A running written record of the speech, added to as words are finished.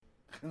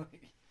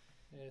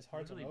His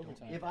heart's on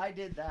overtime. If I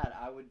did that,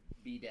 I would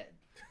be dead.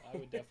 I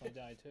would definitely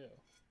die too.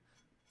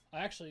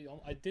 I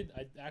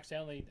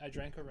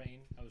drank a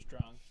rain. I was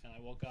drunk, and I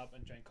woke up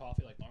and drank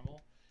coffee like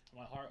normal. And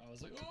my heart, I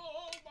was like,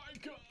 oh my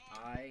god.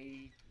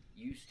 I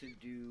used to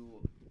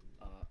do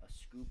a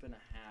scoop and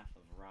a half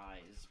of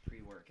Rise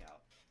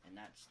pre-workout, and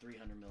that's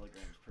 300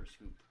 milligrams per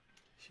scoop.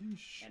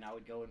 Sheesh. And I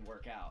would go and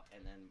work out,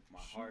 and then my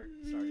heart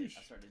I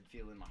started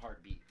feeling my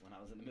heartbeat when I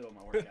was in the middle of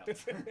my workout.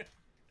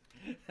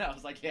 I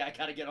was like, yeah, I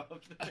gotta get off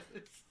this.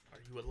 Are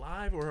you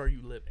alive or are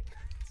you living?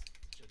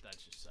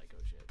 That's just psycho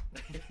shit.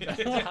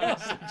 That's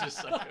honestly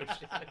just psycho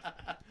shit.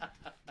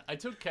 I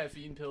took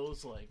caffeine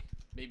pills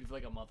maybe for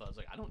a month. I was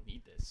like, I don't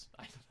need this.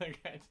 I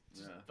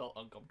just felt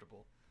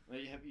uncomfortable.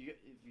 Like, have you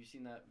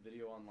seen that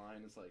video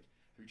online? It's like,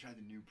 have you tried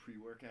the new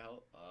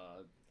pre-workout?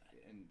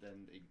 And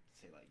then they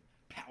say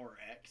Power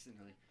X, and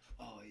they're like,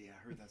 oh yeah, I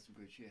heard that's some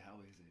good shit. How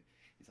is it?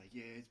 He's like,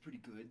 yeah, it's pretty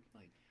good.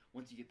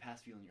 Once you get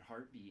past feeling your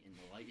heartbeat and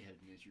the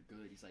lightheadedness, you're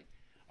good. He's like,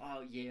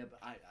 oh yeah,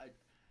 but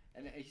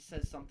and he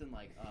says something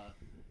like,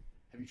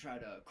 have you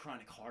tried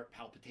chronic heart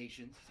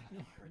palpitations? He's like, no,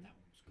 I heard that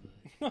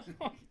one was good.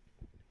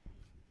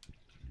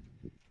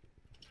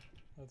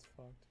 That's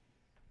fucked.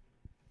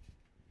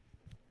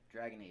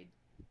 Dragonade.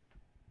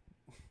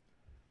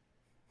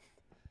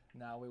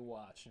 Now we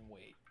watch and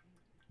wait.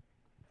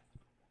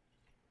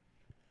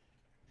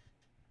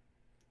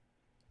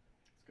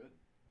 It's good.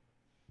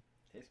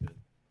 Tastes good.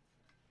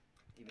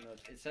 Even though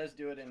it says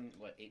do it in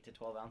 8 to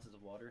 12 ounces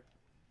of water,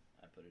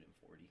 I put it in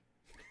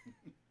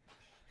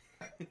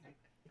 40.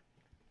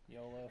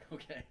 YOLO.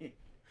 Okay.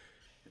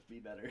 Be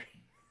better.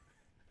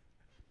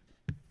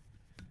 I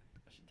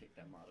should take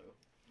that motto.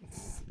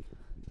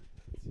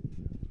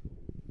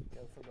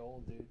 Go for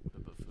gold, dude. The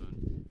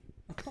buffoon.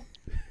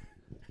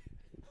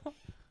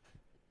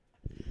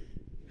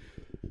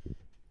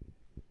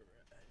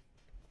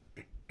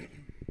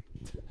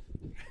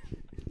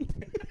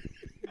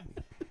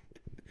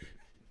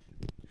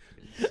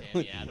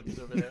 Sammy Adams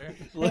over there.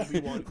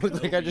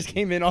 Looked like I just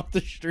came in off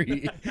the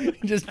street and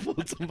just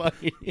pulled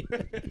somebody.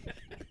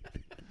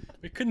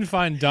 We couldn't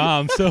find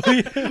Dom, so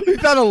we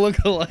found a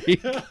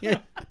look-alike.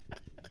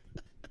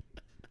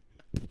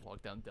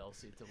 Walked down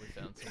Delsey until we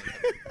found someone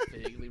that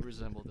vaguely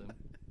resembled him.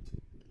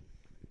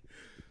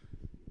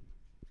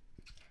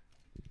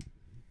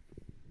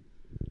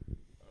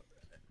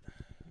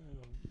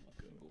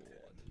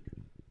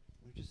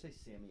 Would you say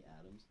Sammy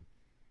Adams?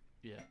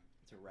 Yeah.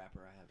 It's a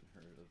rapper I haven't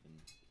heard of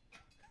in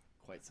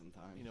quite some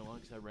time. You know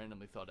what? Because I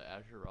randomly thought of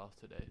Asher Roth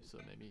today, so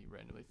it made me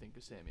randomly think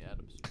of Sammy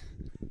Adams.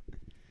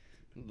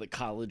 The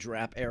college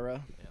rap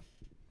era. Yeah.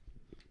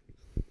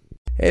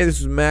 Hey, this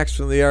is Max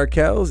from the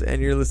Arkells,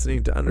 and you're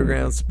listening to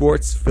Underground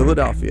Sports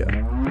Philadelphia.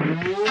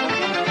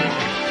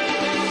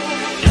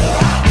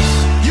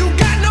 You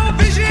got no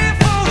vision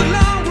for the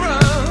long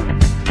run.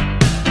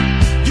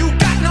 You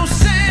got no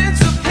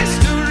sense of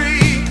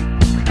history.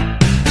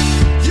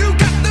 You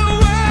got the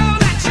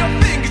world at your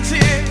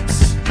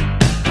fingertips,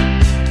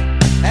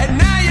 and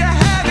now you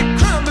have it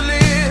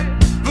crumbling.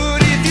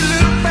 But if you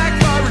look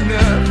back far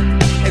enough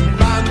and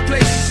find the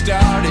place you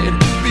started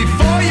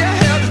before you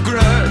held a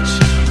grudge,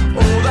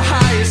 oh, the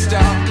highest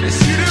darkness.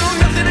 You do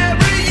nothing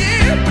every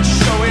year, but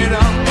you're showing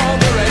up on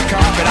the red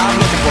carpet. I'm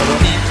looking for the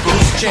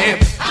people's champ.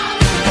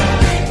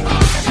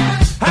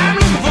 I'm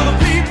looking for the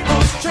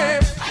people's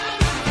champ.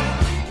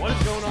 What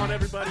is going on,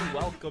 everybody?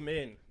 Welcome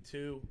in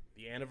to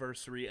the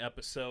anniversary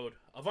episode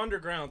of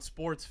Underground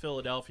Sports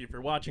Philadelphia. If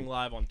you're watching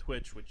live on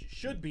Twitch, which you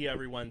should be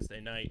every Wednesday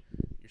night,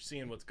 you're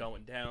seeing what's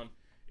going down.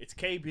 It's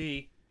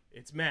KB,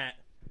 it's Matt,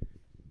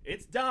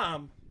 it's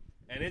Dom,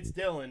 and it's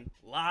Dylan,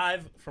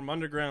 live from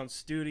Underground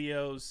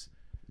Studios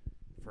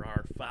for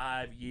our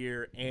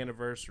 5-year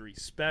anniversary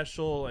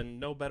special, and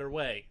no better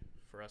way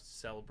for us to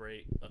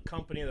celebrate a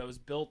company that was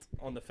built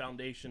on the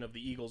foundation of the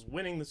Eagles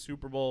winning the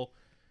Super Bowl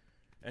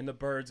and the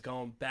Birds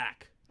going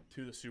back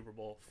to the Super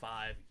Bowl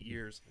 5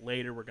 years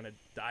later. We're going to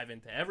dive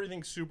into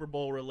everything Super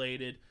Bowl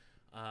related.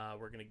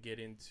 We're going to get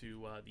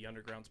into the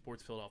Underground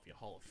Sports Philadelphia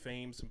Hall of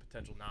Fame, some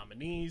potential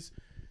nominees,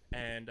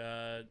 and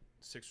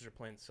Sixers are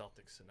playing the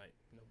Celtics tonight.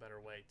 No better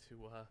way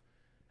to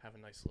have a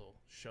nice little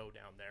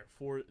showdown there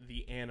for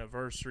the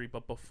anniversary.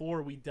 But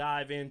before we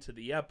dive into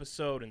the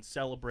episode and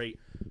celebrate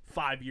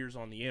 5 years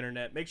on the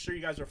internet, make sure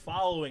you guys are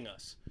following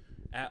us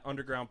at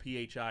Underground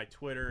PHI,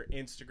 Twitter,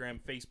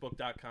 Instagram,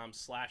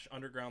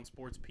 Facebook.com/Underground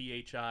Sports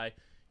PHI.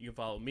 You can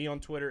follow me on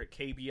Twitter at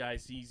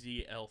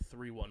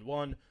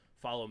KBIZZL311.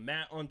 Follow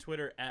Matt on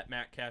Twitter at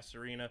Matt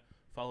Castorina.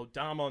 Follow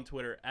Dom on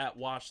Twitter at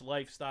Wash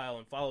Lifestyle.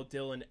 And follow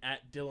Dylan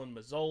at Dylan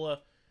Mazzola.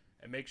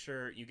 And make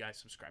sure you guys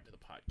subscribe to the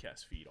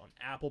podcast feed on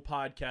Apple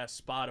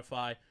Podcasts,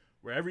 Spotify,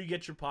 wherever you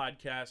get your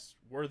podcasts.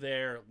 We're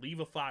there. Leave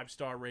a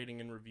 5-star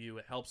rating and review.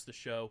 It helps the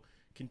show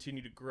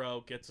continue to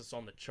grow, gets us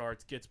on the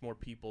charts, gets more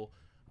people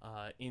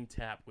in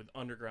tap with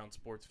Underground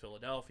Sports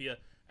Philadelphia.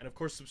 And, of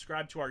course,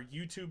 subscribe to our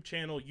YouTube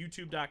channel,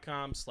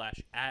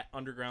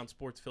 youtube.com/@Underground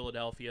Sports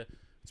Philadelphia.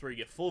 It's where you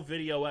get full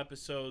video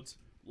episodes,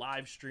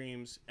 live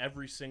streams,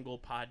 every single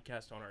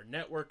podcast on our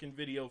network in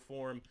video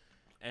form.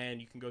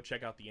 And you can go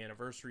check out the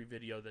anniversary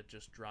video that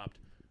just dropped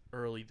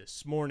early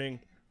this morning.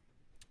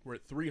 We're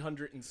at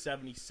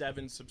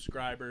 377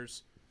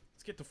 subscribers.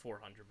 Let's get to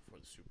 400 before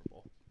the Super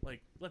Bowl.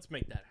 Like, let's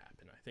make that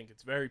happen. I think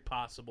it's very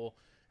possible,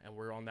 and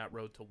we're on that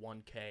road to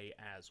 1K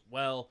as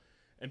well.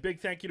 And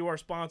big thank you to our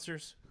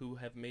sponsors who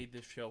have made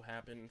this show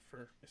happen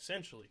for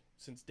essentially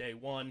since day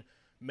one.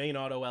 Main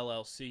Auto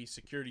LLC,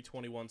 Security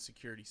 21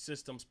 Security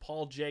Systems,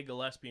 Paul J.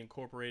 Gillespie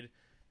Incorporated,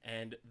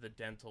 and the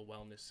Dental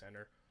Wellness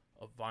Center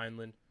of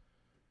Vineland.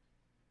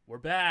 We're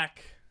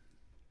back.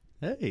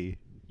 Hey,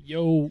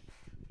 Yo,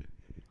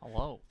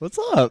 Hello. what's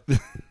up?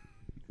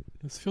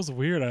 this feels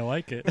weird. I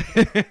like it.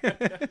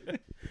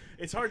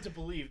 It's hard to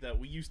believe that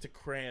we used to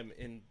cram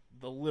in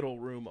the little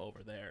room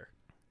over there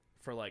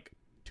for like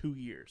 2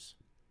 years.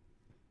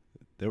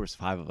 There was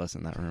 5 of us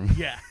in that room.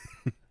 Yeah.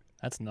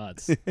 That's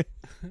nuts.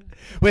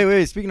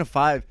 Wait. Speaking of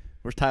 5,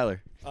 where's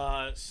Tyler?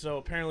 So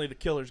apparently the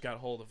killers got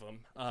hold of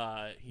him.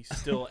 He's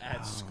still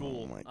at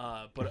school,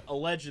 my- but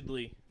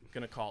allegedly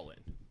gonna call in.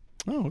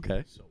 Oh,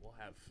 okay. So we'll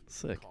have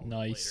Sick. call in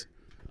Nice.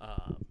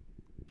 later.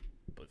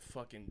 But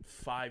fucking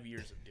 5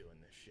 years of doing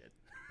this shit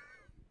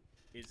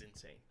is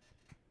insane.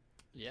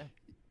 Yeah.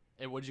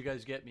 Hey, what'd you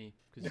guys get me?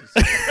 Because it's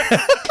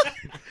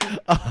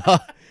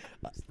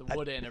the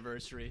Wood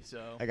anniversary,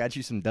 so. I got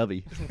you some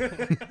Dubby.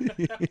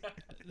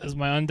 Does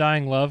my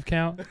undying love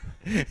count?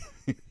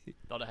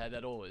 Thought I had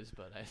that always,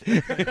 but I.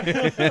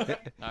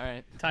 All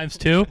right. Times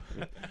 2?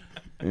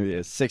 Maybe a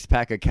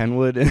 6-pack of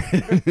Kenwood.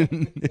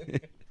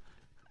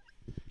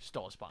 Just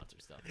all sponsor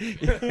stuff.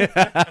 Makes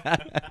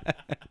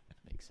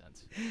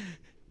sense.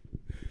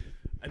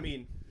 I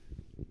mean,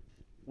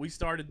 we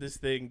started this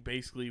thing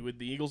basically with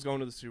the Eagles going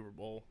to the Super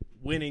Bowl,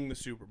 winning the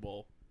Super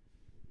Bowl,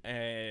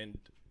 and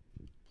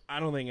I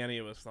don't think any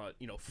of us thought,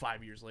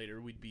 5 years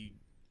later we'd be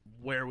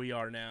where we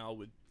are now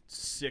with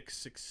 6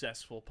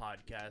 successful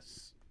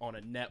podcasts on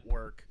a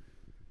network,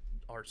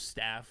 our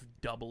staff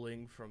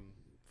doubling from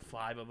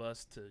 5 of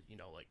us to,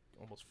 like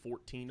almost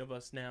 14 of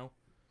us now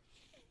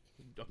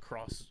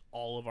across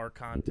all of our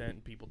content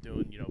and people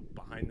doing,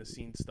 behind the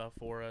scenes stuff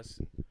for us.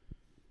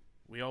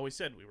 We always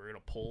said we were going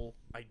to pull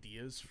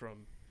ideas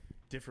from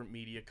different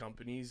media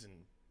companies and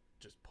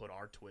just put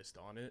our twist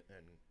on it,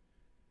 and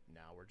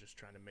now we're just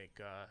trying to make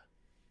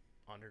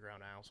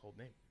Underground a household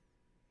name.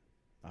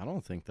 I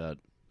don't think that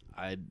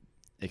I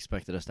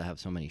expected us to have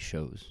so many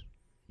shows.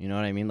 You know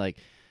what I mean? Like,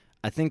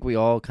 I think we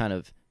all kind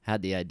of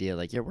had the idea,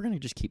 like, yeah, we're going to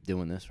just keep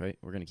doing this, right?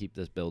 We're going to keep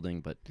this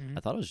building, but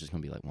I thought it was just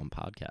going to be like one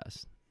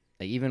podcast.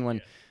 Like, even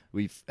when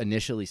we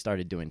initially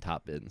started doing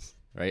top bins,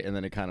 right? And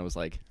then it kind of was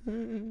like,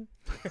 What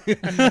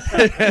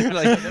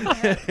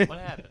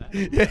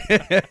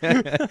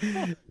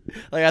happened?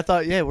 like, I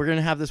thought, yeah, we're going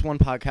to have this one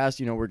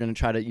podcast, we're going to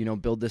try to,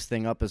 build this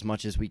thing up as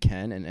much as we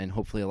can, and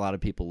hopefully a lot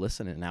of people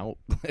listen. And now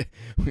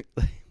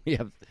we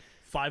have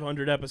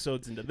 500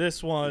 episodes into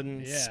this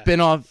one. Yeah.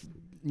 spin-off,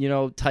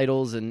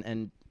 titles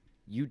and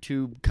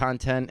YouTube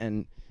content,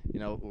 and,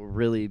 we're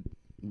really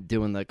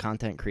doing the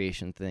content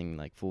creation thing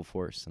like full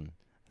force, and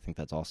I think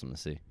that's awesome to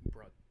see.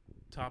 Brought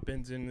Top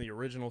Ends in the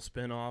original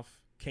spinoff,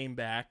 came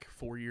back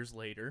 4 years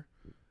later,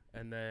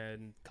 and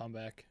then Come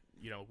back.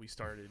 we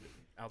started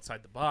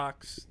Outside the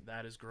Box.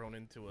 That has grown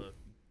into a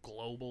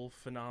global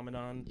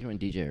phenomenon. You and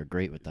DJ are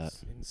great with that.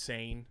 It's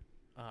insane.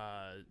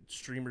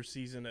 Streamer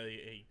Season,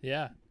 a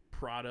Yeah.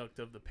 product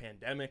of the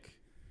pandemic.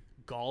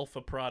 Golf,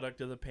 a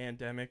product of the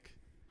pandemic.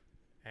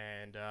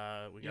 And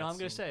we got I'm gonna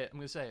some- say it. I'm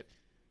gonna say it.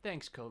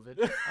 Thanks, COVID.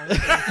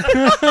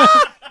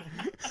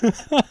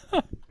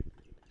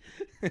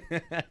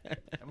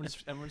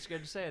 Everyone's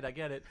scared to say it. I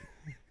get it.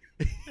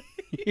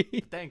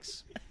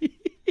 Thanks. You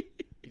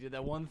did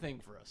that one thing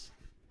for us.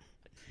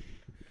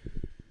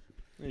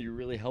 You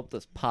really helped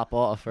us pop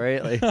off,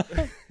 right? Like,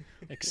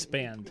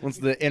 Expand. once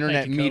the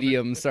internet you, COVID.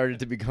 medium started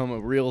to become a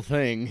real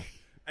thing.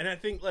 And I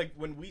think, like,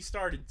 when we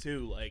started,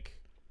 too, like,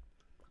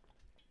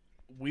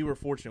 we were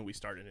fortunate we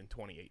started in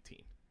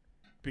 2018.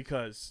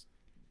 Because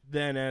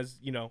then as,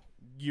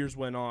 years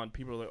went on,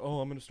 people were like, oh,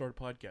 I'm going to start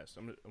a podcast.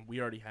 And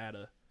we already had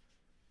a,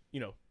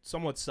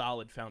 somewhat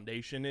solid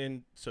foundation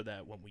in, so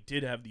that when we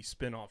did have these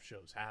spin-off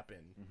shows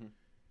happen,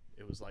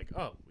 it was like,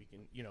 oh, we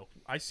can,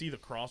 I see the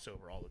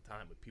crossover all the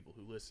time with people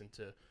who listen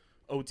to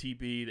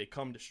OTB, they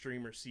come to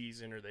Streamer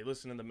Season, or they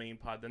listen to the main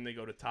pod, then they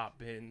go to Top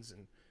Bins,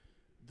 and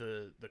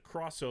the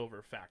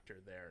crossover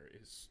factor there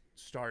is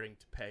starting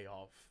to pay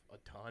off a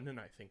ton, and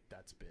I think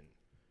that's been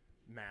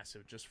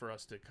massive just for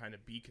us to kind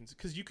of be,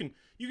 because you can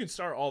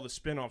start all the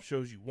spin-off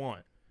shows you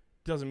want.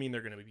 Doesn't mean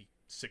they're going to be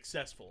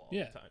successful all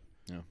the time.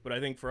 Yeah. But I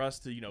think for us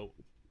to,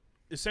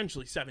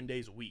 essentially 7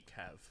 days a week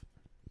have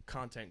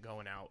content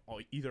going out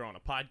either on a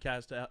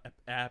podcast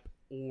app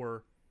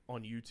or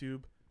on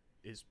YouTube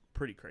is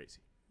pretty crazy.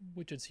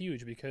 Which is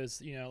huge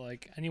because,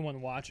 like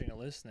anyone watching or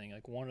listening,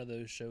 like one of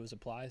those shows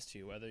applies to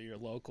you, whether you're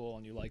local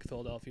and you like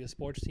Philadelphia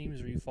sports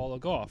teams, or you follow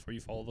golf, or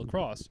you follow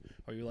lacrosse,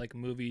 or you like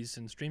movies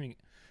and streaming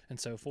and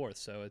so forth.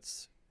 So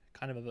it's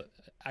kind of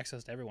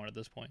access to everyone at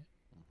this point.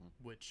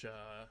 Which,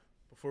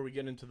 before we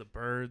get into the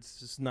birds,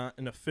 this is not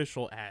an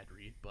official ad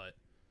read, but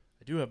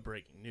I do have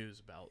breaking news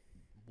about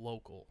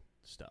local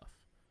stuff.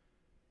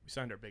 We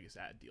signed our biggest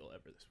ad deal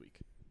ever this week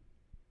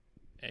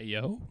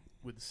Ayo.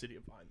 with the city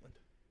of Vineland.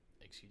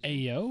 Excuse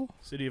me. Ayo.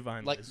 City of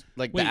Vineland Like is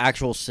like Wait. the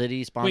actual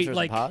city sponsors Wait,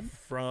 like- the pod.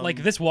 from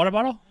Like this water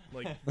bottle?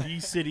 like the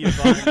city of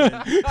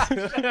Vineland.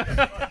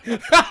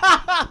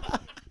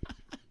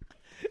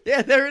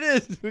 Yeah, there it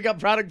is. We got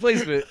product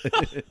placement.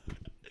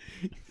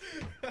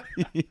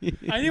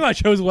 I knew I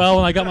chose well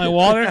when I got my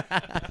water.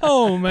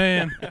 Oh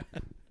man.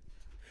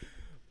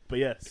 But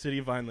yeah, City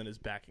of Vineland is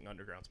backing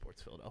Underground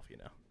Sports Philadelphia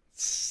now.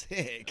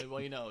 Sick. Well,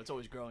 you know, it's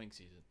always growing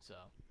season, so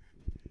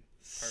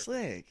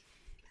Sick.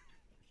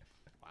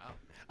 wow.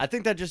 I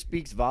think that just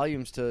speaks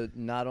volumes to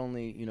not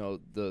only,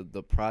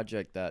 the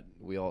project that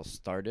we all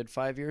started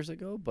 5 years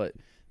ago, but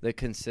the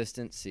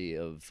consistency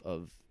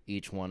of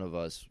each one of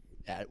us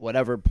at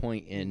whatever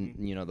point in,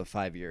 the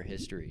 5-year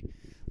history.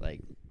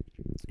 Like,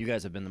 you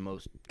guys have been the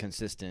most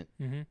consistent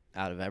Mm-hmm.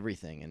 out of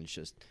everything, and it's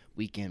just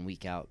week in,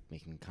 week out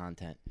making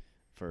content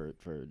for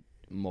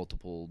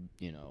multiple,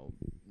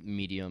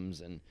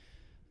 mediums and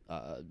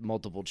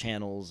multiple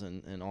channels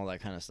and all that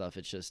kind of stuff.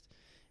 It's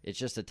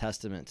just a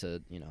testament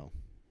to,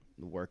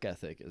 the work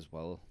ethic as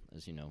well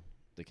as,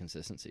 the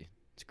consistency.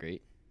 It's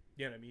great.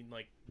 Yeah, and I mean,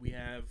 like, we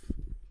have,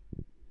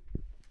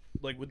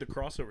 like, with the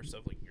crossover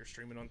stuff, like, you're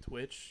streaming on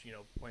Twitch,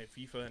 playing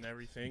FIFA and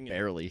everything. And,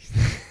 Barely.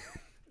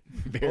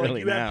 like, Barely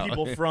you now. have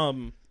people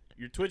from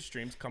your Twitch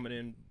streams coming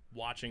in,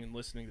 watching and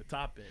listening to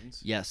Top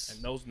Bins. Yes.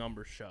 And those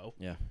numbers show.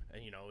 Yeah.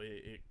 And,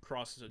 it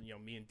crosses,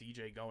 me and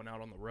DJ going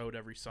out on the road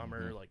every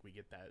summer. Mm-hmm. Like, we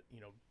get that,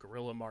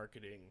 guerrilla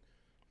marketing,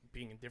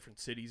 being in different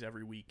cities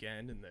every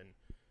weekend. And then,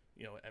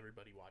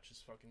 everybody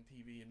watches fucking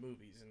TV and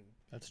movies. And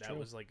That's that true.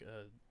 was like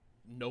a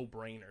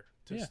no-brainer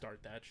to Yeah.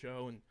 start that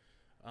show. And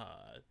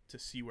to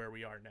see where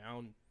we are now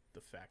and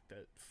the fact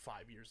that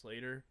 5 years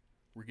later,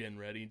 we're getting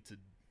ready to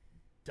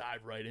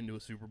dive right into a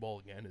Super Bowl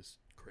again is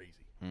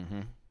crazy.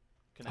 Mm-hmm.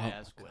 Can Oh I my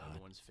ask what God.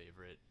 everyone's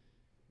favorite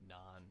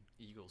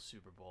non-Eagles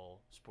Super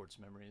Bowl sports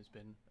memory has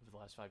been over the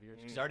last 5 years?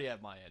 Because I already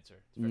have my answer.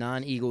 It's very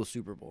Non-Eagle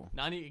Super Bowl.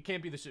 It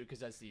can't be the Super because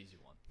that's the easy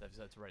one. That's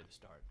right at the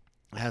start.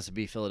 It has to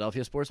be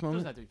Philadelphia sports It doesn't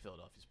moment. have to be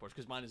Philadelphia sports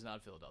because mine is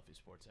not Philadelphia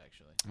sports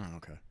actually. Oh,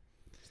 okay.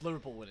 It's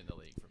Liverpool winning the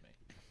league for me.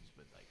 It's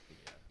been like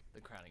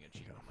the crowning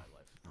achievement of my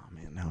life. Oh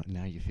man,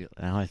 now you feel.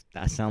 Now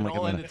I sound It like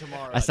all I'm ended gonna.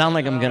 tomorrow. I sound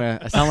like I'm gonna.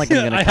 I sound like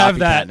I'm gonna I copycat have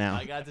that. now.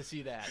 I got to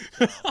see that.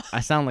 So.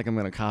 I sound like I'm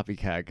gonna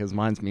copycat because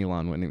mine's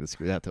Milan winning the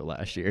Scudetto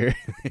last year.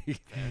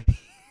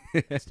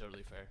 It's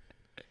totally fair.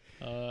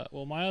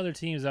 Well, my other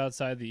teams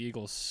outside the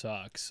Eagles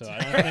suck, so I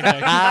don't think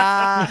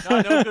I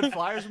No good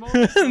Flyers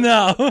moment. can.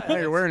 No. Oh,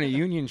 you're wearing a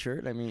Union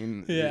shirt. I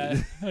mean, Yeah,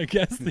 I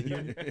guess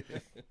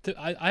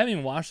I haven't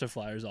even watched the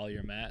Flyers all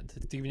year, Matt.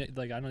 I don't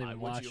Why even would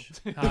watch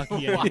you?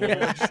 hockey Why anymore.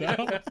 would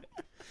So.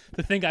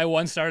 To think I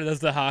once started as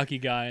the hockey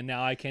guy, and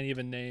now I can't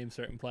even name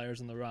certain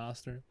players on the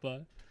roster.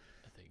 But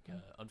I think,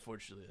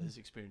 unfortunately, this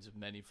experience of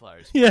many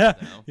Flyers. yeah,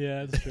 fans now.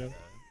 yeah, that's true.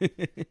 Uh,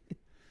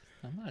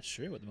 I'm not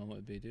sure what the moment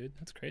would be, dude.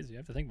 That's crazy. I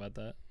have to think about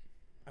that.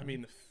 I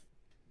mean,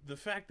 the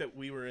fact that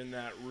we were in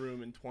that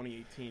room in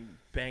 2018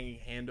 banging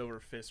hand over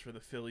fist for the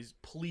Phillies,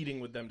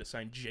 pleading with them to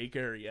sign Jake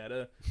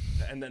Arrieta,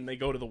 and then they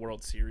go to the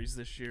World Series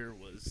this year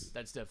was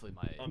that's definitely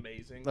my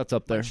amazing. That's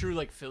up my there. true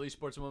like Philly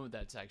sports moment.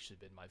 That's actually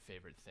been my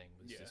favorite thing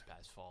was Yeah. this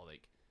past fall,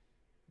 like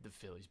the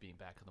Phillies being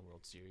back in the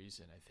World Series,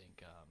 and I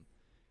think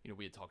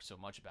we had talked so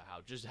much about how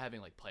just having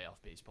like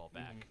playoff baseball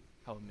back,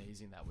 how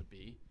amazing that would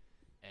be.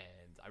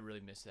 And I really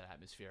miss that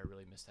atmosphere. I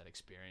really miss that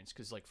experience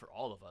because, like, for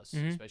all of us,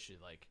 especially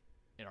like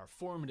in our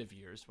formative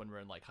years when we're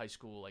in like high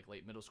school, like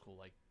late middle school,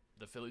 like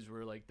the Phillies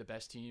were like the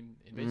best team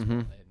in baseball,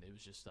 and it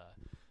was just it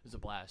was a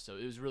blast. So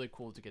it was really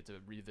cool to get to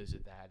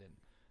revisit that, and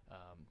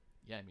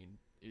yeah, I mean,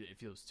 it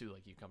feels too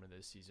like you come into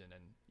this season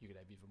and you could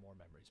have even more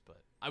memories.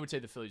 But I would say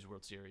the Phillies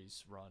World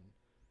Series run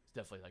is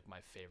definitely like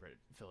my favorite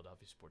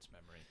Philadelphia sports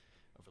memory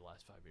over the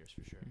last 5 years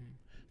for sure.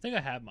 I think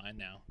I have mine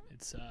now.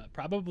 It's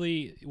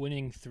probably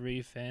winning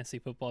 3 fantasy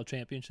football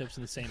championships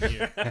in the same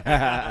year.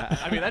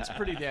 I mean, that's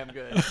pretty damn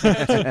good.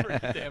 That's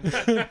pretty damn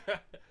good.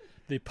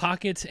 The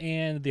pocket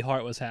and the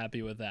heart was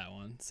happy with that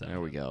one. So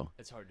There we go.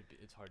 It's hard to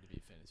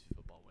beat fantasy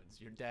football wins.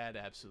 Your dad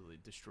absolutely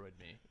destroyed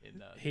me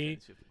in He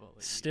fantasy football.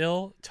 Like,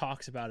 still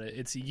talks about it.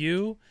 It's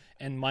you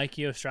and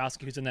Mikey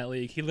Ostrowski who's in that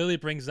league. He literally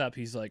brings up,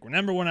 he's like,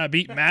 remember when I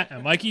beat Matt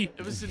and Mikey?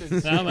 it was an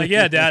And I'm like,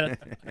 yeah, Dad.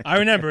 I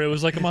remember. It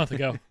was like a month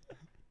ago.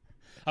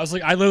 I was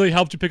like, I literally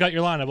helped you pick out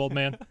your lineup, old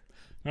man.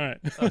 All right.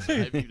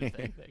 Thank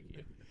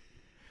you.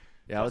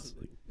 Yeah, let's.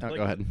 Oh, Like,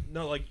 go ahead.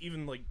 No, like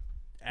even like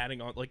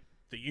adding on like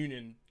the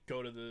Union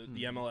go to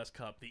the MLS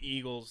Cup, the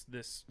Eagles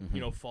this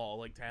fall,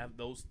 like to have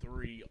those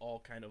 3 all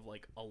kind of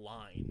like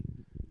align.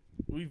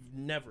 We've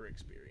never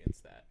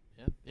experienced that.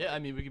 Yeah. I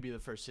mean, we could be the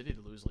first city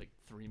to lose like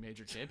 3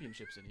 major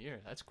championships in a year.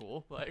 That's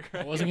cool. Like,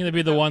 I wasn't going to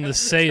be the one to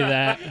say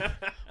that,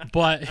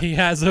 but he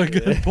has a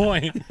good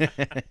point.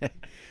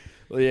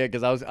 Well, yeah,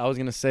 because I was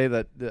gonna say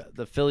that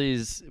the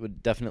Phillies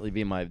would definitely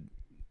be my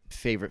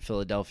favorite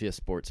Philadelphia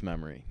sports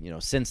memory.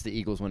 Since the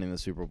Eagles winning the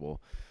Super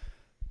Bowl,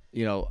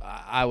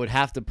 I would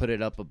have to put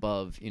it up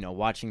above.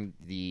 Watching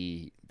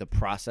the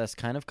process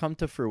kind of come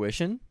to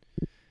fruition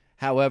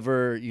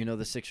However,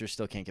 the Sixers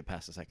still can't get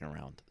past the second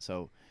round.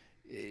 So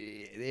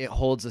it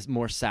holds a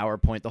more sour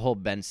point, the whole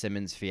Ben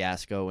Simmons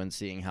fiasco and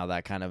seeing how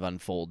that kind of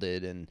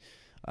unfolded. And,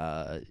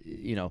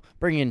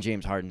 bringing in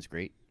James Harden's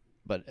great.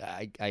 But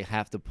I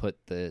have to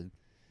put the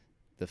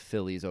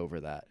Phillies over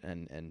that.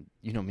 And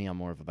me, I'm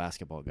more of a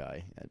basketball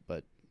guy.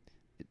 But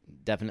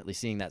definitely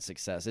seeing that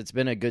success. It's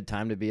been a good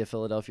time to be a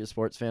Philadelphia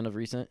sports fan of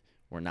recent.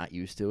 We're not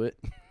used to it.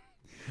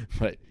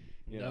 But,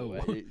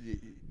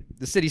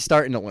 the city's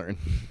starting to learn.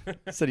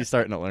 The city's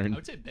starting to learn. I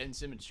would say Ben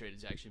Simmons trade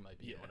is actually might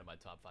be one of my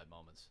top 5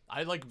 moments.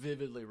 I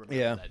vividly remember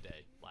that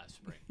day last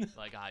spring.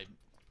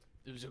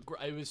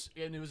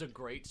 It was a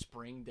great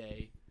spring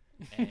day,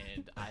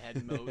 and I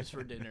had Moe's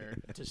for dinner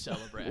to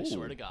celebrate. I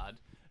swear to God,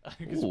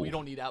 because we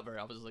don't eat out very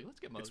often. I was like,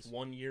 let's get Moe's. It's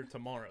 1 year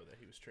tomorrow that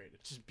he was traded.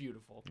 It's just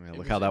beautiful. Yeah,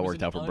 look how that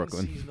worked out for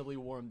Brooklyn. Unseasonably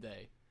warm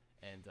day,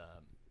 and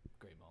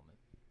great moment.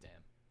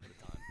 Damn, what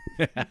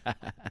a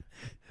time.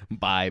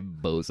 Bye,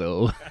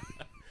 bozo.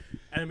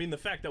 And I mean, the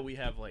fact that we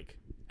have like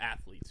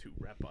athletes who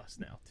rep us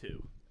now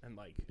too, and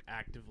like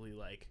actively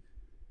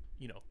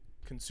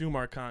consume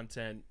our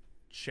content,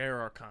 share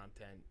our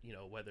content.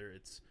 Whether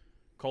it's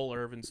Cole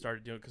Irvin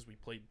started doing it because we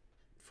played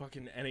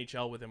fucking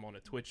NHL with him on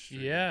a Twitch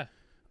stream. Yeah.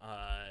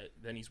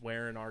 Then he's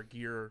wearing our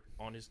gear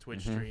on his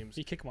Twitch streams.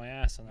 He kicked my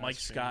ass on that Mike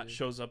stream, Scott dude.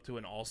 shows up to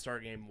an All-Star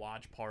game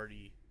watch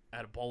party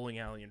at a bowling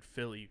alley in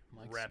Philly,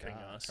 Mike repping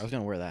Scott. us. I was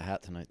going to wear that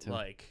hat tonight, too.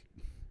 Like,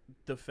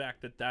 the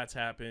fact that that's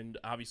happened,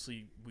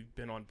 obviously we've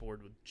been on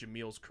board with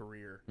Jamil's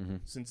career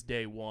since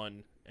day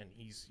one, and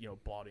he's,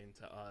 bought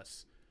into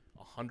us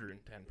 110%.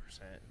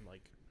 And,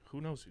 like, who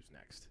knows who's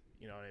next?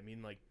 You know what I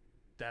mean? Like,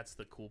 that's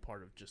the cool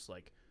part of just,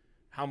 like,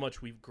 how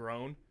much we've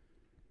grown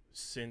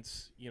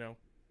since,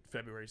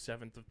 February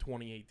 7th of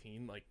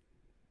 2018. Like,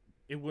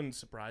 it wouldn't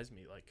surprise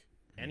me, like,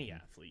 any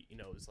athlete,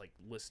 is, like,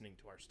 listening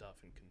to our stuff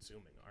and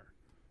consuming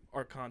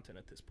our content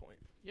at this point.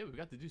 Yeah, we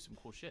got to do some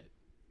cool shit.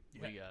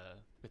 Yeah. We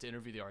got to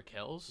interview the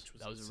Arkells. Which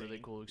was That was a really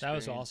insane. cool That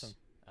experience. was awesome.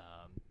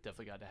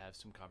 Definitely got to have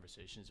some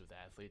conversations with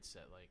athletes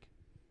that, like,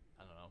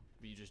 I don't know,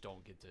 you just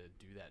don't get to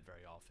do that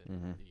very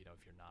often.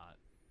 If you're not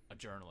a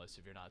journalist,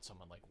 if you're not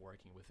someone like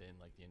working within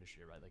like the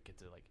industry, right? Like, get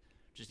to like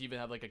just even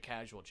have like a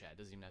casual chat.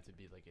 Doesn't even have to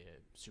be like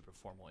a super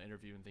formal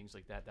interview and things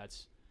like that.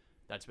 That's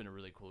been a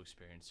really cool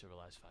experience over the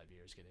last 5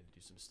 years, getting to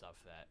do some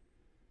stuff that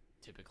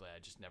typically I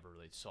just never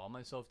really saw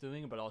myself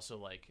doing, but also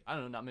like, I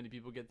don't know, not many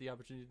people get the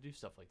opportunity to do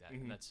stuff like that.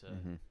 And that's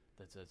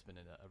been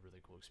a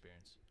really cool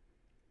experience.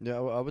 Yeah,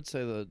 I would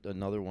say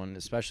another one,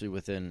 especially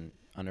within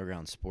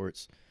underground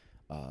sports,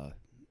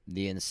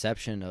 the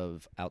inception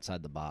of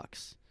Outside the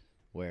Box,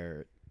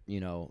 where,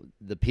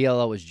 the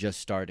PLL was just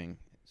starting,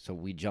 so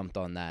we jumped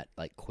on that,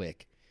 like,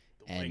 quick.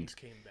 The Wings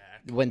came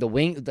back. When the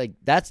Wings, like,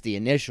 that's the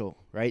initial,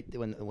 right?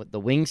 When the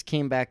Wings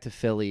came back to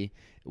Philly,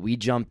 we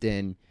jumped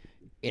in,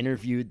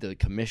 interviewed the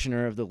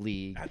commissioner of the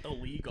league. At the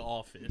league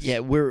office. Yeah,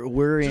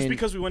 we're Just in.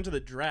 because we went to the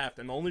draft,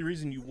 and the only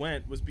reason you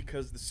went was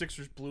because the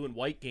Sixers blue and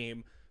white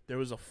game, there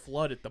was a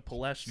flood at the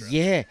Palestra.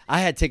 Yeah, I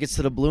had tickets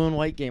to the blue and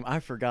white game. I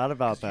forgot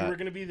about that. You were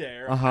going to be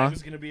there. Uh-huh. I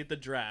was going to be at the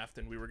draft,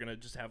 and we were going to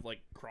just have, like,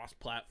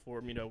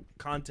 cross-platform,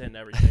 content and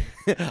everything.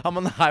 I'm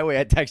on the highway.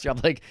 I text you. I'm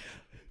like,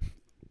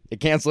 I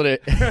canceled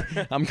it.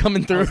 I'm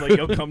coming I through. was like,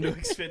 yo, come to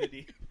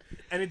Xfinity.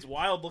 And it's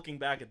wild looking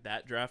back at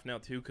that draft now,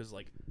 too, because,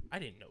 like, I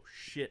didn't know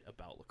shit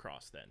about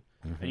lacrosse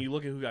then. And you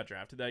look at who got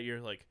drafted that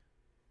year, like,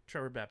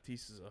 Trevor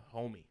Baptiste is a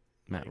homie.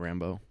 Matt Like,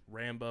 Rambo.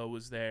 Rambo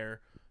was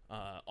there.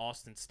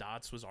 Austin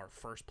Stotts was our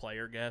first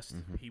player guest.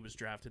 He was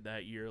drafted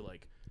that year.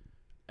 Like,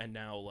 and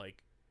now,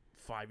 like,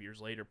 5 years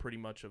later, pretty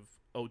much of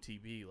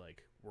OTB,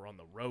 like, we're on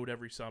the road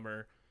every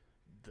summer.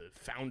 The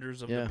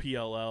founders of the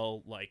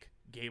PLL, like,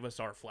 gave us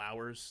our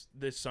flowers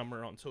this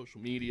summer on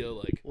social media.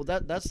 Like, Well,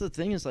 that's the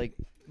thing is, like,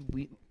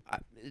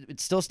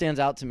 it still stands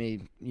out to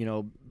me,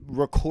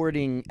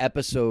 recording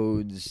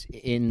episodes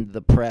in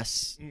the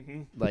press,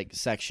 like,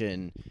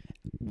 section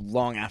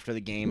long after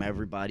the game,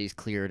 everybody's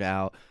cleared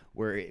out.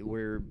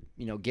 We're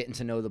getting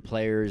to know the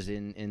players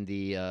in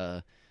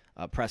the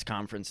press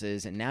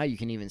conferences, and now you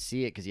can even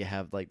see it because you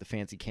have, like, the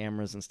fancy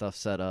cameras and stuff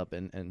set up,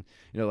 and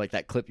like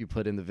that clip you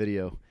put in the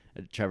video.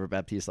 Trevor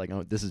Baptiste, like,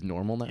 oh, this is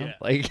normal now. Yeah.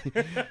 Like,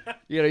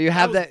 you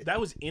have that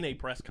was in a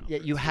press conference.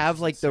 Yeah, you which have,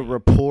 is like, the insane.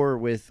 rapport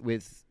with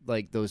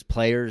like those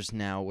players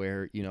now,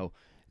 where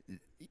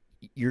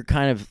you're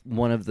kind of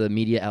one of the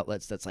media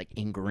outlets that's, like,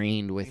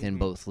 ingrained within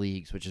both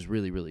leagues, which is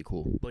really, really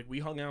cool. Like, we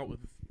hung out with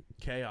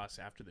Chaos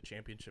after the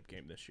championship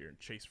game this year, and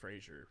Chase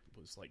Frazier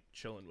was, like,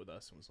 chilling with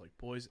us and was like,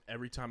 boys,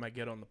 every time I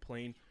get on the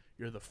plane,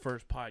 you're the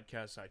first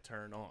podcast I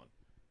turn on.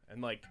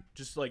 And, like,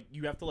 just, like,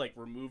 you have to, like,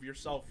 remove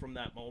yourself from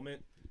that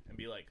moment and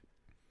be like,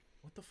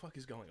 what the fuck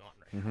is going on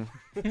right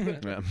now?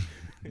 Yeah.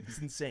 It's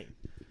insane.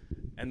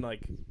 And,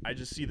 like, I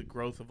just see the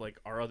growth of, like,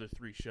 our other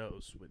 3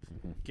 shows with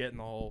getting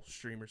the whole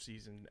streamer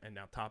season and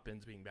now Top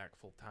Ends being back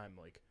full time.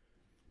 Like,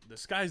 the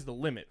sky's the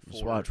limit for.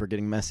 Just watch, we're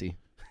getting messy.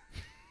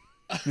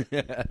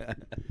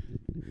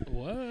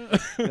 What?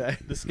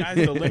 The sky's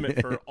the limit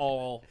for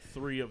all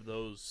 3 of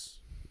those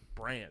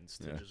brands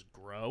to just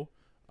grow.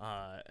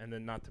 And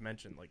then not to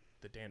mention, like,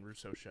 the Dan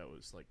Russo Show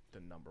is like the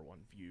 #1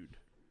 viewed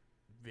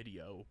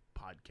video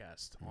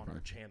podcast on our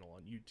channel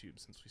on YouTube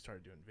since we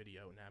started doing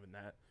video, and having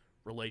that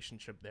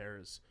relationship there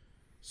has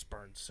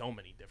spurned so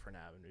many different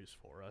avenues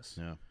for us.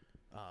 Yeah.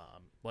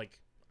 Like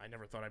I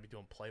never thought I'd be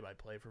doing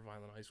play-by-play for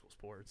Vineland High School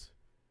sports.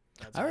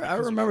 That's I because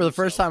of remember the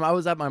first Russo. time I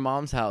was at my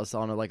mom's house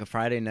on a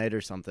Friday night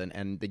or something,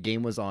 and the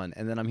game was on,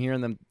 and then I'm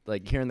hearing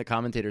the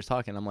commentators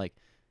talking. I'm like,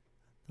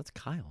 that's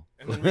Kyle.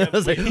 And then we have, I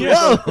was like, we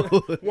have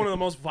whoa. one of the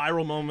most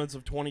viral moments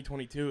of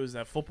 2022 is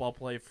that football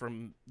play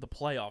from the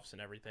playoffs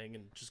and everything,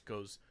 and it just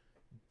goes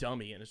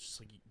dummy, and it's just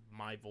like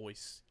my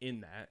voice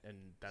in that, and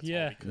that's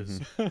all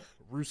because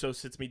Russo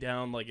sits me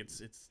down like it's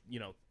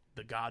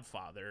the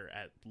Godfather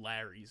at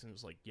Larry's, and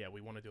it's like, yeah, we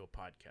want to do a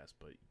podcast,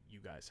 but you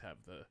guys have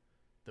the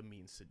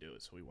means to do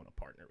it, so we want to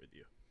partner with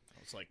you. I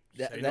was like,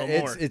 say no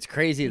more. It's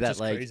crazy It's that just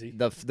like crazy.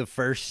 the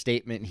first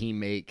statement he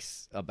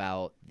makes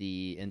about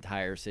the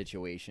entire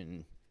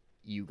situation,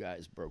 you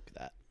guys broke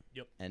that.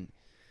 Yep. And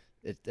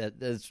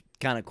that's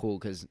kind of cool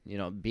because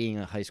being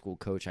a high school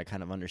coach, I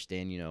kind of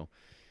understand.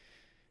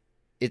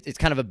 It's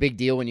kind of a big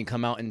deal when you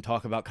come out and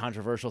talk about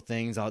controversial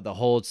things. The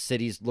whole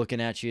city's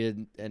looking at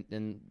you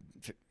and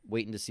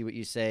waiting to see what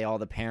you say. All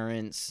the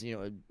parents,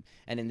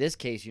 and in this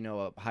case,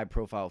 a high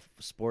profile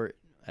sport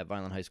at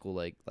Vineland High School,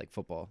 like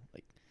football,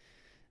 like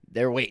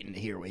they're waiting to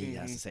hear what he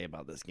has to say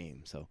about this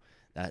game. So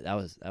that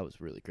was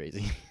really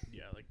crazy.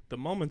 Yeah, like the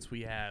moments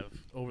we have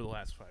over the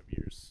last 5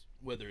 years,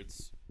 whether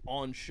it's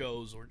on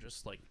shows or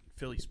just like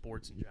Philly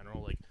sports in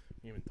general, like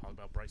we even talked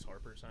about Bryce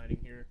Harper signing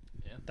here.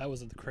 That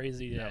was a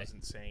crazy That day. was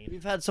insane.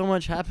 We've had so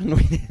much happen.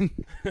 We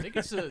didn't I think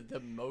it's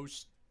the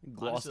most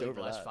glossed honestly, like, over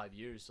the last that. 5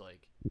 years.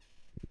 Like,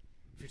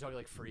 if you're talking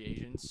like free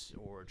agents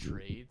or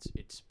trades,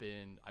 it's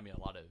been. I mean, a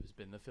lot of it has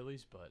been the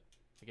Phillies, but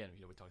again,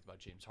 we talked about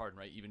James Harden,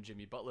 right? Even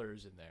Jimmy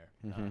Butler's in there.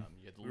 You had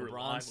the We were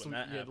live when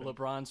that you had the happened.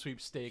 LeBron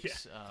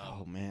sweepstakes.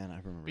 Oh man, I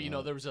remember.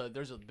 But that.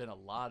 there's been a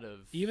lot of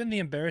Even the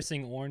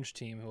embarrassing Orange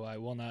team, who I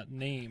will not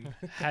name,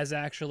 has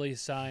actually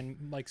signed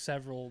like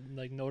several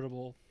like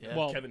notable. Yeah.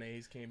 Well, Kevin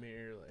Hayes came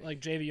here. like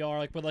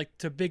JVR, but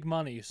to big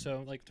money.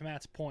 So to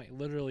Matt's point,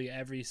 literally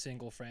every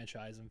single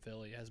franchise in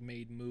Philly has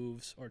made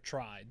moves or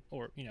tried,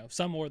 or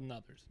some more than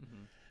others.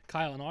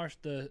 Kyle, and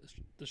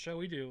the show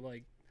we do,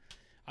 like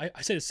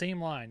I say the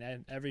same line at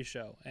every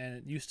show, and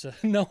it used to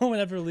no one would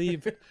ever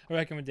leave a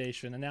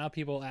recommendation, and now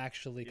people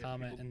actually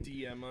comment people and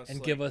DM us and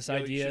like, give us "Yo, you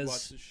should ideas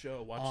watch this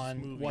show, watch this on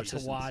movie." what to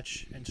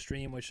watch and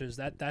stream, which is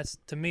that's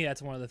to me that's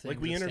one of the things.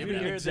 Like, we that's- You interviewed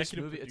ever an hear this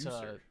executive movie?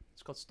 producer.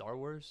 It's called Star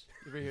Wars.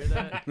 You ever hear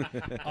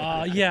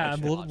that? Yeah, I'm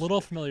should a watch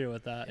little familiar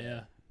with that. Yeah.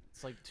 Yeah.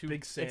 It's like two.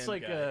 Big Sam it's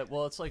like guy.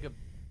 it's like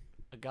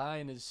a guy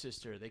and his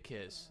sister. They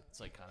kiss. It's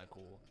like kind of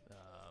cool.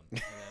 And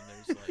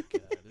then there's like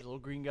there's a little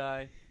green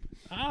guy.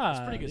 It's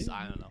pretty good.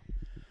 I don't know.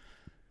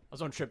 I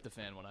was on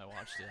Tryptophan when I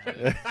watched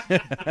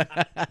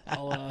it.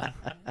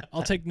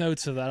 I'll take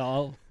notes of that.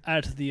 I'll add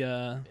it to the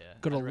Yeah,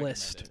 good I'd old recommend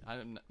list.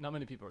 it. Not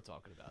many people are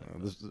talking about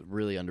it. This is a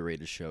really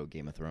underrated show,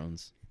 Game of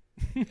Thrones.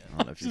 I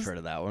don't know if you've heard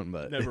of that one,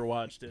 but Never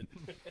watched it.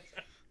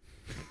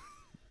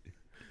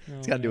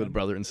 it's got to do with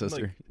brother and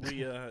sister.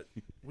 Like,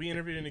 we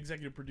interviewed an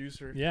executive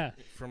producer Yeah.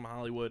 from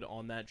Hollywood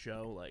on that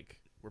show. Like,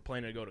 we're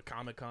planning to go to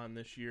Comic-Con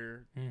this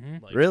year.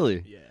 Mm-hmm. Like,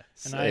 Really? Yeah.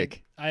 And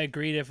Sick. I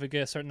agreed if we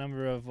get a certain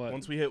number of what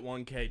Once we hit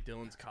 1K,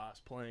 Dylan's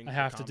cosplaying. I for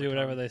have to do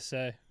whatever Comic-Con. they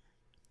say.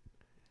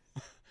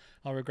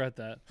 I'll regret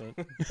that,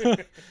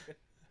 but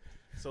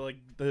So like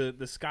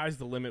the sky's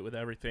the limit with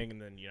everything, and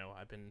then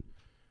I've been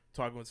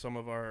talking with some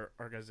of our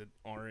guys that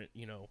aren't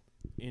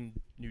in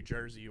New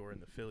Jersey or in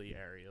the Philly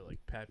area, like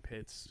Pat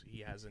Pitts. He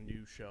has a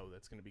new show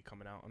that's going to be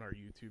coming out on our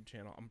YouTube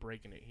channel. I'm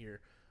breaking it here.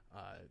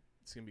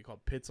 It's going to be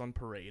called Pitts on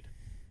Parade,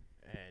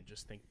 and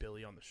just think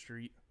Billy on the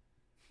Street.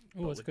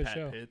 ooh, but it's a with good Pat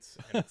show. Pitts,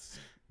 and it's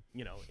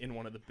in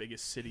one of the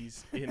biggest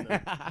cities in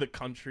the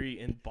country,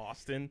 in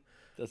Boston.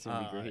 That's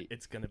gonna be great.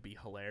 It's gonna be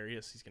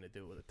hilarious. He's gonna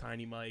do it with a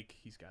tiny mic.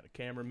 He's got a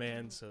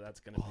cameraman, so that's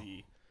gonna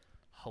be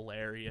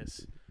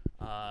hilarious.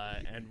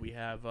 And we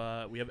have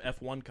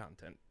F1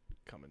 content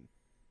coming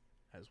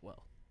as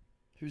well.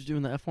 Who's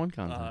doing the F1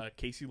 content?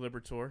 Casey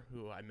Libertor,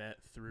 who I met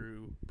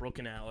through Brooke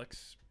and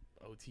Alex,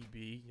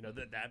 OTB.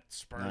 That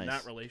spurned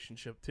Nice. that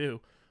relationship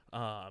too.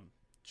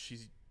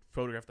 She's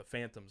photographed the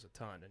Phantoms a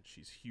ton, and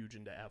she's huge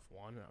into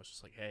F1. And I was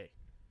just like, hey,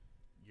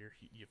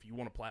 if you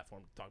want a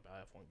platform to talk about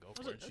F1, go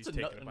for it. That's She's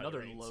taking it by the another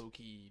reins. low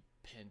key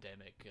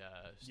pandemic.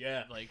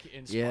 Yeah. like Yeah.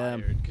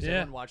 inspired because Yeah.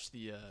 everyone watched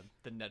the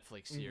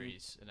Netflix Mm-hmm.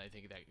 series, and I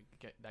think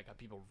that got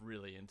people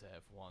really into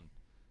F1.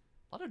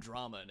 A lot of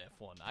drama in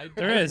F1.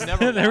 There I've is.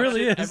 never There watched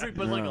really it, is. but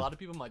like Yeah. a lot of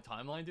people in my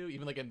timeline do.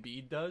 Even like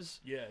Embiid does.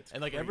 Yeah, it's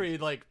And like crazy. every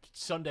like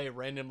Sunday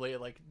randomly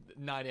at like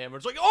 9 a.m.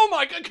 it's like, oh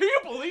my god, can you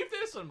believe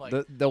this? I'm like,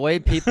 The way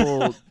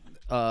people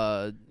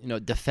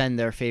defend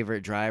their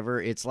favorite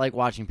driver, it's like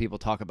watching people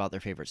talk about their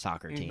favorite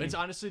soccer team. it's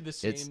honestly the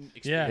same It's-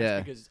 experience Yeah.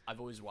 because I've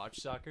always watched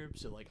soccer,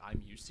 so like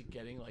I'm used to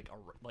getting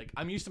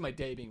I'm used to my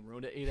day being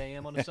ruined at 8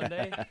 a.m. on a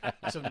Sunday,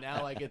 so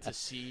now I get to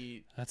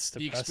see That's the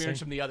depressing. experience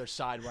from the other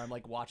side where I'm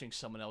like watching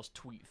someone else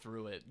tweet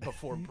through it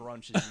before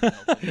brunch is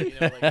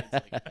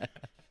emailed.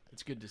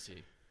 It's good to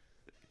see.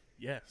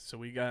 Yeah, so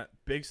we got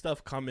big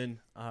stuff coming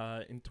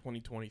in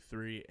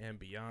 2023 and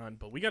beyond,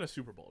 but we got a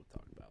Super Bowl to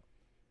talk about.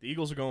 The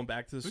Eagles are going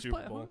back to the Who's Super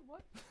playing- Bowl.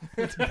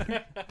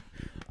 What?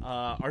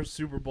 Our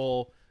Super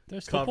Bowl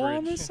There's football on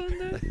coverage this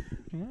Sunday.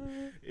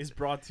 is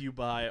brought to you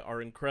by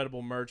our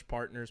incredible merch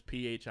partners,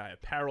 PHI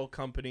Apparel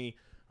Company.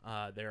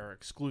 They're our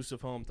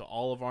exclusive home to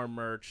all of our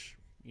merch.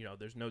 You know,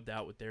 there's no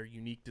doubt with their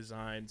unique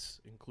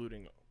designs,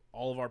 including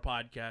all of our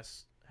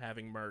podcasts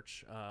having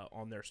merch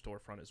on their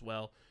storefront as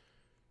well.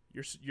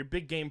 Your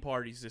big game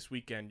parties this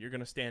weekend, you're going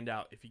to stand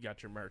out if you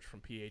got your merch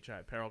from PHI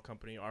Apparel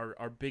Company.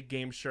 Our big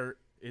game shirt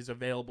is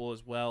available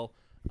as well,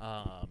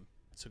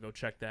 so go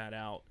check that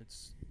out.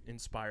 It's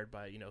inspired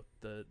by, you know,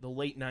 the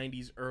late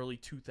 90s, early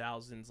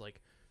 2000s, like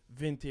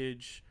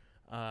vintage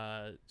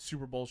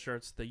Super Bowl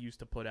shirts they used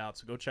to put out.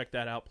 So go check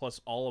that out.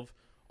 Plus, all of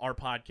our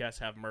podcasts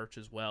have merch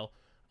as well.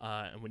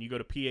 And when you go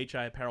to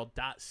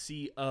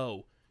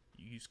phiapparel.co,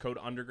 you use code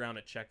underground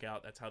at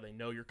checkout. That's how they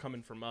know you're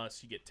coming from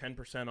us. You get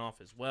 10%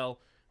 off as well.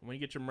 And when you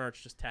get your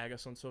merch, just tag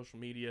us on social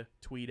media,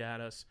 tweet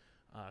at us,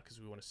 because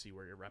we want to see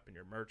where you're repping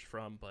your merch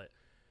from. But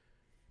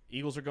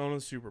Eagles are going to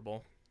the Super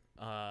Bowl.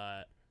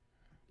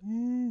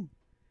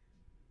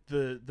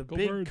 The Go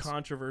big Birds.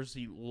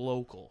 controversy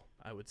local,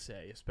 I would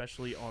say,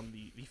 especially on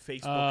the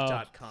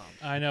Facebook.com,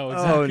 I know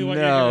exactly what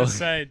you're no. gonna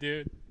say,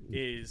 dude.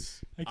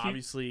 is I keep-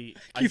 obviously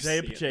keep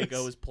Isaiah seeing Pacheco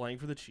this. is playing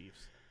for the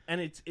Chiefs, and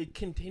it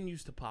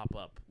continues to pop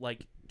up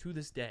like to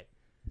this day.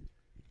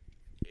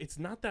 It's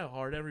not that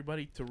hard,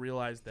 everybody, to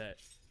realize that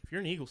if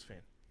you're an Eagles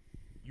fan,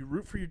 you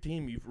root for your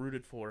team you've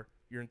rooted for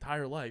your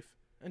entire life,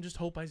 and just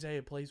hope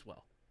Isaiah plays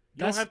well. You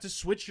That's- don't have to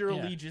switch your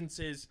yeah.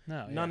 allegiances.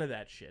 No, None yeah. of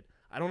that shit.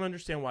 I don't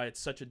understand why it's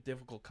such a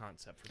difficult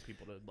concept for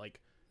people to like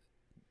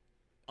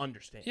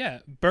understand. Yeah,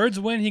 Birds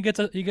win. He gets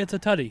a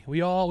tutty. We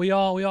all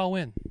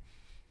win.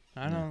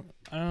 I don't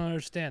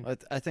understand.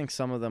 I think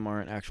some of them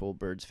aren't actual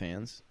Birds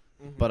fans,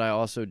 Mhm. but I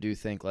also do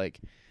think like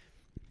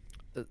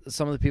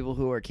some of the people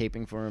who are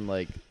caping for him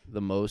like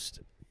the most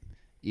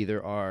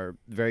either are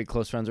very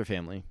close friends or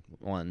family,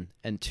 one,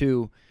 and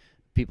two,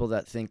 people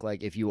that think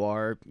like if you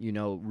are, you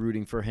know,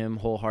 rooting for him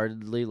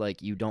wholeheartedly,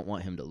 like you don't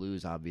want him to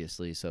lose,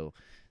 obviously, so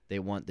they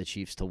want the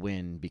Chiefs to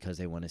win because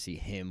they want to see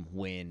him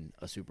win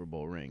a Super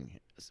Bowl ring.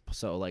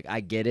 So like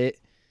I get it,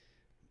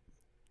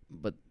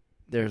 but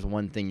there's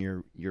one thing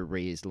you're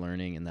raised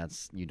learning, and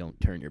that's you don't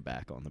turn your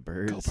back on the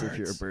Birds if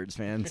you're a Birds. Birds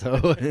fan.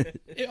 So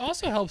It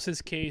also helps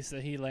his case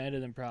that he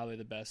landed in probably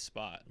the best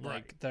spot.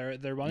 Like their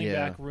running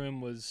Yeah. back room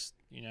was,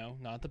 you know,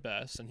 not the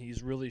best, and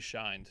he's really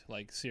shined,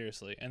 like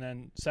seriously. And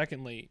then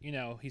secondly, you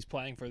know, he's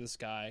playing for this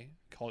guy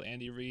called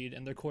Andy Reid,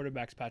 and their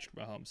quarterback's Patrick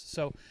Mahomes.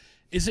 So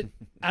is it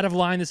out of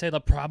line to say they'll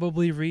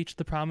probably reach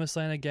the promised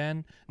land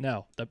again?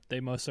 No, they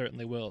most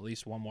certainly will at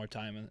least one more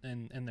time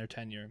in their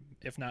tenure,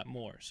 if not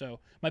more. So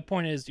my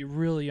point is, you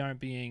really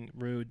aren't being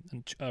rude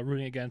and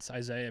rooting against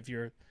Isaiah if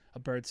you're a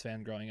Birds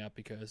fan growing up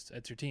because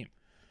it's your team.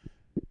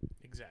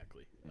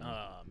 Exactly.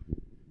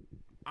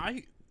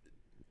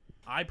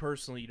 I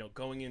personally, you know,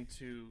 going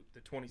into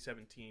the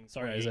 2017,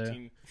 Sorry,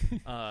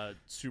 2018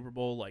 Super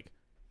Bowl, like,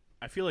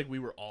 I feel like we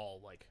were all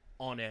like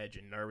on edge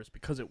and nervous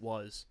because it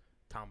was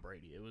Tom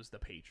Brady. It was the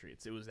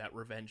Patriots. It was that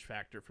revenge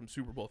factor from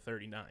Super Bowl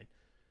 39.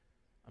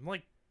 I'm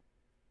like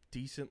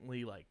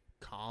decently like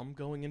calm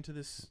going into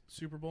this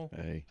Super Bowl.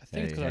 hey, I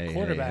think it's because our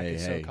quarterback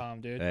is so calm,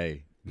 dude.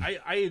 Hey,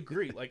 I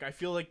agree. Like, I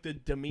feel like the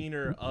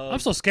demeanor of I'm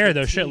so scared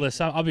though, the team- shitless.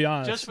 I'll be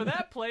honest. Just for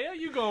that player,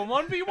 you go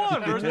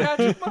 1v1 versus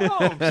Patrick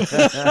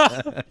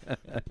Mahomes.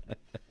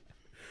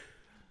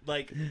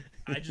 Like,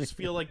 I just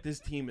feel like this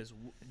team is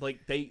like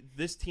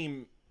this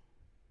team,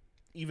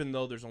 even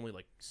though there's only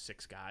like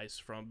 6 guys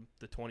from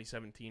the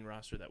 2017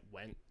 roster that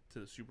went to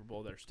the Super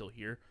Bowl that are still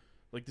here,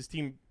 like this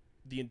team,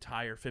 the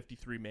entire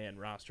 53-man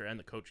roster and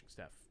the coaching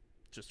staff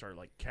just are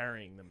like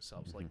carrying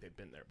themselves like they've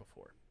been there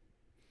before.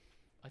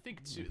 I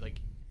think too,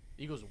 like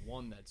Eagles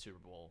won that Super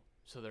Bowl,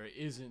 so there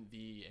isn't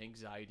the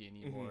anxiety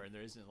anymore, and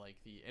there isn't like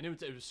and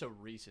it was so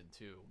recent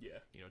too. Yeah.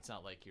 You know, it's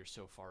not like you're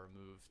so far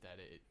removed that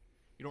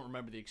you don't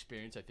remember the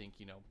experience. I think,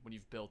 you know, when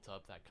you've built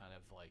up that kind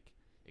of like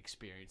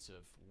experience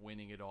of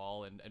winning it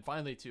all, and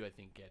finally too, I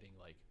think getting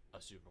like a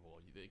Super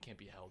Bowl, it can't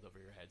be held over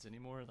your heads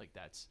anymore. Like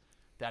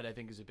that I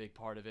think is a big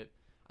part of it.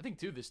 I think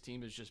too, this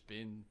team has just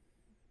been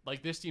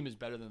like, this team is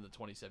better than the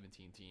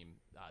 2017 team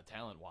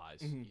talent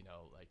wise. You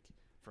know, like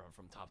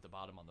from top to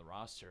bottom on the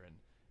roster, and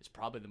it's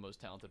probably the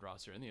most talented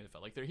roster in the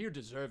NFL. Like, they're here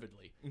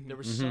deservedly. There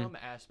was some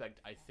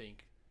aspect, I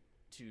think,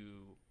 to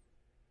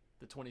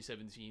the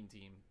 2017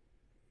 team.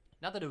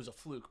 Not that it was a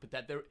fluke, but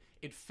that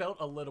it felt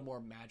a little more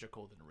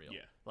magical than real.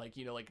 Yeah. Like,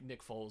 you know, like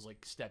Nick Foles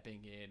like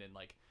stepping in, and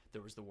like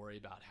there was the worry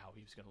about how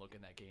he was going to look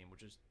in that game,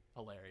 which is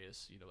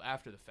hilarious, you know,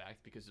 after the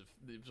fact, because it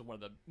was one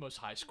of the most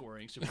high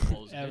scoring Super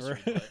Bowls in Ever.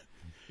 history. But,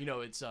 you know,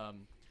 it's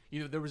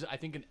you know, there was, I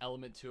think, an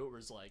element to it where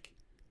it's like,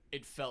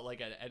 it felt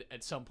like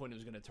at some point it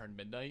was going to turn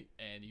midnight,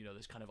 and, you know,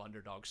 this kind of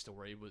underdog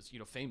story was, you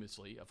know,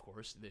 famously, of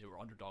course, they were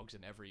underdogs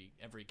in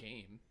every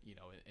game, you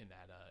know, in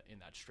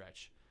that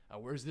stretch.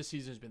 Whereas this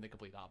season has been the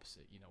complete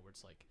opposite, you know, where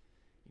it's like,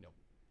 you know,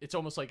 it's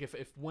almost like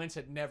if Wentz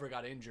had never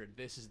got injured,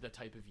 this is the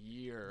type of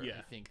year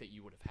I think that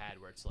you would have had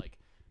where it's like,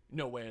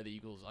 no way are the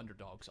Eagles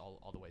underdogs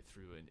all the way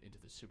through into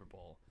the Super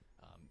Bowl.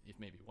 If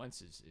maybe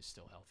Wentz is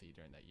still healthy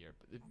during that year,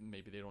 but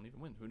maybe they don't even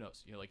win. Who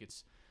knows? You know, like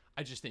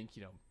I just think,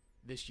 you know,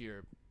 this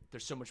year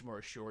there's so much more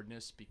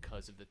assuredness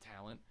because of the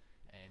talent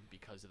and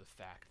because of the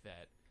fact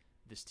that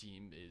this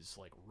team is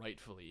like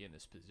rightfully in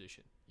this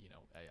position. You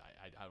know,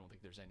 I don't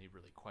think there's any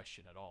really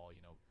question at all.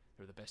 You know,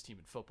 they're the best team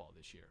in football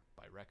this year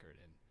by record,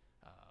 and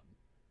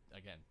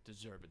again,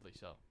 deservedly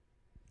so.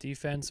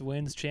 Defense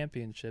wins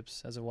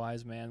championships, as a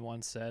wise man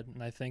once said,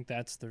 and I think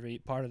that's the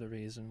part of the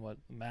reason what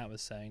Matt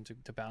was saying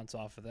to bounce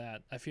off of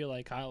that. I feel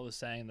like Kyle was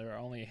saying there are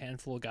only a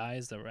handful of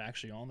guys that were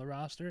actually on the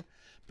roster,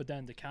 but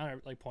then to counter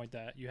point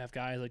that, you have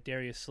guys like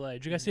Darius Slay.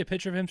 Did you guys see a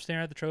picture of him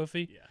staring at the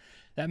trophy? Yeah.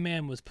 That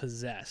man was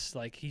possessed.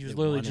 Like, he was He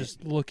literally won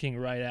just looking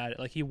right at it.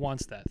 Like, he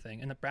wants that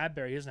thing. And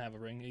Bradbury doesn't have a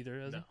ring either,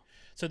 does he? No.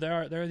 So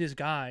there are these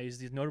guys,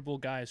 these notable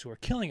guys who are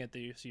killing it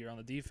this year on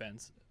the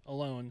defense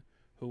alone,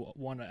 who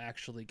want to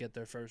actually get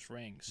their first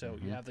ring. So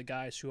you have the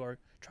guys who are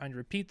trying to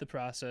repeat the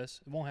process,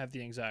 won't have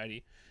the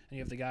anxiety, and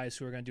you have the guys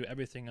who are going to do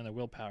everything on their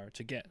willpower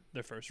to get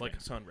their first Like ring.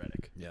 Hassan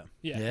Reddick. Yeah.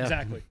 Yeah,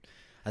 exactly.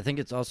 I think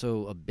it's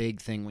also a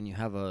big thing when you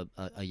have a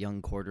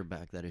young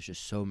quarterback that is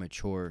just so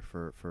mature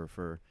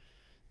for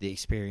the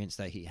experience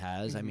that he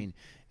has. I mean,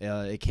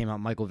 it came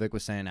out, Michael Vick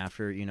was saying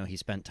after, you know, he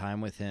spent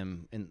time with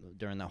him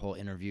during that whole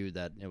interview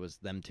that it was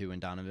them two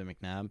and Donovan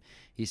McNabb.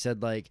 He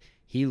said, like,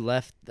 he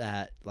left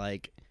that,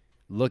 like,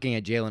 looking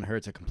at Jalen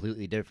Hurts a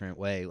completely different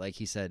way. Like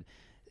he said,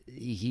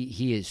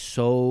 he is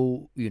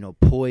so, you know,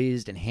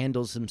 poised and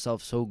handles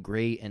himself so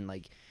great, and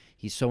like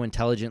he's so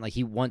intelligent. Like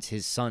he wants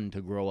his son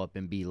to grow up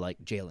and be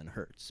like Jalen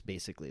Hurts,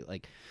 basically.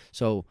 Like,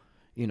 so,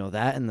 you know,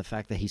 that and the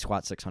fact that he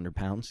squats 600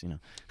 pounds, you know.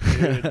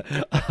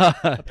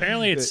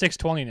 Apparently it's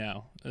 620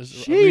 now. There's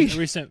Sheesh.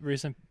 a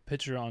recent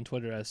picture on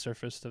Twitter has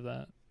surfaced of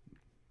that.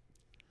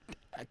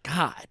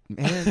 God,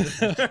 man.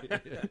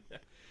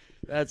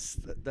 That's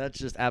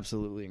just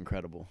absolutely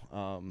incredible.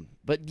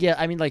 But yeah,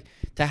 I mean, like,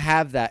 to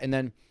have that, and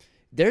then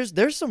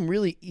there's some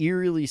really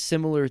eerily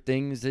similar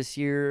things this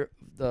year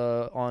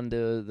on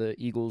the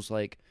Eagles'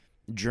 like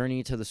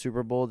journey to the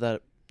Super Bowl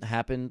that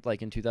happened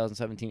like in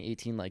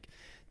 2017-18. Like,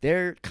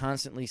 they're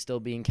constantly still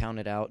being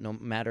counted out, no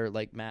matter,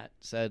 like Matt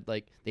said,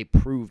 like they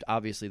proved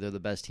obviously they're the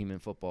best team in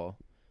football,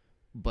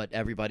 but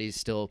everybody's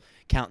still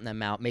counting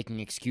them out, making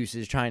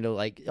excuses, trying to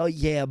like, oh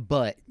yeah,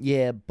 but.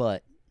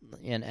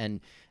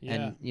 And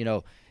you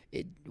know,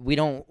 we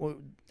don't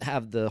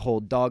have the whole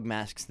dog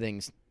masks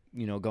things,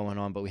 you know, going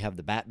on, but we have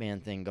the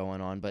Batman thing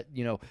going on. But,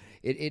 you know,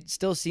 it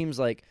still seems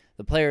like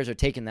the players are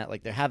taking that,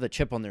 like they have a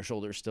chip on their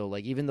shoulder still.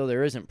 Like, even though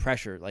there isn't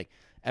pressure, like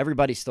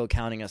everybody's still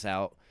counting us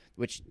out,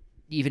 which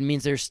even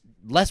means there's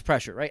less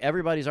pressure, right?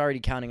 Everybody's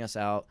already counting us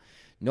out.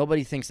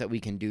 Nobody thinks that we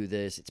can do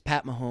this. It's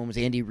Pat Mahomes,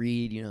 Andy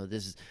Reid. You know,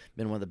 this has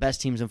been one of the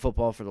best teams in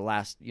football for the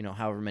last, you know,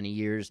 however many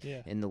years.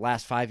 Yeah. In the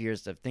last 5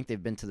 years, I think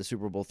they've been to the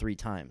Super Bowl 3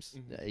 times.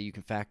 You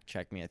can fact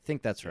check me. I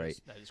think that's right.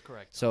 That is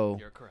correct. So-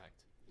 You're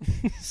correct.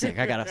 Sick.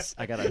 I got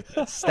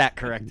a stat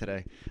correct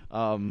today.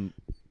 You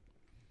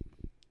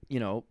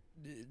know,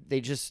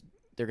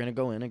 they're gonna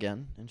go in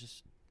again and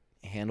just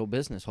handle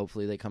business.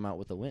 Hopefully, they come out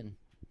with a win.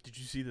 Did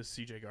you see the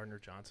C.J.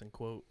 Gardner-Johnson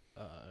quote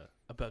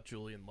about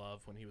Julian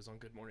Love when he was on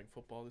Good Morning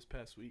Football this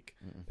past week?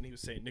 And he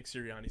was saying Nick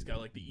Sirianni's got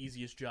like the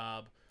easiest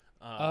job.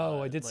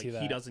 I did see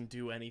that. He doesn't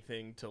do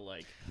anything to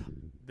like.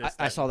 This,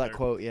 I saw that and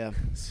quote. Yeah.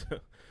 So,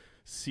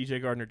 C.J.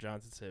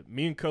 Gardner-Johnson said,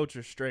 "Me and Coach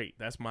are straight.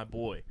 That's my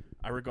boy.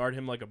 I regard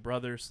him like a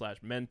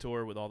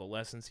brother/mentor with all the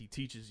lessons he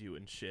teaches you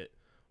and shit."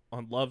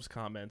 On Love's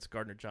comments,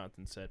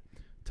 Gardner-Johnson said,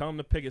 "Tell him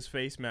to pick his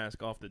face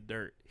mask off the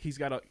dirt. He's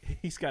got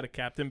a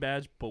captain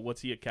badge, but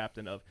what's he a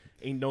captain of?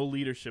 Ain't no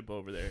leadership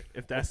over there.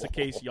 If that's the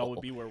case, y'all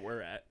would be where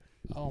we're at."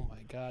 Oh my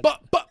God! But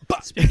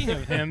Speaking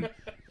of him,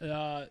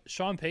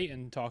 Sean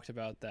Payton talked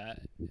about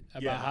that,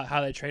 about Yeah.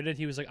 how they traded.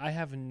 He was like, I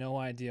have no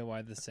idea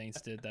why the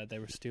Saints did that. They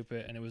were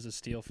stupid, and it was a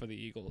steal for the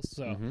Eagles.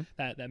 So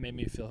that made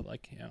me feel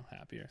like, you know,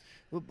 happier.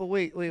 But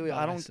wait.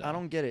 I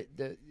don't get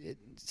it.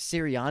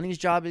 Sirianni's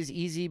job is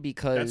easy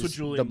because That's what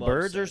Julian the Love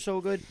birds are said.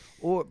 so good,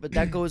 but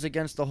that goes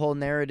against the whole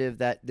narrative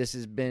that this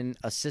has been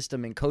a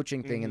system and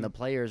coaching thing, and the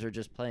players are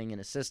just playing in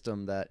a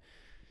system that,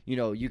 you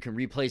know, you can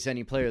replace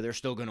any player, they're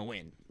still gonna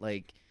win.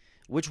 Like,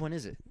 which one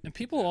is it? And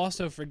people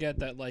also forget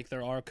that, like,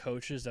 there are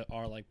coaches that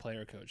are like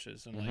player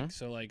coaches, and like,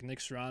 so like Nick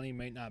Sirianni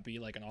may not be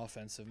like an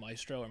offensive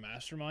maestro or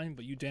mastermind,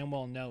 but you damn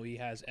well know he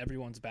has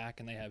everyone's back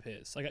and they have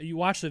his. Like, you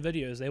watch the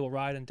videos, they will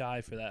ride and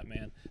die for that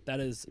man.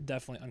 That is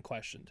definitely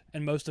unquestioned,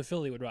 and most of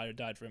Philly would ride or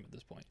die for him at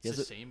this point. It's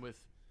the same with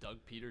Doug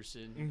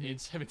Peterson in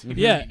 17.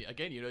 Yeah.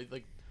 Again, you know,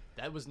 like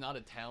that was not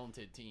a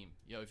talented team.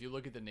 You know, if you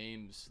look at the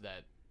names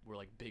that were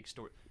like big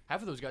story,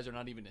 half of those guys are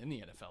not even in the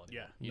NFL anymore.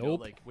 Yeah. You know,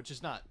 like, which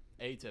is not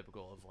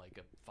atypical of like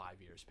a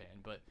 5-year span,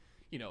 but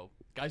you know,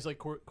 guys like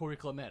Corey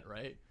Clement,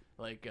 right?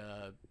 Like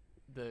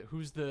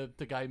who's the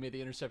guy who made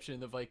the interception in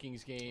the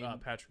Vikings game?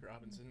 Patrick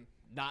Robinson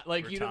Not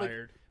like retired. you know,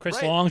 like, Chris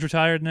right. Long's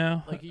retired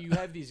now. Like you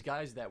have these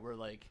guys that were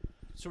like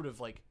sort of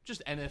like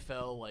just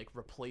NFL like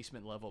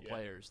replacement level Yeah.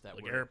 players that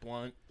Like were Eric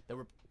Blunt.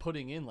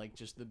 putting in like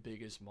just the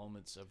biggest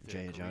moments of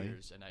their Jay Ajayi.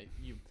 careers. And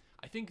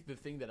I think the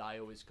thing that I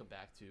always come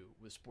back to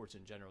with sports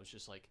in general is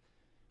just like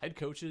head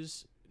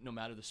coaches, no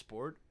matter the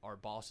sport, are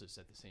bosses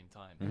at the same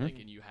time. Like,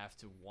 and you have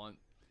to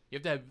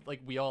have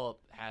like, we all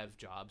have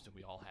jobs and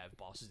we all have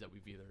bosses that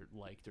we've either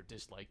liked or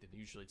disliked, and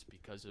usually it's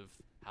because of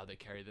how they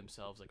carry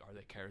themselves. Like, are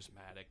they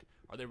charismatic?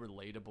 Are they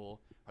relatable?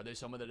 Are they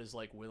someone that is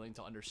like willing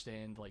to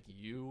understand like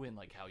you and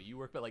like how you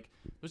work? But like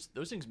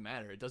those things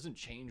matter. It doesn't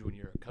change when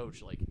you're a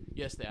coach. Like,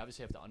 yes, they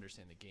obviously have to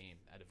understand the game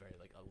at a very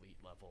like elite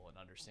level and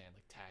understand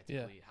like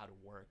tactically how to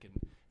work and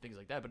things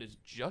like that. But it's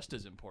just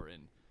as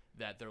important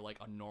that they're like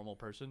a normal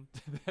person,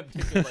 that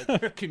they can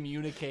like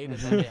communicate, and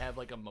that they have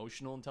like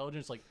emotional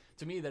intelligence. Like,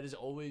 to me, that is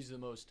always the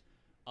most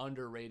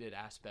underrated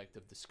aspect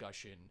of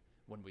discussion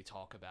when we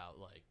talk about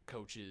like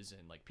coaches,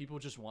 and like people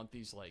just want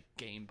these like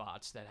game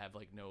bots that have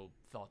like no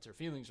thoughts or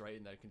feelings, right?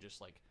 And that can just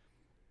like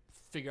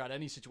figure out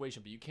any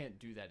situation. But you can't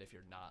do that if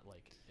you're not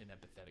like an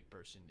empathetic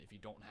person, if you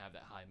don't have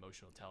that high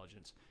emotional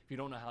intelligence, if you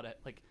don't know how to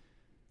like.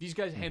 These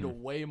guys handle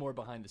way more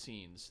behind the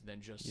scenes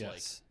than just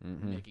like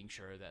making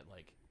sure that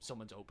like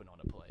someone's open on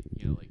a play.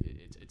 You know, like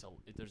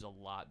there's a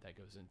lot that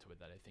goes into it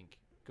that I think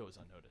goes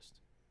unnoticed.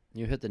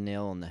 You hit the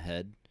nail on the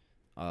head,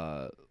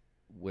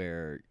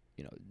 where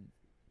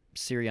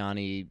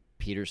Sirianni,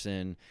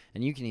 Peterson,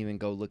 and you can even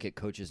go look at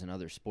coaches in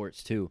other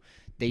sports too.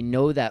 They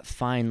know that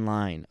fine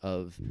line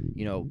of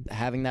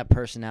having that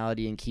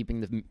personality and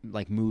keeping the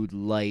like mood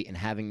light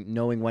and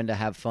knowing when to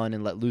have fun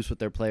and let loose with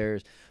their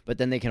players, but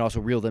then they can also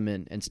reel them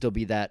in and still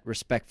be that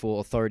respectful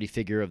authority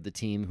figure of the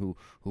team who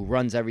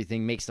runs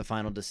everything, makes the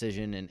final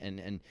decision,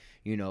 and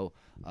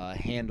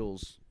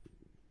handles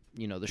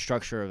the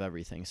structure of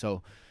everything.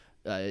 So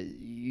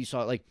you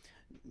saw like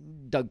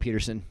Doug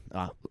Peterson,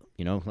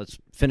 let's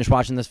finish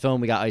watching this film.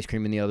 We got ice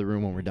cream in the other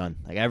room when we're done.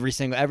 Like every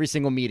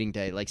single meeting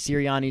day. Like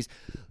Sirianni's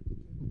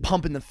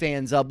pumping the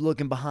fans up,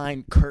 looking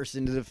behind,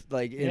 cursing to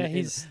the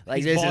he's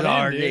this is bought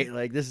our in, day. dude.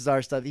 Like this is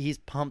our stuff. He's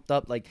pumped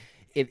up. Like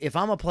if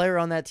I'm a player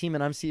on that team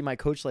and I'm seeing my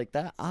coach like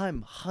that,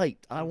 I'm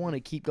hyped. I want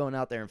to keep going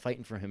out there and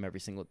fighting for him every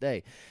single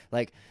day.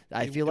 Like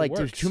I feel like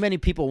there's works. too many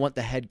people want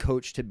the head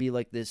coach to be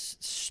like this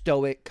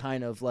stoic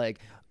kind of like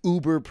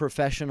uber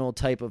professional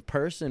type of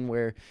person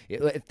where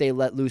if they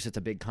let loose, it's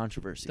a big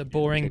controversy. The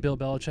boring Bill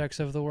Belichick's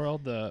of the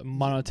world, the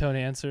monotone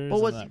answers.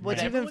 Well, and what's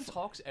that- even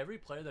Every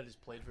player that has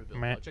played for Bill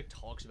Meh. Belichick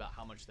talks about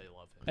how much they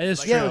love him. It is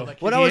Like, true.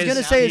 like, What he I was is-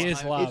 gonna say he is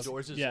is loud.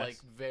 Yours is Yes. like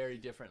very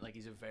different. Like,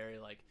 he's a very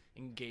like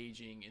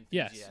engaging,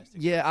 Yes.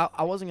 enthusiastic. Yeah, person.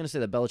 I wasn't gonna say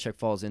that Belichick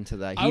falls into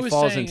that. I He was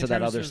falls saying into in that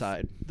terms other of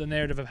side. the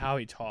narrative of how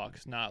he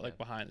talks, not like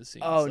behind the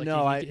scenes. Oh, Like,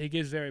 no, he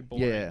gives very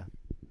boring Yeah,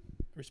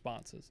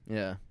 responses.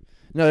 yeah.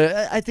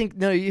 No, I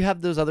think you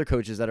have those other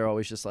coaches that are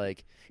always just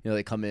like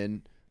they come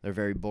in, they're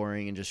very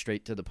boring and just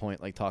straight to the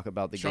point, like talk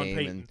about the Sean game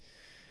Payton.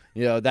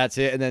 and that's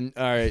it. And then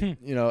all right,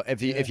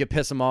 if you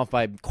piss them off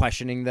by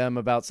questioning them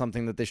about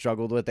something that they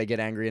struggled with, they get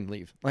angry and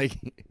leave. Like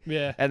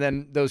Yeah, and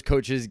then those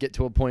coaches get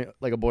to a point,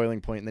 like a boiling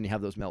point, and then you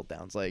have those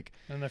meltdowns. Like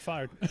and they're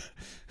fired.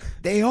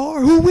 they are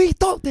who we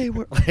thought they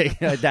were. Like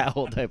that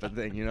whole type of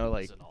thing.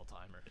 Like He's an all-timer.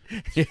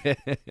 yeah.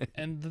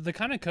 And the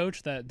kind of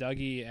coach that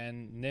Dougie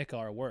and Nick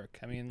are work.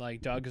 I mean,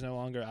 like, Doug is no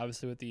longer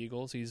obviously with the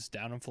Eagles. He's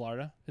down in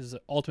Florida. He's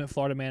the ultimate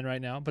Florida man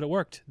right now, but it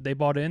worked. They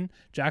bought in.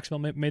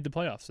 Jacksonville made the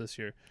playoffs this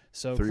year.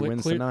 So 3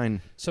 wins to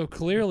 9. So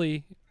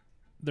clearly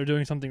they're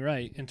doing something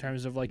right in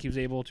terms of like he was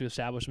able to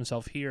establish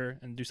himself here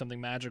and do something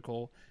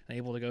magical and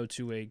able to go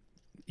to a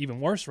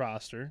even worse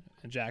roster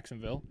in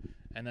Jacksonville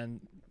and then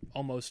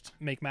almost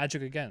make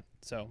magic again.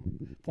 So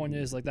point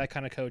is, like, that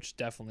kind of coach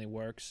definitely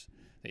works.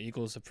 The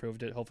Eagles have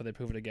proved it. Hopefully they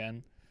prove it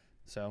again.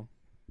 So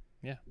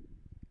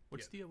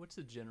What's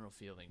the general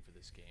feeling for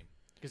this game?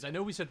 Because I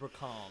know we said we're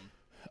calm.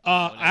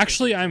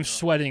 actually, thinking I'm in general.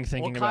 sweating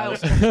thinking Well,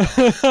 about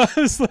it.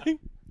 I was like,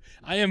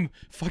 I am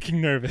fucking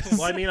nervous.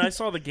 Well, I mean, I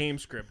saw the game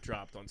script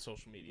dropped on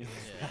social media.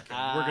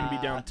 We're going to be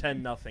down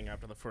 10-0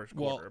 after the first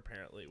quarter, Well,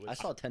 apparently. Which, I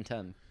saw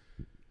 10-10.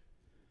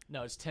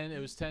 No, it's 10. It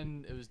was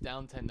 10. It was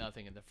down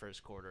 10-0 in the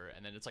first quarter,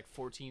 and then it's like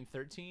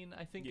 14-13,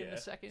 I think, in the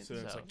second. So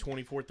it's like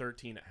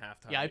 24-13 at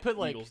halftime. Yeah, I put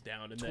like Eagles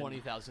down and then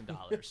 $20,000 on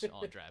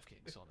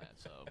DraftKings on that.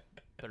 So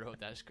better hope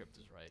that script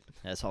is right.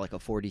 I saw like a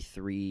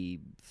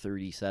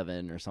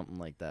 43-37 or something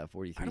like that.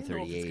 43-38. I don't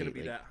know if it's going to be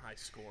like- that high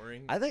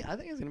scoring. I think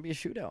it's gonna be a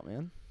shootout,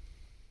 man.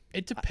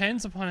 It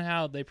depends upon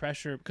how they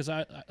pressure. Because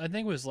I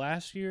think it was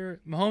last year.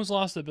 Mahomes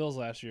lost to the Bills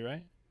last year,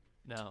 right?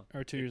 No.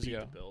 Or 2 They years beat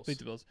ago. the Bills. Beat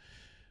the Bills.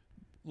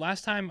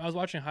 Last time I was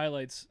watching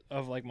highlights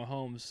of like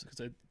Mahomes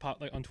because I popped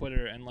like on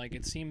Twitter and like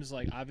it seems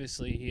like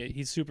obviously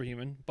he's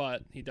superhuman,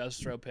 but he does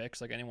throw picks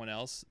like anyone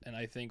else. And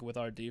I think with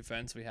our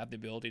defense, we have the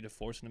ability to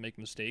force him to make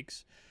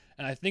mistakes.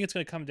 And I think it's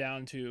going to come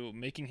down to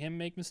making him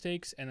make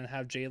mistakes and then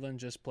have Jalen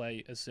just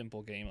play a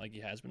simple game like he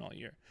has been all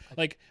year.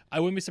 Like, I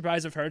wouldn't be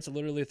surprised if Hurts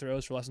literally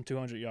throws for less than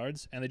 200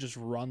 yards and they just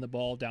run the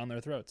ball down their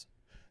throats.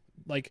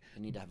 Like,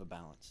 They need to have a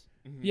balance.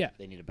 yeah.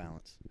 They need a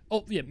balance.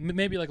 Oh, yeah,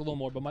 maybe like a little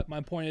more. But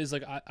my point is,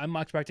 like, I'm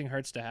not expecting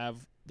Hurts to have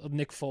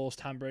Nick Foles,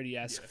 Tom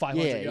Brady-esque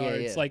 500 Yeah,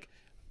 yards. yeah. Like,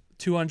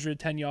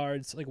 210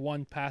 yards, like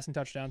 1 passing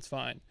touchdown's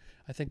fine.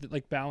 I think that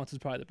like balance is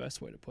probably the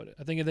best way to put it.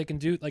 I think if they can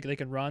do like they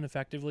can run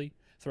effectively,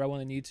 throw when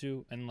they need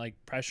to, and like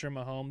pressure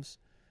Mahomes,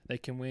 they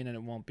can win, and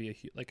it won't be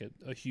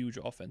a huge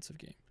offensive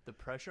game. The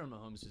pressure on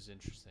Mahomes is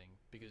interesting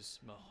because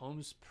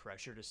Mahomes'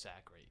 pressure to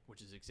sack rate,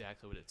 which is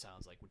exactly what it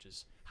sounds like, which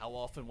is how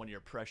often when you're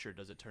pressured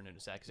does it turn into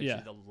sacks? It's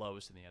actually the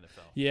lowest in the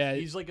NFL. Yeah,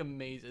 he's like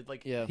amazing.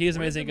 Like Yeah. he is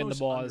one of amazing getting the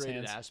ball out of his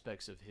underrated hands.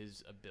 aspects of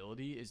his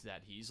ability is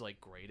that he's like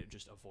great at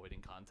just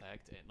avoiding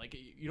contact, and like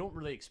you don't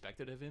really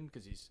expect it of him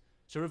because he's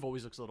sort of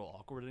always looks a little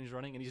awkward when he's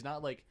running, and he's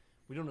not like.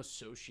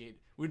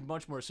 We'd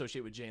much more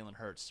associate with Jalen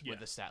Hurts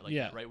with a stat like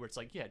that, right? Where it's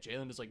like, yeah,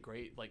 Jalen is like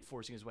great, like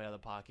forcing his way out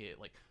of the pocket,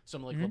 like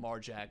someone like Lamar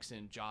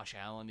Jackson, Josh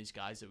Allen, these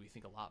guys that we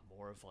think a lot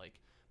more of, like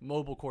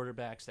mobile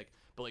quarterbacks. Like,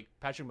 but like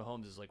Patrick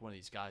Mahomes is like one of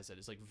these guys that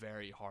is like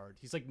very hard.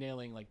 He's like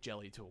nailing like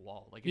jelly to a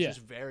wall. Like it's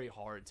just very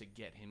hard to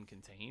get him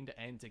contained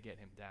and to get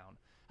him down.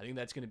 I think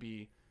that's going to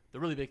be the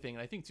really big thing.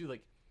 And I think too,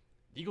 like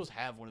the Eagles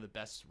have one of the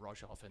best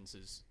rush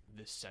offenses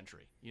this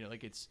century. You know,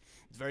 like it's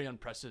very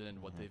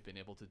unprecedented what they've been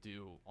able to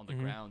do on the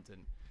ground.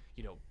 And,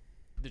 you know,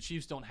 the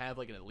Chiefs don't have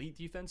like an elite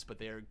defense, but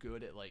they are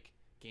good at like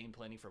game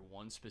planning for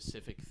one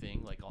specific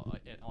thing, like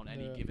on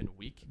any given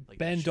week. Like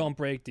Bend don't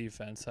break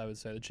defense, I would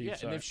say the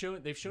Chiefs. Yeah, and are.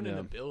 they've shown an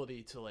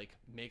ability to like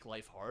make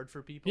life hard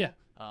for people. Yeah.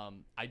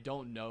 I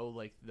don't know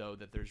like though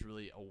that there's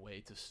really a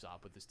way to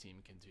stop what this team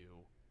can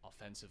do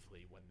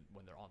offensively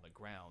when they're on the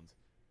ground.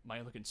 My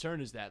only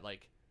concern is that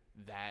like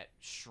that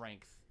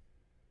strength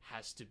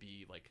has to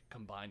be like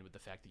combined with the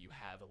fact that you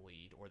have a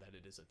lead or that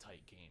it is a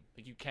tight game.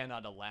 Like you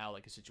cannot allow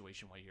like a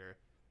situation where you're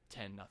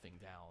 10-0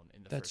 down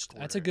in the first quarter.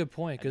 That's a good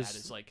point because that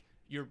because is like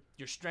your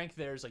strength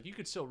there is like you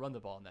could still run the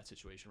ball in that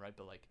situation, right?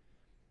 But like,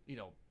 you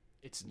know,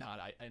 it's not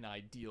an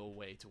ideal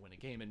way to win a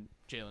game. And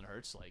Jalen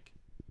Hurts like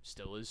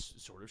still is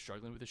sort of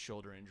struggling with a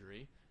shoulder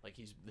injury. Like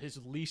his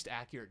least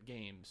accurate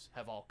games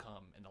have all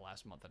come in the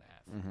last month and a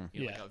half.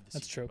 You know, Yeah, of the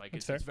that's season. true. Like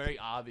That's it's fair. very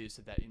obvious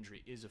that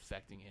injury is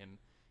affecting him.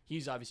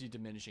 He's obviously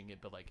diminishing it,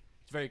 but like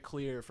it's very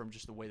clear from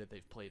just the way that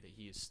they've played that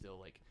he is still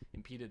like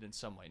impeded in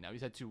some way. Now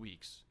he's had 2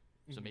 weeks,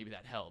 so maybe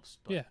that helps.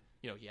 But Yeah.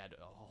 you know, he had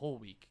a whole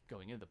week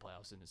going into the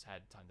playoffs and has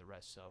had time to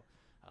rest. So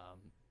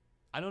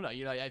I don't know.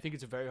 You know, I think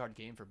it's a very hard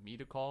game for me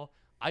to call.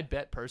 I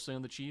bet personally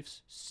on the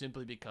Chiefs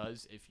simply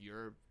because if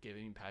you're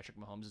giving Patrick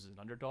Mahomes as an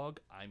underdog,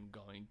 I'm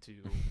going to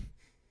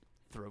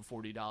throw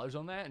 $40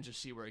 on that and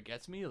just see where it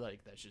gets me.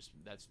 Like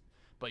that's.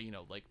 But you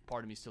know, like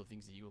part of me still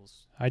thinks the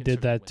Eagles. I can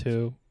did certainly that win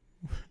too.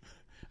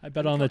 I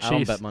bet on the I don't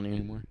Chiefs. bet money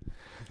anymore.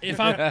 If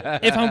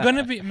I'm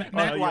gonna be Matt,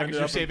 Why? you Because ended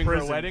you're up in saving for a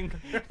prison. wedding.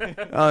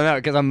 Oh no,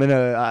 because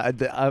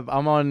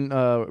I'm on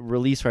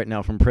release right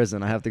now from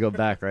prison. I have to go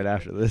back right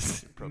after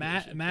this.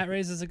 Matt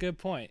raises a good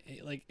point.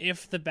 Like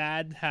if the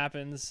bad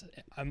happens,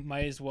 I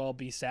might as well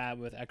be sad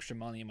with extra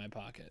money in my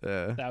pocket.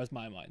 Yeah. That was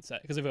my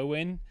mindset. Because if I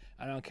win,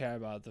 I don't care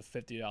about the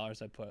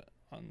 $50 I put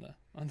on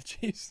the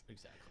Chiefs.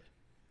 Exactly.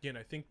 Yeah, and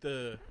I think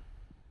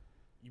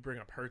you bring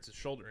up Hurts'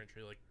 shoulder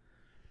injury. Like,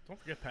 don't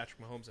forget Patrick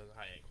Mahomes has a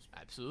high ankle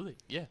sprain. Absolutely.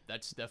 Yeah,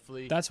 that's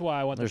definitely. That's why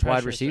I want There's the wide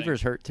pressure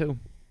receivers hurt too.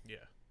 Yeah.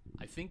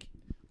 I think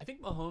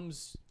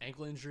Mahomes'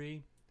 ankle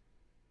injury.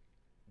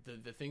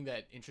 The thing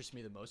that interests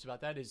me the most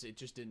about that is it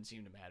just didn't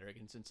seem to matter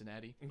against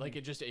Cincinnati. Like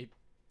it just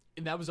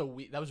and that was a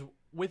week. That was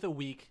with a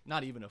week,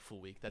 not even a full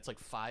week. That's like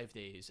 5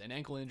 days. And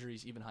ankle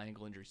injuries, even high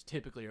ankle injuries,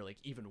 typically are like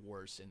even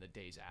worse in the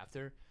days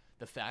after.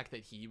 The fact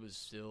that he was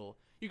still,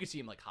 you could see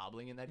him like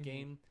hobbling in that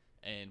game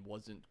and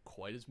wasn't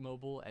quite as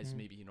mobile as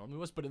maybe he normally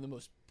was. But in the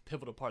most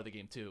pivotal part of the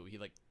game too, he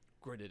like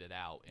gritted it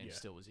out and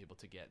still was able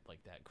to get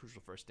like that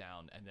crucial first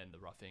down and then the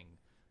roughing.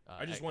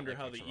 I just wonder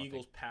how the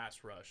Eagles pass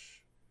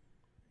rush,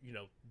 you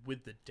know,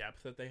 with the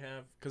depth that they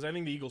have, because I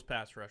think the Eagles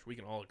pass rush, we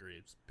can all agree,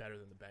 it's better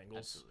than the Bengals.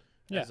 Absolutely.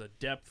 Yeah. As a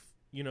depth,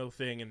 you know,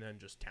 thing, and then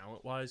just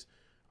talent wise,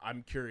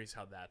 I'm curious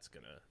how that's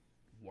gonna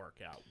work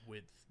out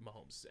with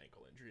Mahomes'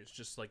 ankle injury. It's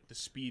just like the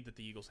speed that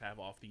the Eagles have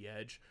off the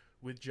edge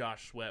with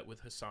Josh Sweat,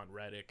 with Hassan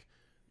Reddick,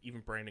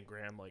 even Brandon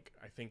Graham. Like,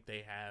 I think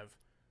they have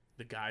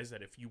the guys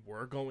that if you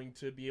were going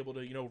to be able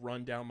to, you know,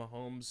 run down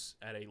Mahomes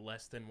at a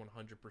less than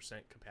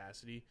 100%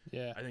 capacity,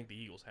 Yeah. I think the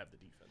Eagles have the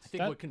defense. I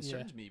think what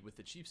concerns me with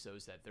the Chiefs though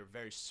is that they're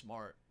very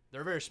smart.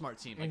 They're a very smart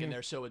team. Like, and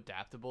they're so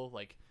adaptable.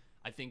 Like,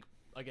 I think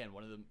again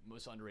one of the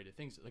most underrated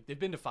things. Like, they've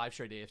been to 5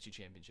 straight AFC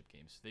Championship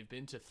games. They've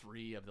been to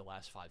 3 of the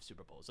last 5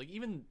 Super Bowls. Like,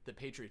 even the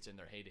Patriots in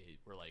their heyday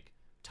were like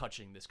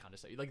touching this kind of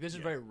stuff. Like, this is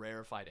very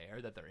rarefied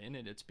air that they're in,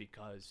 and it's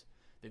because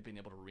they've been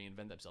able to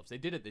reinvent themselves. They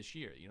did it this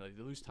year. You know,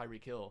 they lose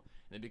Tyreek Hill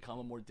and they become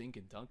a more dink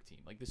and dunk team.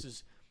 Like, this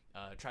is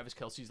Travis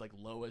Kelce's like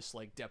lowest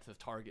like depth of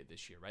target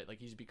this year, right? Like,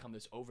 he's become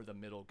this over the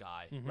middle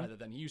guy rather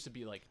than he used to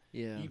be like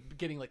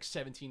getting like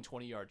 17,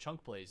 20-yard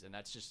chunk plays, and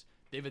that's just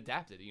they've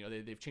adapted. You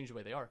know, they've changed the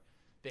way they are.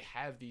 They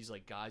have these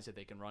like guys that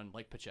they can run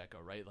like Pacheco,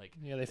 right? Like,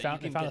 Yeah, they that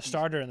found you can a get these-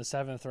 starter in the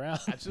 7th round.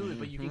 Absolutely,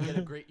 but you can get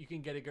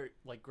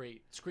a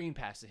great screen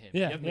pass to him.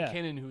 Yeah, You have yeah.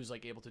 McKinnon who's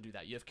like able to do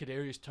that. You have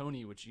Kadarius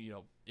Toney, which, you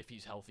know, if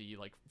he's healthy,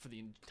 like for the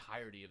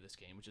entirety of this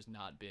game, which has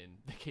not been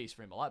the case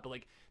for him a lot. But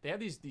like they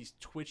have these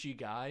twitchy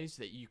guys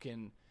that you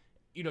can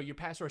your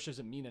pass rush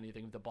doesn't mean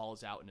anything if the ball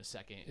is out in a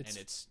second and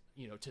it's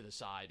to the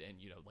side, and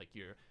like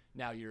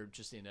you're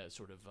just in a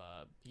sort of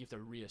you have to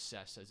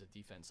reassess as a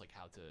defense like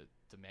how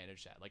to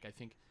manage that. Like I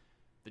think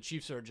the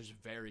Chiefs are just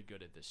very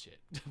good at this shit.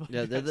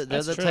 Yeah, they're the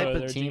That's true. type of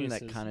They're team that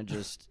geniuses. kind of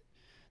just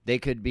they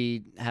could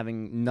be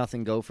having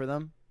nothing go for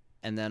them,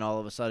 and then all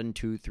of a sudden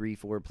 2, 3,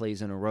 4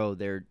 plays in a row,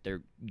 they're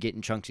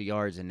getting chunks of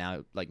yards, and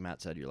now, like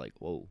Matt said, you're like,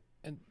 whoa.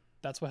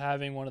 That's what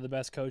having one of the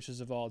best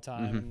coaches of all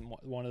time and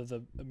one of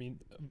the,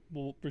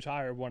 will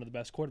retire one of the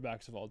best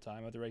quarterbacks of all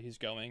time at the rate he's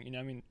going.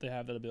 They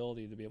have that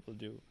ability to be able to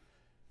do.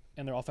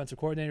 And their offensive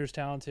coordinator is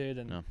talented.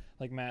 And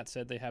like Matt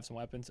said, they have some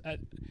weapons.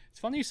 It's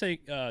funny you say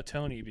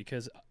Tony,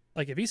 because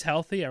like if he's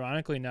healthy,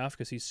 ironically enough,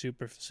 because he's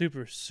super,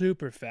 super,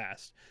 super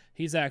fast,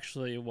 he's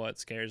actually what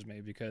scares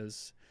me,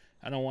 because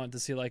I don't want to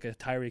see like a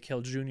Tyreek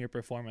Hill Jr.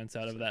 performance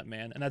out of that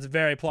man. And that's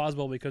very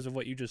plausible because of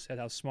what you just said,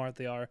 how smart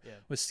they are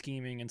with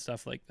scheming and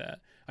stuff like that.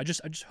 I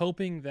just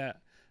hoping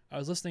that I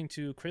was listening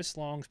to Chris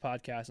Long's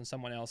podcast and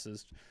someone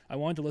else's. I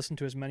wanted to listen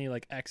to as many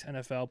like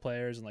ex-NFL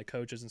players and like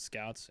coaches and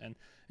scouts. And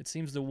it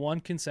seems the one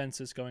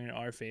consensus going in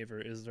our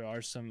favor is there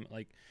are some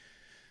like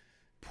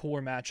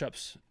poor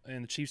matchups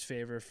in the Chiefs'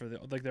 favor for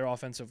their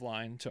offensive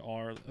line to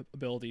our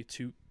ability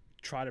to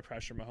try to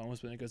pressure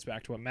Mahomes. But it goes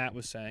back to what Matt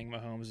was saying.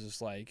 Mahomes is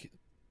like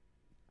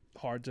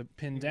hard to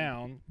pin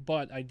down,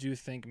 but I do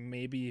think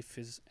maybe if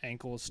his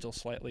ankle is still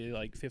slightly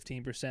like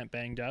 15%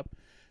 banged up,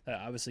 that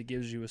obviously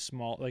gives you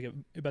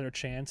a better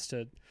chance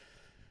to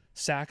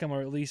sack him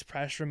or at least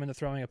pressure him into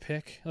throwing a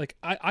pick. Like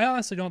I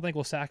honestly don't think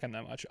we'll sack him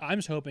that much. I'm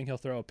just hoping he'll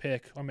throw a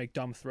pick or make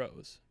dumb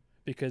throws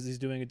because he's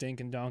doing a dink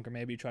and dunk, or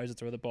maybe he tries to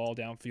throw the ball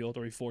downfield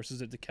or he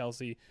forces it to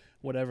Kelsey.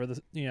 Whatever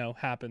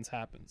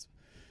happens.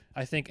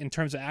 I think in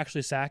terms of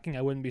actually sacking,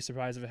 I wouldn't be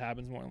surprised if it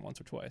happens more than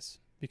once or twice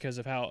because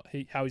of how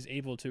he's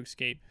able to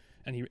escape.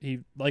 And he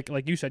like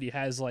you said, he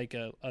has like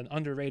an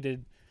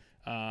underrated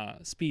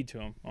speed to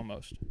him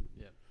almost.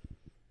 Yeah.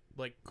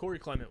 Like Corey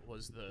Clement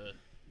was the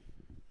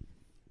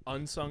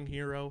unsung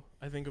hero,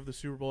 I think, of the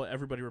Super Bowl.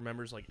 Everybody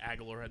remembers like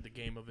Aguilar had the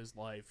game of his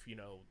life,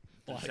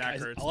 A Zach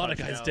Ertz lot of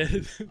guys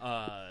touchdown.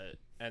 did.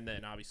 And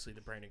then obviously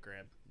the Brandon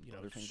Graham,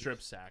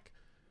 strip sack.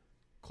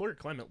 Corey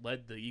Clement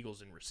led the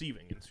Eagles in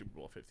receiving in Super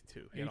Bowl 52.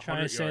 Are you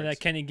trying to say that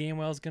Kenny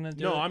Gainwell's gonna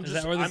do? No, it? I'm Is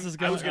just. that where this is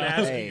going? I was going to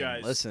ask Hey, you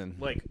guys. listen.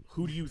 Like,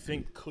 who do you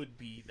think could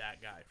be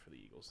that guy for the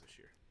Eagles this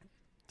year?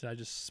 Did I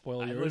just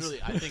spoil I yours?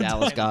 think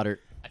Dallas Goddard.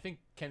 I think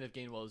Kenneth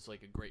Gainwell is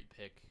like a great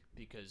pick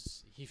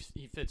because he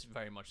fits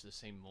very much the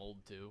same mold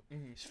too.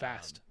 He's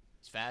fast.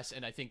 He's fast,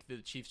 and I think the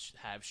Chiefs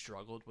have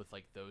struggled with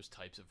like those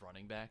types of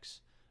running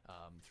backs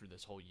through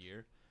this whole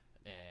year,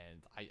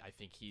 and I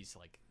think he's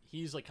like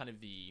kind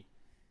of the.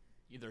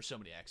 There's so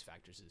many X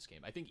factors in this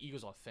game. I think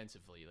Eagles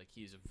offensively, like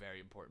he's a very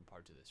important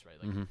part to this, right?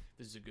 Like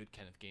this is a good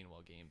Kenneth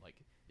Gainwell game. Like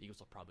the Eagles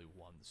will probably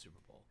won the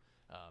Super Bowl.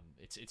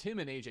 It's him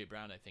and AJ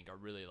Brown. I think are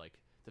really like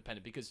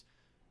dependent because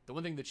the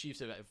one thing the Chiefs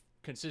have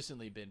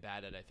consistently been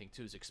bad at, I think,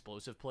 too, is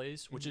explosive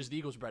plays, which is the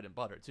Eagles' bread and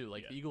butter too.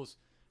 Like the Eagles,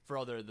 for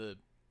all the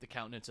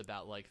countenance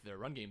about like their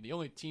run game, the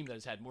only team that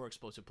has had more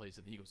explosive plays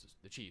than the Eagles is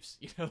the Chiefs.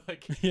 Yeah.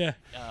 Like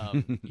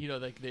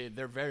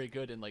they're very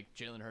good, and like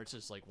Jalen Hurts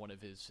is like one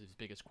of his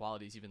biggest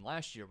qualities. Even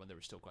last year, when there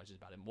were still questions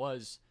about him,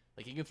 was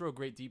like he can throw a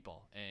great deep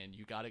ball, and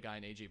you got a guy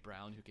in AJ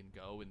Brown who can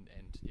go and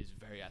is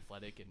very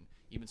athletic, and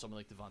even someone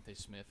like Devontae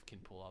Smith can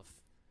pull off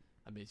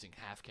amazing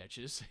half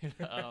catches.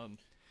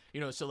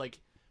 So like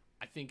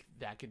I think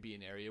that could be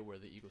an area where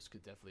the Eagles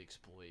could definitely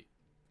exploit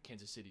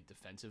Kansas City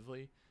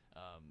defensively.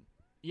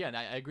 Yeah, and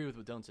I agree with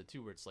what Dylan said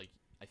too, where it's like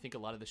I think a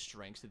lot of the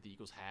strengths that the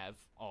Eagles have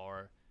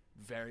are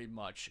very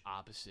much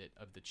opposite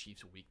of the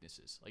Chiefs'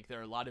 weaknesses. Like there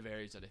are a lot of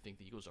areas that I think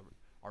the Eagles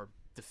are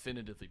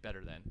definitively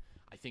better than.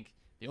 I think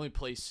the only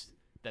place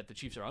that the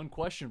Chiefs are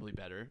unquestionably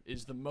better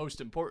is the most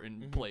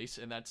important place,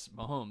 and that's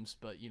Mahomes.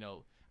 But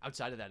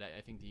outside of that,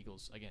 I think the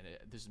Eagles, again,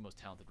 this is the most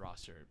talented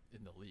roster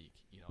in the league.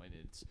 And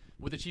it's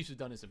what the Chiefs have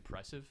done is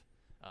impressive.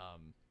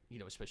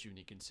 Especially when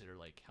you consider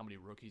like how many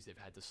rookies they've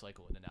had to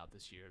cycle in and out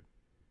this year.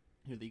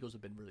 The Eagles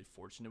have been really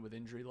fortunate with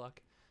injury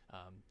luck.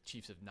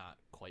 Chiefs have not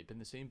quite been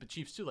the same, but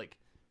Chiefs too, like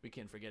we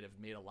can't forget, have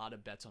made a lot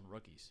of bets on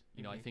rookies.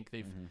 I think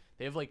they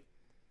have like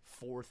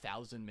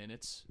 4,000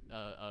 minutes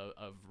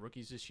of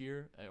rookies this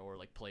year, or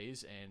like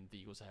plays, and the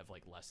Eagles have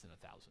like less than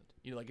 1,000.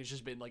 Like it's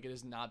just been like it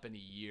has not been a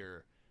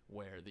year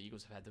where the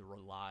Eagles have had to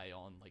rely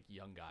on like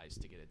young guys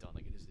to get it done.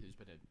 Like it has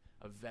been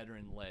a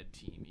veteran-led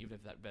team, even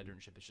if that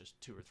veteranship is just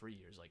 2 or 3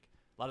 years. Like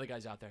a lot of the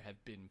guys out there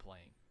have been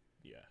playing.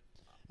 Yeah.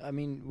 I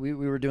mean, we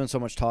were doing so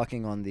much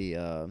talking on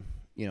the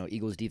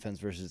Eagles defense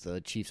versus the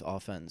Chiefs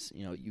offense.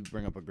 You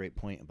bring up a great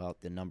point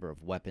about the number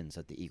of weapons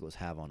that the Eagles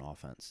have on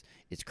offense.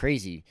 It's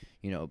crazy,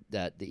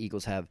 that the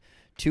Eagles have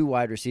 2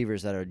 wide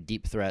receivers that are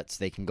deep threats.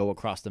 They can go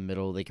across the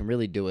middle. They can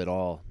really do it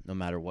all, no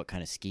matter what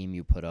kind of scheme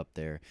you put up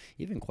there.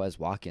 Even Quez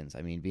Watkins,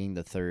 I mean, being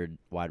the 3rd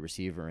wide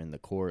receiver in the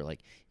core,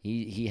 like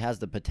he has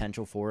the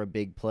potential for a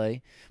big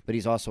play, but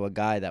he's also a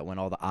guy that when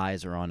all the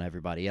eyes are on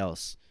everybody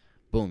else,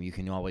 boom, you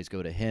can always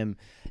go to him.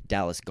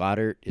 Dallas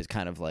Goddard is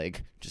kind of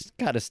like just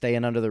kind of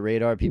staying under the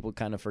radar. People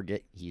kind of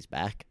forget he's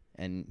back,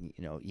 and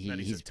Then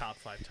he's he's a top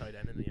 5 tight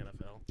end in the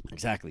NFL.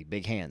 exactly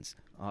big hands.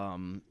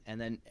 And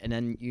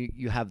then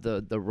you have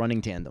the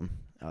running tandem.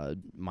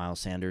 Miles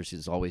Sanders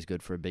is always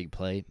good for a big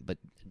play, but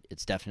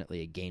it's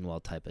definitely a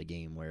Gainwell type of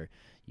game where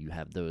you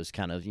have those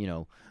kind of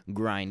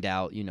grind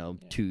out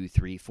 2,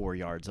 3, 4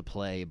 yards a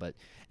play,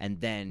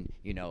 and then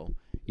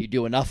you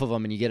do enough of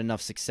them and you get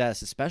enough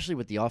success, especially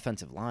with the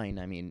offensive line.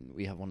 I mean,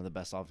 we have one of the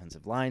best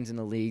offensive lines in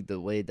the league. The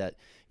way that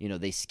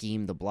they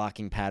scheme the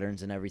blocking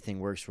patterns and everything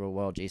works real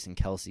well. Jason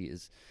Kelsey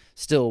is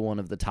still one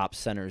of the top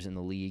centers in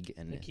the league,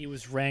 I and think he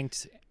was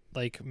ranked,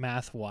 like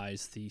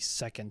math-wise, the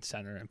second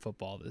center in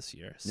football this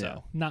year. So Yeah.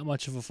 not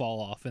much of a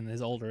fall off in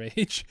his older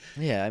age.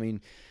 yeah, I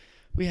mean,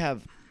 we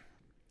have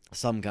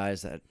some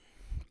guys that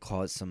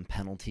cause some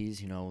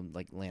penalties,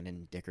 like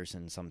Landon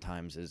Dickerson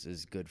sometimes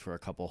is good for a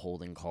couple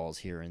holding calls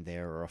here and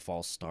there or a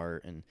false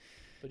start, and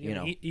But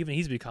even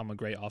he's become a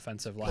great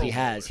offensive he lineman.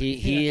 has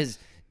he has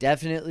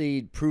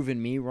definitely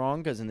proven me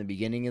wrong, because in the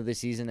beginning of the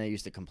season I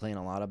used to complain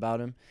a lot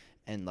about him,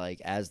 and like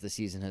as the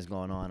season has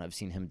gone on, I've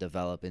seen him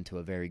develop into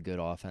a very good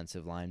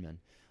offensive lineman.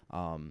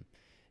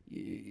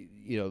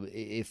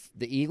 If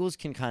the Eagles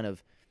can kind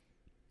of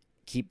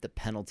keep the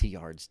penalty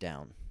yards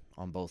down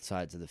on both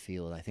sides of the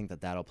field, I think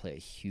that'll play a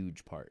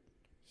huge part,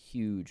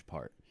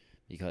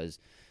 because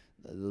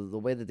the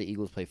way that the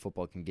Eagles play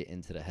football can get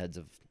into the heads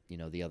of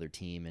the other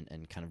team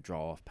and kind of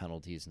draw off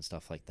penalties and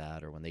stuff like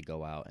that, or when they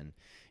go out and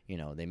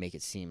they make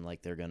it seem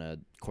like they're gonna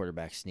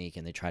quarterback sneak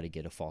and they try to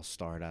get a false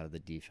start out of the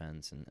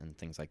defense and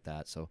things like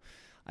that. So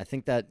I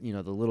think that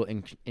the little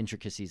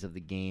intricacies of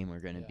the game are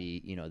going to be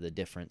the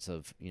difference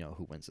of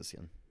who wins this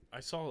game.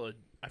 I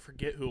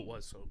forget who it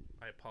was, so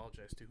I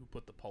apologize to who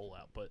put the poll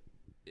out, but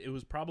it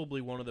was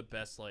probably one of the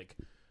best, like,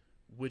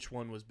 which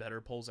one was better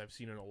polls I've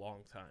seen in a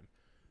long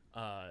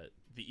time.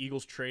 The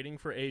Eagles trading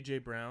for A.J.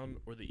 Brown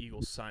or the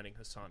Eagles signing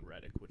Hassan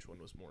Reddick, which one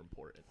was more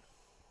important?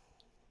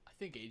 I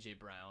think A.J.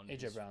 Brown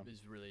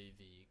is really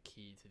the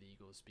key to the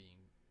Eagles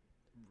being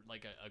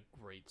like a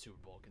great Super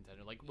Bowl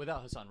contender. Like,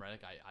 without Hassan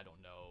Reddick, I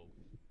don't know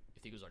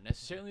if the Eagles are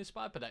necessarily in a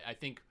spot, but I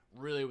think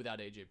really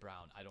without A.J.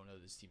 Brown, I don't know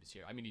this team is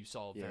here. I mean, you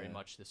saw very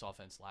much this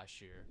offense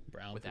last year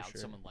Brown, without for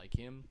sure. someone like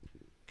him,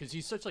 because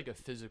he's such like a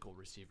physical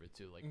receiver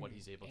too, like what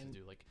he's able to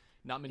do. Like,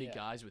 not many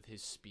guys with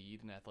his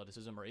speed and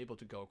athleticism are able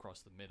to go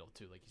across the middle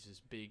too. Like, he's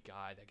this big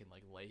guy that can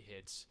like lay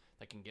hits,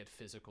 that can get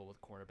physical with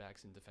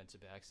cornerbacks and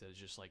defensive backs. That is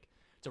just like,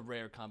 it's a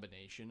rare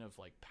combination of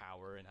like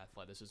power and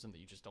athleticism that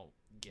you just don't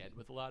get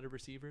with a lot of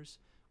receivers.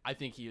 I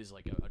think he is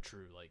like a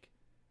true like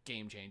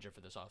game changer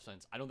for this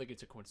offense. I don't think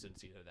it's a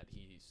coincidence either that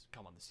he's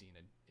come on the scene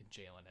and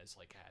Jalen has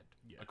like had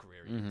a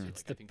career year too.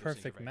 It's like, the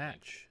perfect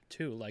match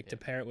too. Like to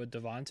pair it with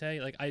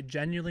Devontae. Like, I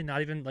genuinely, not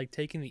even like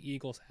taking the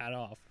Eagles hat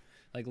off,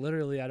 like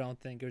literally, I don't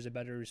think there's a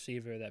better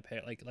receiver that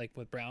pair like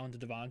with Brown to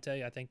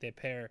Devontae. I think they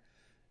pair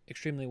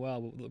extremely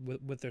well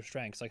with their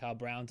strengths. Like how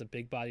Brown's a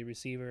big body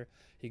receiver.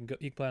 He can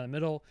play in the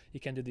middle. He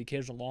can do the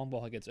occasional long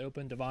ball. He gets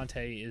open.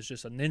 Devontae is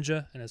just a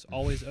ninja and is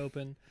always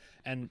open.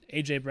 And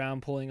A.J.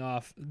 Brown pulling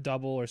off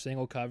double or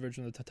single coverage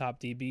from the top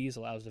DBs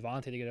allows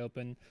Devontae to get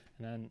open.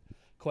 And then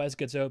Quez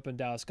gets open,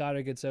 Dallas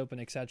Goedert gets open,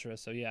 etc.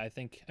 So yeah,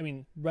 I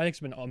mean Reddick's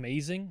been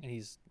amazing and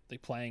he's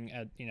like playing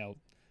at an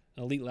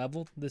elite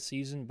level this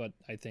season, but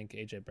I think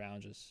A.J. Brown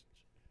just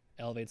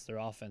elevates their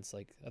offense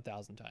like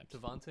 1,000 times.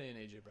 Devontae and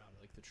A.J. Brown are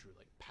like the true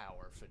like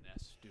power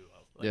finesse duo.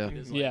 Like, Yeah. it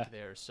is, like,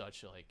 they're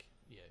such like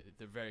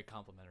they're very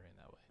complimentary in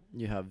that way.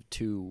 You have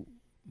two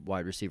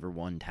wide receiver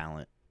one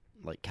talent,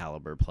 like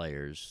caliber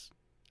players,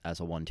 as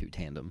a 1-2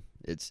 tandem.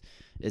 It's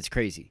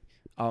crazy.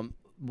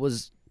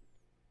 Was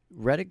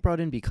Reddick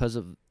brought in because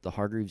of the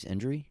Hargreaves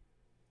injury?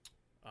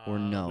 Or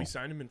no? We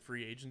signed him in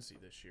free agency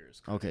this year.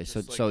 Okay,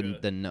 Just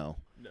then no.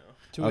 No.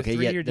 To Okay, a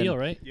yeah, 3-year then- deal,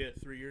 right? Yeah,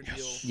 3-year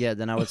deal. Yeah,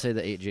 then I would say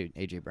that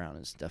AJ Brown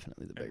is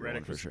definitely the And bigger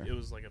Reddick one for sure. It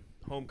was like a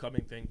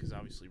homecoming thing because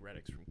obviously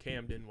Reddick's from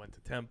Camden, went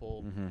to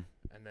Temple, Mm-hmm.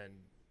 and then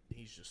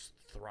he's just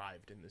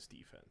thrived in this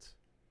defense.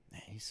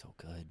 Man, he's so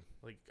good.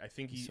 Like I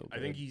think He's so I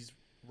think good. he's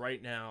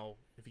right now.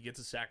 If he gets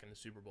a sack in the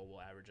Super Bowl,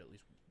 will average at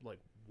least like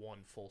one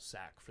full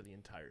sack for the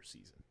entire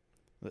season.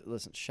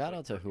 Listen, shout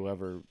out to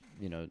whoever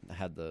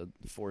had the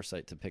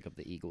foresight to pick up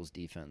the Eagles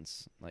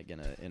defense like in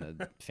a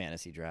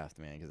fantasy draft,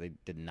 man, because they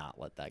did not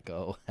let that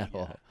go at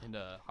all. And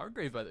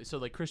Hargrave, by the way, so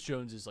like Chris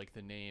Jones is like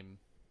the name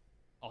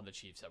on the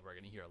Chiefs that we're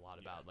going to hear a lot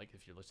about. Like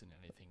if you're listening to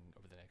anything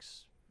over the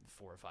next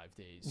 4 or 5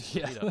 days,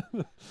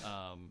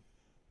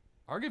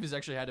 Hargrave has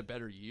actually had a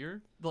better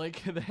year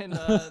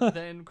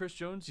than Chris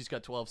Jones. He's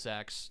got 12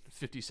 sacks,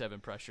 57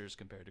 pressures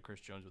compared to Chris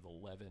Jones with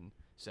 11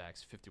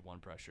 sacks, 51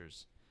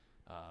 pressures.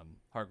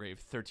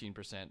 Hargrave 13%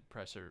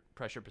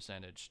 pressure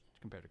percentage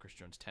compared to Chris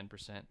Jones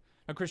 10%.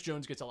 Now Chris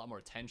Jones gets a lot more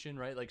attention,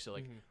 right? Like so,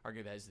 like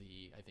Hargrave has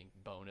the I think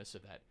bonus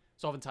of that.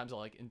 So oftentimes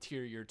like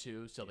interior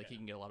too, so like he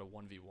can get a lot of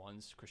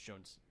 1v1s. Chris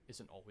Jones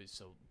isn't always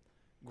so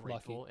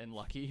grateful and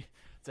lucky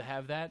to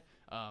have that.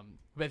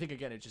 But I think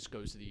again it just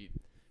goes to the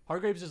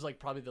Hargraves is like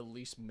probably the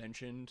least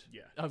mentioned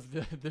of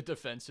the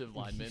defensive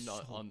linemen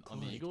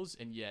on the Eagles,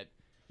 and yet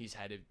he's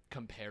had a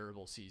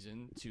comparable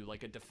season to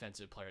like a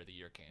defensive player of the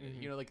year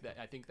candidate. You know, like that.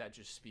 I think that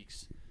just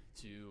speaks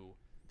to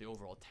the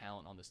overall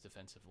talent on this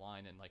defensive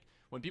line. And like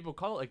when people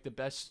call it like the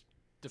best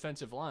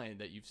defensive line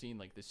that you've seen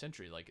like this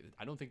century, like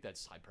I don't think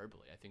that's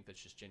hyperbole. I think that's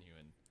just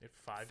genuine. If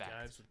 5 fact.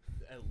 guys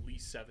with at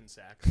least 7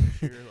 sacks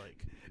this year, like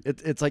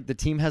It's like the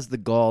team has the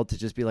gall to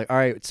just be like, all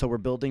right, so we're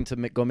building to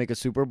go make a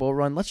Super Bowl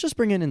run. Let's just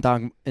bring in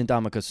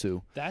Ndamukong Suh.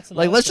 That's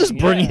Like, another let's just thing,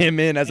 bring yeah. him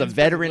in as a Linval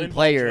veteran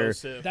player.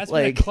 Joseph. That's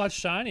like- been a clutch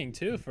shining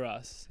too for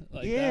us.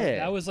 Like Yeah.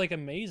 that was like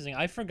amazing.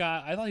 I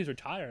forgot. I thought he was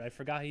retired. I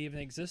forgot he even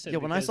existed. Yeah,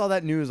 when I because saw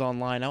that news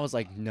online, I was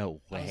like, no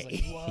I was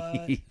way. like,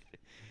 what?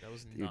 That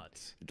was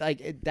nuts.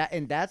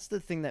 That's the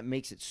thing that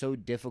makes it so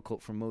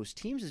difficult for most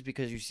teams is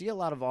because you see a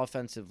lot of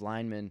offensive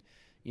linemen,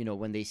 you know,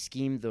 when they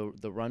scheme the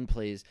run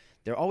plays,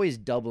 they're always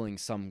doubling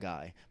some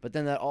guy. But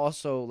then that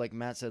also, like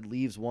Matt said,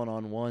 leaves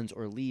one-on-ones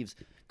or leaves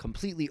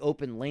completely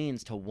open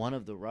lanes to one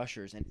of the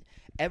rushers. And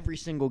every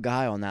single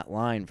guy on that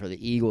line for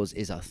the Eagles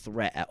is a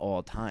threat at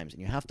all times.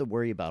 And you have to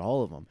worry about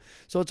all of them.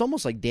 So it's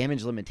almost like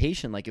damage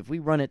limitation. Like if we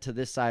run it to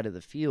this side of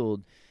the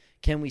field,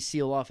 can we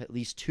seal off at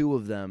least 2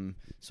 of them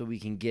so we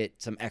can get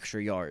some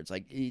extra yards?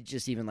 Like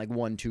just even like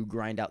 1-2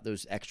 grind out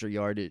those extra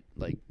yards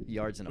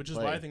in a Which play. is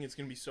why I think it's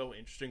going to be so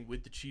interesting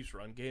with the Chiefs'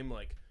 run game.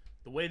 Like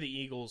the way the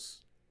Eagles,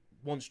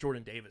 once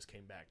Jordan Davis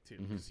came back too,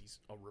 because he's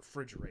a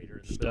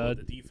refrigerator in the middle of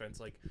the defense.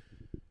 Like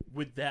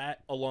with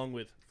that, along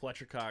with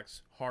Fletcher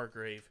Cox,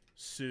 Hargrave,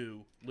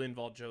 Sue,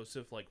 Linval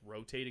Joseph, like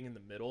rotating in the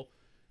middle,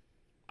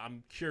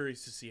 I'm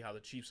curious to see how the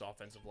Chiefs'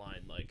 offensive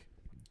line like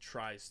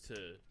tries to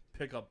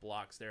pick up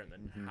blocks there, and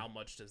then how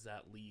much does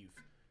that leave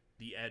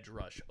the edge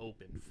rush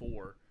open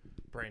for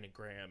Brandon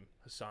Graham,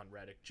 Hassan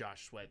Reddick,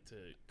 Josh Sweat to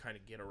kind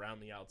of get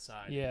around the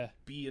outside, Yeah.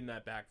 be in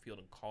that backfield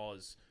and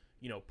cause,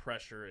 you know,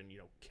 pressure and, you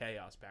know,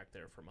 chaos back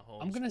there for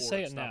Mahomes. I'm gonna or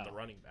say it stop now. the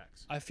running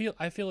backs. I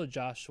feel a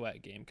Josh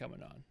Sweat game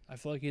coming on. I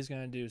feel like he's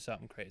gonna do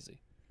something crazy.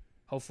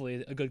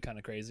 Hopefully a good kind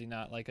of crazy,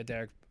 not like a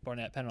Derek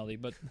Barnett penalty,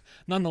 but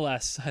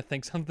nonetheless, I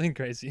think something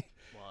crazy.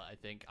 Well, I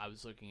think I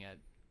was looking at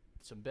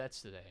some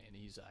bets today, and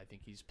I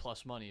think he's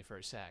plus money for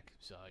a sack.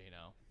 So you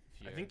know,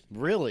 if I you're- think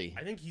Really?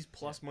 he's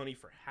plus money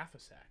for half a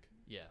sack.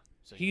 yeah.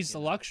 So He's you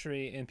a know,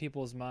 luxury in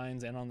people's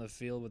minds and on the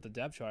field with the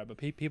depth chart, but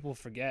people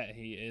forget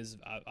he is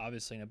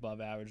obviously an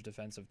above-average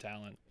defensive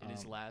talent. in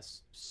his Um,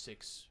 last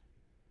 6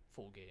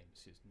 full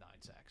games, he's 9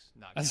 sacks.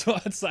 Not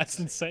that's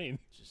insane.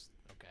 Just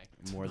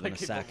okay. More than a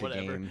sack a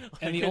whatever. game.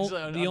 And Like, the, it's,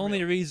 the only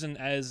unreal. reason,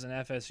 as an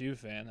FSU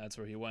fan, that's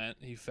where he went.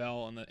 He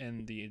fell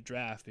in the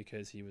draft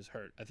because he was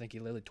hurt. I think he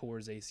literally tore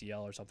his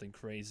ACL or something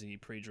crazy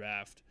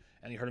pre-draft,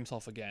 and he hurt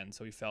himself again.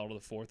 So he fell to the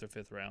 4th or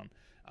 5th round.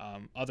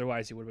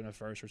 Otherwise, he would have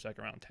been a 1st or 2nd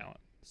round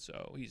talent.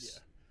 So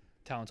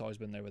talent's always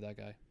been there with that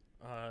guy.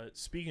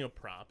 Speaking of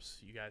props,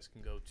 you guys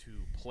can go to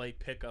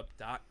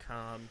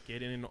playpickup.com,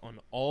 get in on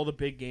all the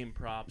big game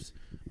props.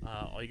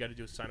 All you got to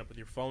do is sign up with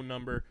your phone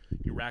number.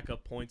 You rack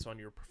up points on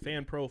your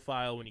fan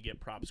profile when you get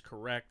props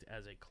correct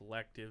as a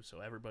collective.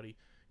 So everybody,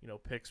 you know,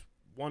 picks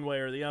one way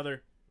or the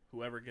other.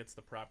 Whoever gets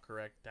the prop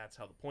correct, that's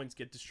how the points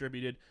get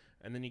distributed.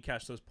 And then you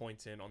cash those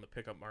points in on the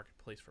pickup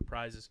marketplace for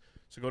prizes.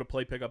 So go to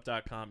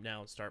playpickup.com now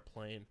and start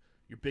playing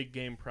your big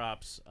game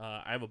props.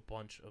 I have a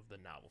bunch of the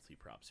novelty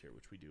props here,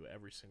 which we do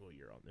every single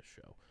year on this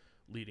show,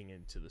 leading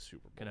into the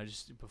Super Bowl. Can I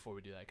just, before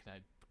we do that, can I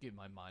give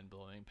my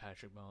mind-blowing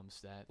Patrick Mahomes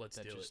stat? Let's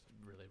that do just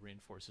really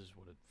reinforces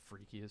what a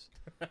freak he is.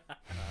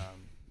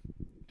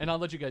 And I'll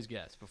let you guys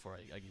guess before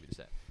I give you the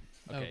stat.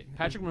 Okay,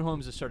 Patrick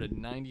Mahomes has started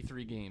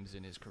 93 games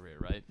in his career,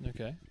 right?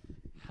 Okay.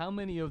 How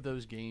many of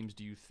those games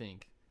do you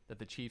think that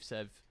the Chiefs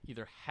have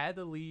either had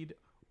the lead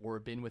or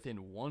been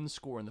within 1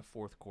 score in the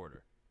 4th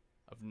quarter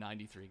of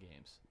 93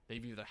 games?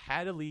 They've either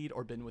had a lead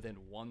or been within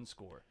 1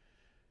 score.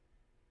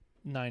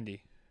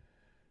 90.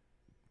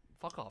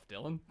 Fuck off,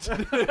 Dylan.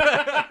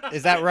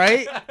 Is that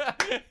right?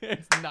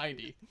 It's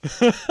 90.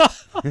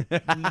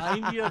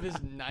 90 of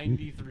his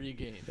 93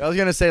 games. I was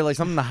gonna say like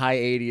something in the high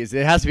 80s.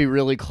 It has to be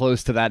really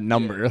close to that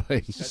number.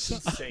 Like, That's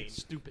insane.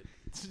 Stupid.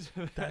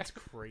 That's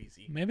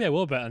crazy. Maybe I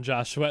will bet on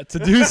Josh Sweat to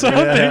do something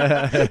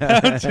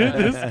after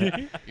this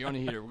game. You're on a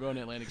heater. We're going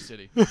to Atlantic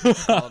City.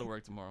 All to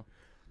work tomorrow.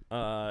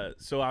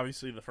 So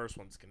obviously the first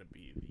one's going to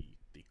be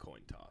the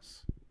coin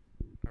toss.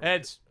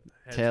 Heads.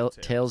 Heads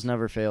or tails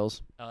never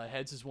fails.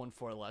 Heads has won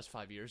 4 of the last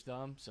 5 years,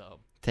 Dom. So,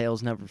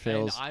 Tails never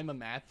fails. and I'm a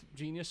math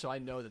genius, so I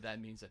know that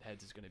means that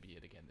heads is going to be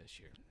it again this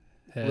year.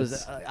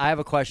 I have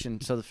a question.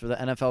 So for the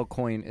NFL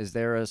coin, is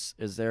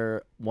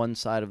there one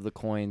side of the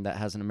coin that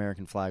has an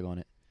American flag on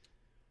it?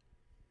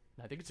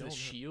 I think it's the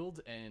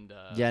shield and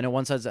Yeah, I know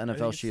one side's the I think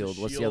NFL it's the shield.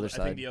 What's the other I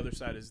side? think the other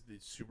side is the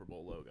Super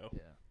Bowl logo. yeah.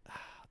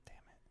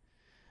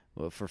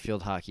 Well, for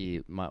field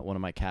hockey, one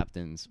of my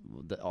captains,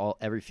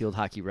 every field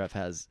hockey ref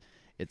has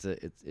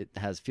it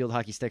has field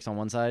hockey sticks on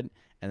one side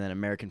and then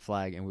American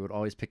flag, and we would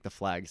always pick the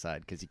flag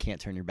side because you can't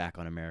turn your back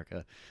on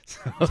America.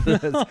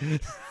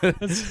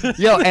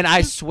 Yo, and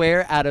I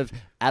swear, out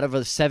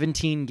of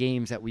 17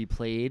 games that we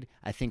played,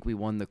 I think we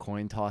won the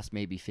coin toss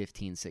maybe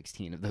 15,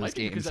 16 of those Might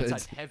be games. because So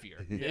that's it's-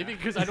 heavier. Maybe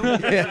because I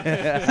don't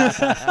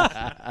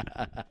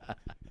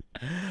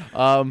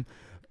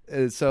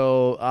know.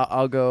 So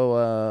I'll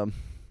go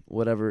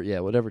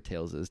whatever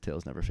tails is,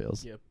 tails never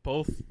fails. Yeah,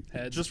 both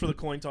Heads. just for the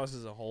coin toss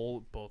as a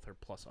whole, both are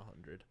plus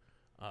 100.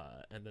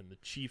 And then the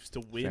Chiefs to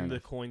win the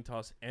enough. coin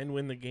toss and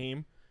win the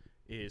game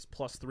is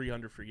plus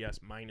 300 for yes,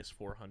 minus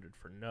 400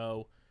 for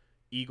no.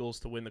 Eagles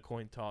to win the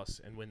coin toss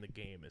and win the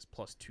game is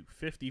plus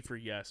 250 for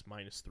yes,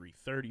 minus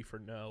 330 for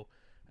no.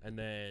 And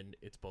then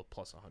it's both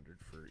plus 100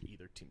 for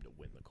either team to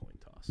win the coin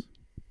toss.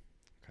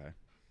 Okay.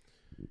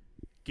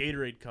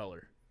 Gatorade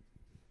color.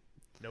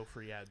 No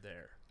free ad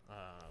there.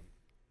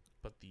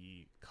 But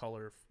the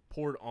color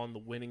poured on the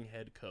winning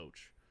head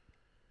coach.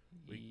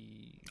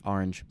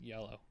 Orange.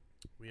 Yellow.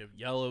 We have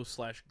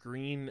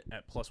yellow/green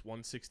at plus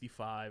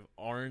 165,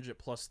 orange at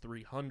plus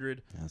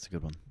 300, Yeah, that's a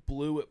good one.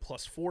 blue at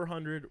plus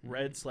 400,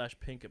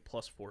 red/pink at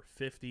plus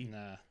 450,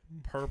 Nah.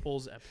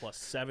 purples at plus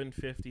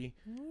 750,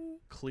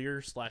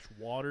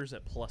 clear/waters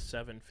at plus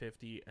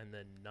 750, and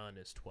then none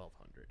is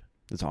 1200.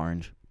 It's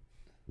orange.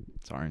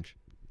 It's orange.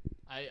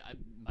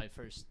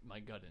 My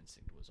gut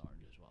instinct was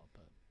orange as well,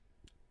 but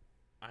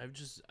I've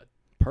just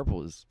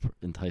Purple is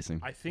enticing.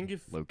 I think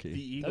if Low key. the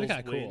That'd Eagles be kind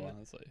of win, cool,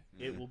 honestly.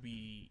 it will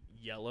be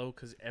yellow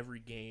because every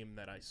game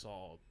that I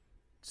saw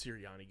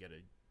Sirianni get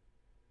a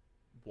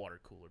water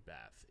cooler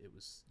bath, it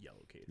was yellow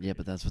Gatorade. Yeah,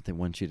 but that's what they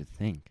want you to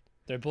think.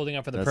 They're building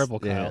up for the That's-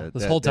 purple, yeah, Kyle.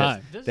 This that- whole that's-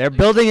 time. This- They're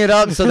building it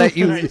up so that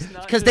you, It's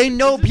not- because they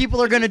know this is-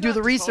 people are going to this do is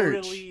the not research.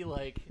 Totally,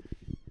 like,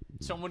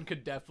 someone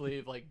could definitely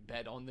like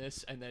bet on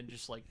this and then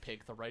just like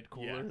pick the right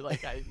cooler. Yeah.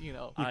 Like I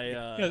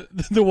Yeah,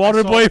 the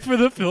water saw- boy for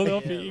the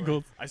Philadelphia Yeah, right.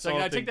 Eagles. I it's saw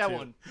like a I take thing, that too.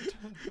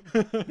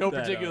 one. No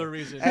That, particular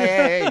reason.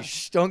 Hey,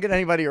 shh, don't get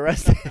anybody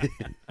arrested.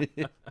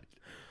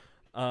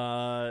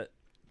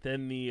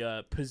 Then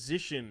the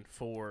position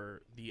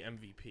for the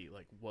MVP,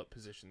 like what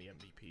position the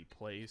MVP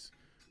plays.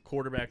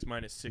 Quarterbacks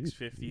minus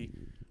 650,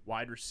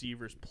 wide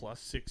receivers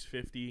plus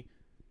 650,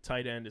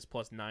 tight end is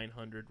plus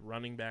 900,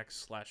 running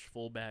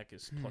back/fullback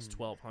is plus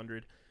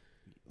 1200,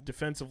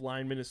 defensive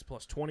lineman is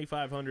plus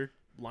 2500,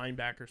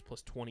 linebackers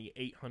plus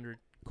 2800,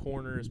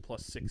 corner is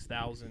plus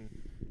 6000,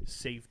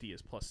 safety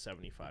is plus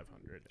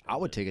 7500. I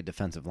would take a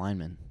defensive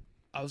lineman.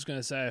 I was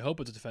gonna say I hope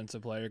it's a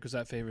defensive player because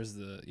that favors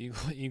the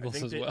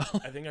Eagles as they-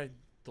 well. I think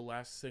the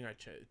last thing I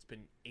checked, it's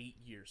been 8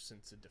 years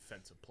since a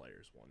defensive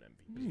player's won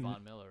MVP. It's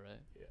Von Miller,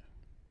 right? Yeah.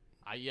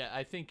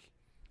 I think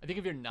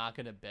if you're not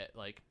gonna bet,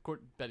 like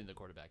betting the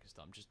quarterback is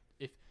dumb. Just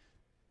if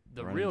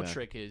the Running real back.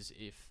 trick is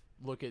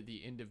look at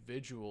the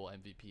individual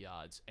MVP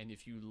odds, and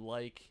if you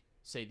like,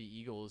 say, the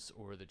Eagles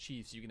or the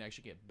Chiefs, you can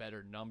actually get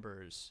better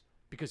numbers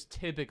because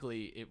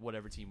typically,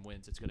 whatever team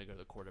wins, it's gonna go to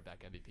the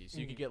quarterback MVP. So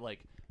you could get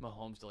like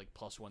Mahomes to like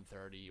plus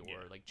 130 or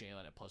Yeah. like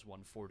Jalen at plus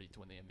 140 to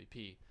win the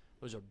MVP.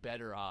 Those are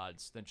better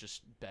odds than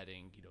just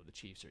betting, the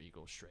Chiefs or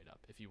Eagles straight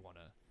up. If you want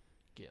to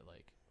get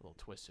like a little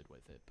twisted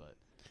with it, but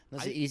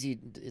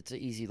It's an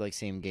easy like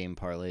same game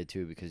parlay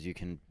too because you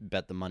can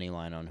bet the money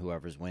line on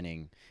whoever's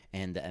winning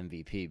and the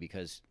MVP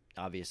because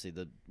obviously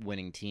the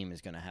winning team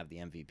is going to have the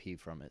MVP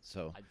from it.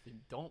 So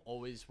don't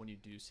always, when you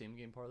do same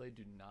game parlay,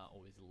 do not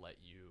always let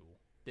you.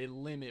 They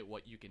limit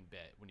what you can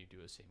bet when you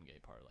do a same game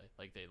parlay.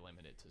 Like they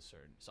limit it to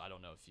certain. So I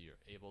don't know if you're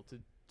able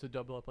to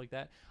double up like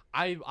that.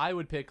 I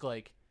would pick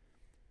like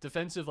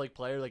defensive like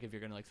player, like if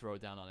you're gonna like throw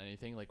it down on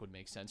anything, like would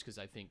make sense because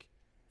I think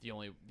the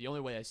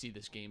only way I see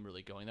this game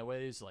really going that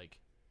way is like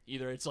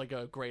either it's like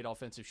a great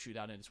offensive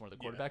shootout and it's one of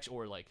the quarterbacks,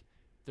 or like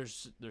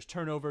there's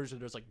turnovers or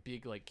there's like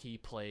big like key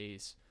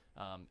plays.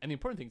 And the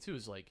important thing too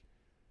is like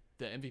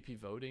the MVP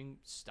voting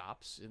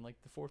stops in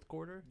like the fourth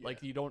quarter. Yeah.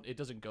 Like it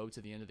doesn't go to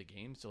the end of the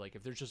game. So like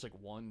if there's just like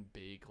one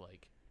big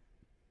like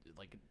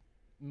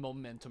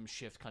momentum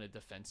shift kind of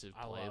defensive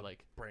I play, love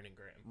like Brandon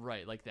Graham.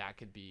 right, like that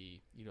could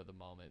be the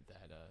moment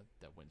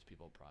that wins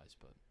people a prize.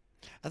 But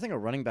I think a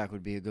running back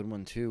would be a good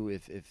one too.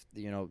 If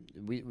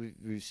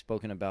we've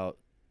spoken about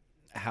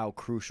how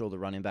crucial the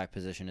running back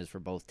position is for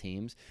both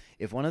teams.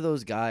 If one of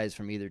those guys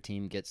from either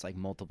team gets like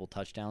multiple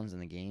touchdowns in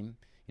the game,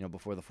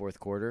 before the fourth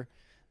quarter,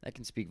 that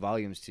can speak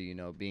volumes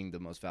to being the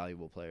most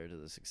valuable player to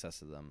the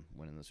success of them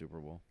winning the Super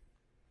Bowl.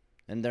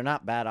 And they're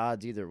not bad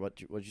odds either. What'd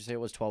you say it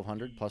was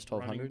 1,200 plus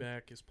Running 1,200?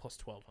 back is plus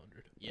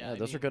 1200. yeah,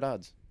 Those are good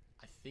odds.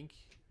 I think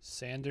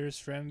Sanders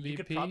for MVP. you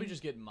could probably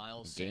just get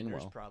Miles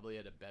Sanders Gainwell. probably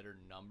at a better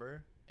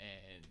number,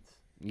 and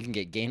You can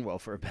get Gainwell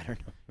for a better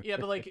number. yeah,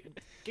 but like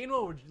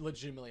Gainwell would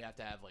legitimately have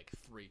to have like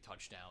 3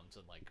 touchdowns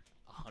and like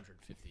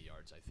 150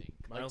 yards. I think.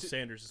 Miles Like,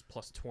 Sanders is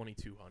plus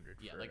 2200.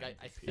 yeah, for like I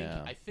think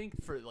Yeah. I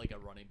think for like a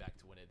running back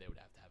to win it, they would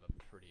have to have a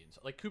pretty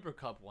like Cooper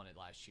Kupp won it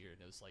last year, and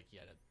it was like he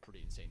had a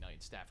pretty insane night.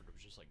 And Stafford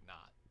was just like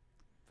not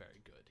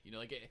very good.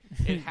 Like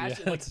it has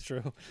yeah, to, like that's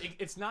true.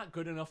 it's not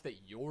good enough that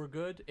you're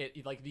good.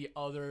 It like the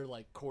other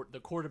like the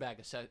quarterback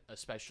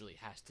especially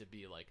has to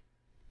be like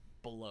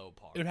below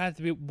par. It would have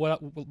to be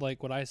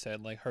what I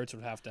said. Like Hurts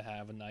would have to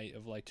have a night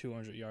of like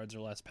 200 yards or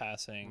less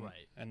passing, Right.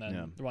 And then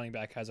Yeah. the running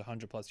back has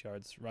 100 plus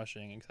yards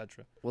rushing,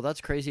 etc. Well,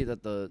 that's crazy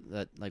that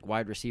that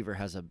wide receiver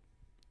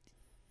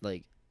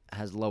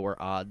has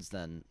lower odds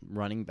than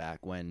running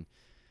back when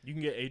You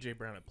can get AJ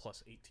Brown at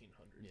plus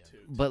 1800 Yeah.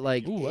 too. but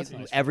like Ooh, that's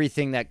nice.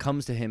 everything that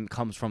comes to him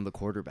comes from the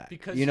quarterback.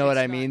 Because you know what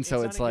it's I not- mean? So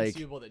not it's like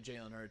inconceivable that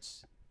Jalen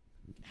Hurts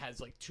has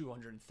like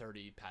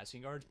 230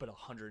 passing yards, but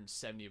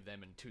 170 of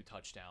them and 2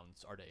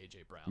 touchdowns are to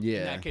AJ Brown. Yeah.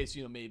 In that case,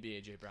 maybe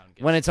AJ Brown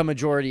gets When it's a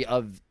majority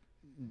of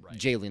Right.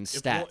 Jalen's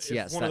stats, if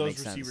yes, one that of those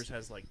makes receivers sense.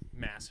 has like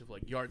massive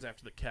like yards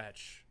after the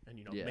catch and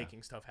Yeah.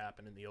 making stuff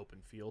happen in the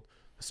open field.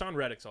 Hassan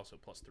Reddick's also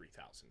plus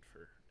 3,000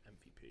 for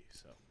MVP.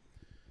 So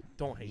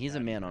don't hate. He's a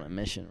that man either. on a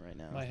mission right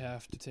now. I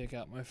have to take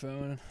out my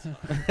phone.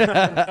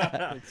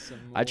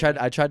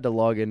 I tried to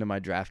log into my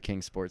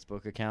DraftKings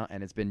sportsbook account,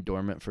 and it's been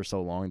dormant for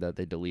so long that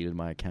they deleted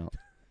my account.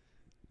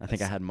 I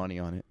think I had money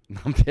on it.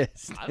 I'm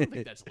pissed. I don't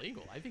think that's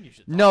legal. I think you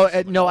should. No, talk to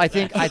somebody no. about I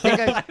think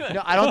that.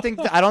 no.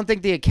 I don't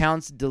think the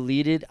account's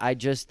deleted. I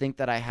just think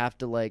that I have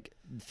to like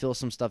fill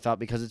some stuff out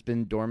because it's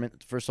been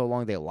dormant for so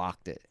long. They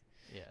locked it.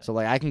 Yeah. So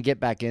like I can get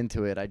back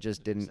into it. I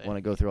just didn't Same. want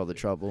to go through all the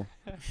trouble.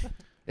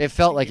 It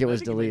felt like it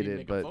was I think you maybe deleted,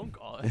 make a but phone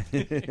call.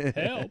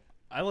 Help.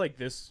 I like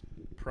this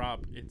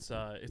prop. It's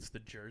the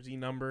jersey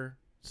number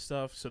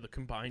stuff. So the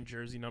combined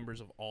jersey numbers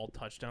of all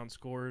touchdown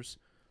scores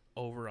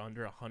over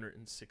under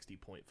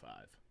 160.5.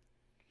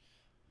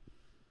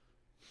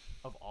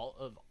 of all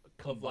of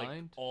Of like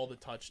combined. all the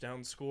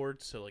touchdowns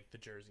scored, so like the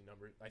jersey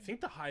number. I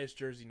think the highest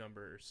jersey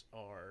numbers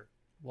are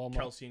Well,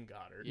 Kelsey and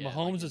Goddard. Yeah, Mahomes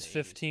like in is the 80s.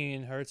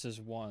 15, Hurts is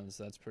 1,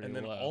 so that's pretty And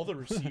then low. all the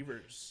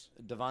receivers.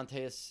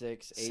 Devontae is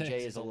 6, Six AJ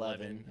is is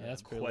 11. Yeah,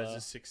 that's pretty Quez low.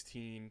 is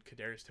 16.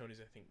 Kadarius Toney's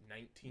I think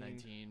 19.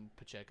 19.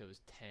 Pacheco is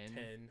 10.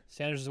 10.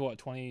 Sanders is what,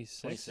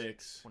 26?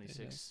 26.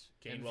 26.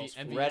 Gainwell's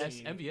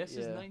MVS 14. MVS is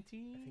Yeah.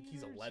 19. I think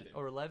he's 11.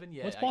 Or 11.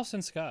 Yeah. What's I-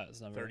 Boston Scott's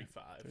number?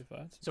 35.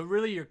 35. So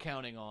really, you're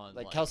counting on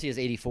Like Kelsey is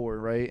 84,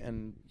 right?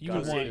 And You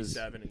would Goddard's want-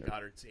 87 and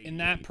Goddard's 88. In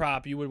that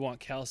prop, you would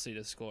want Kelsey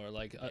to score.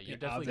 Like, Yeah, you're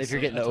definitely obviously If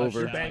you're getting a the over.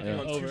 You're touchdown. banking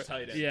on Over. two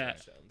tight end Yeah.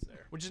 touchdowns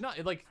there. Which is not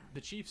like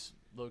the Chiefs,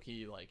 low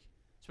key, like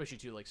especially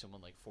to like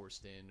someone like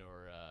Forston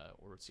or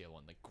what's the other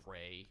one, like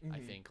Gray. I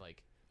Mhm. think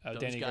like Oh,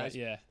 those Danny guys-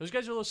 Gray, yeah. those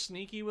guys are a little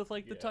sneaky with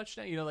like the Yeah.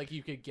 touchdown. You know, like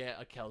you could get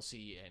a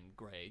Kelsey and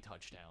Gray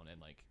touchdown and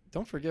like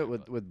don't forget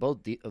with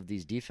both of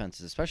these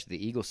defenses, especially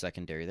the Eagles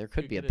secondary, there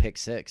could Could be a get it. pick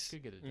six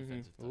could get a Mhm.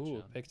 defensive touchdown.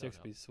 Ooh, pick That would six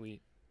would be help.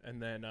 sweet.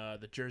 And then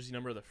the jersey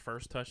number of the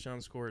first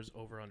touchdown score is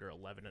over under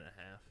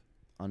 11.5.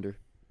 under.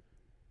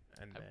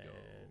 And I would then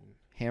go-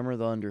 Hammer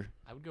the under.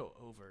 I would go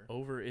over.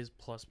 over is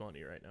plus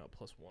money right now,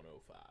 plus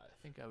 105.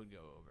 I think I would go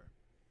over.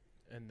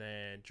 And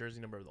then jersey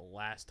number of the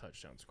last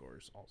touchdown score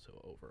is also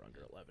over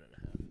under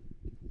 11.5.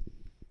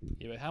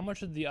 Yeah, but how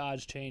much would the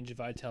odds change if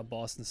I tell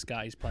Boston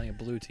Scott he's playing a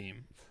blue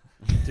team?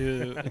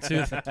 do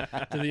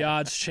the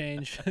odds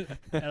change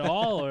at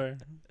all, or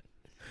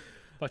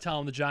if I tell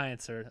him the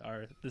Giants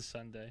are this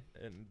Sunday?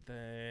 And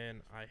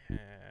then I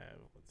have,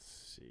 let's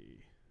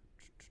see.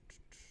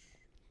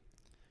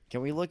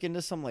 Can we look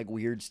into some like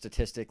weird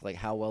statistic, like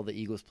how well the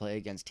Eagles play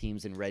against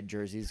teams in red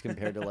jerseys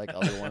compared to like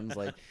other ones?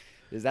 Like,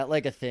 is that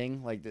like a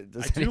thing? Like,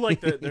 does I do any-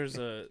 like that there's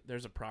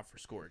a prop for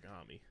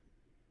scoregami.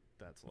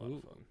 That's a lot Ooh.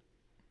 of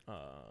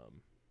fun.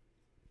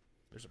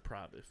 There's a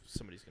prop if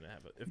somebody's gonna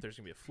have if there's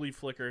gonna be a flea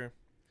flicker,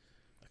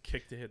 a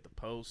kick to hit the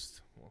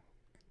post. Well,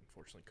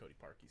 unfortunately, Cody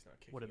Parkey's not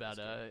kicking. What in about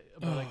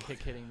this a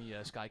kick hitting the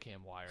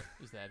Skycam wire?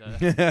 Is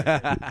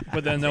that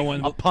But then no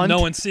one, A punt? no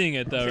one's seeing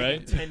it though, game.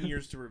 right? 10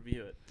 years to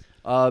review it.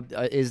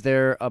 Is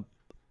there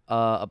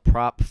a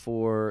prop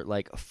for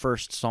like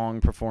first song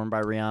performed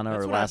by Rihanna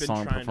That's or what I've last been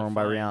song trying to performed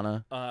by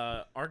find.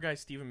 Rihanna? Our guy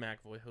Stephen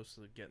McAvoy, host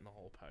of the Getting the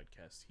Whole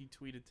podcast, he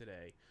tweeted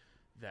today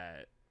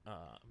that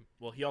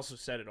well, he also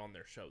said it on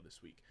their show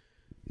this week.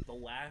 The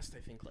last, I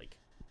think, like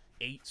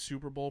 8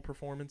 Super Bowl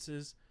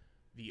performances,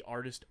 the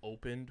artist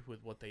opened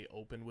with what they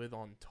opened with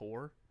on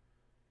tour.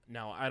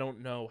 Now, I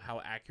don't know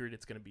how accurate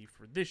it's going to be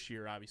for this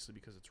year, obviously,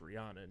 because it's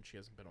Rihanna and she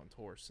hasn't been on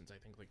tour since I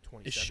think like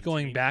 2017. Is she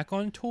going back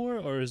on tour,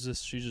 or is this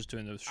she just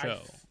doing the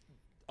show?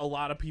 A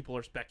lot of people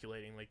are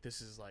speculating like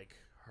this is like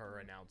her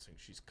announcing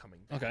she's coming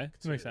back. Okay,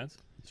 that makes sense.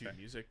 To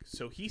music.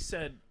 So he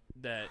said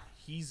that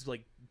he's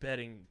like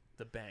betting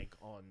the bank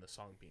on the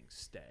song being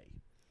 "Stay."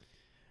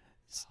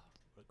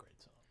 what a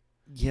great song?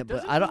 Yeah, but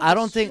Doesn't I don't. feel I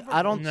don't like think. Super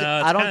I don't. Bowl. thi- No, I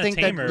it's don't kinda think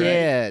tamer, that. right?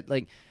 Yeah,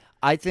 like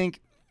I think,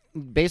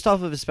 based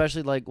off of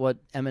especially like what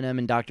Eminem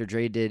and Dr.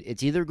 Dre did,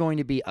 it's either going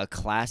to be a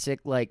classic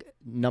like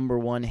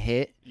 #1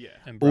 hit Yeah.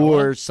 Umbrella?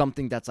 or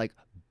something that's like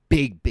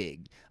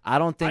big. I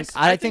don't think.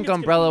 I I think think it's gonna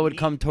Umbrella be would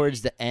come neat,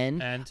 towards the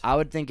end. and I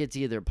would think it's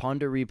either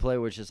Ponder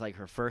Replay, which is like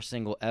her first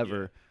single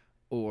ever,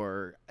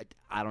 or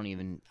I don't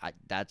even.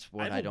 That's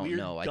what have I a don't weird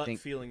know. I gut think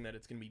feeling that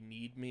it's gonna be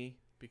 "Need Me"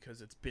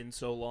 because it's been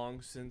so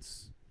long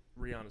since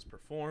Rihanna's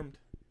performed,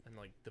 and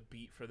like the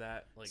beat for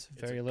that, like It's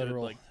very a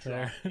literal good, like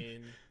drop there.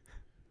 in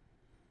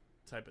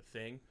type of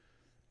thing.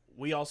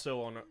 We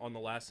also on the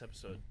last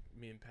episode,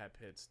 me and Pat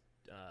Pitts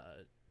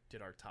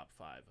did our top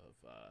 5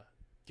 of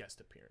guest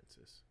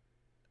appearances.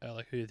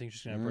 like who you think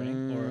she's gonna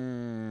bring,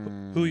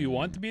 or who you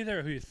want to be there,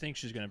 or who you think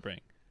she's gonna bring.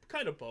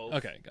 Kind of both.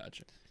 Okay,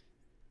 gotcha.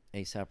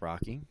 ASAP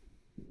Rocky,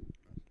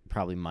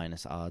 probably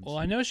minus odds. Well,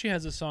 I know she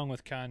has a song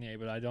with Kanye,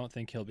 but I don't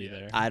think he'll be Yeah.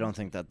 there. I don't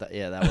think that that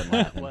wouldn't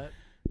happen. What?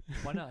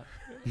 Why not?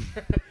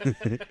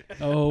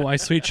 Oh, my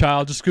sweet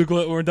child, just Google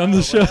it when we're done the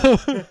Oh,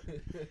 show.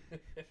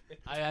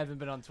 I haven't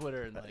been on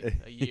Twitter in like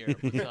a year.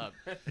 What's up?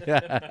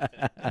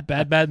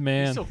 Bad He's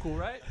man. still cool,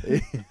 right?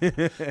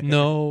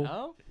 No.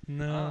 No.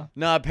 No.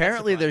 No,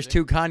 apparently there's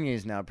surprising. two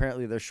Kanyes now.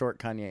 Apparently there's short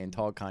Kanye and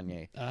tall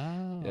Kanye.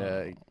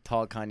 Oh.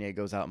 Tall Kanye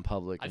goes out in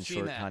public, I've and seen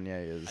short that.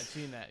 Kanye I've is.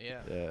 seen that.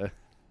 Yeah. Yeah.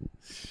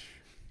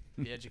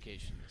 The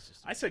education system.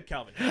 I said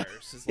Calvin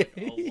Harris is like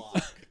a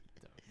lock.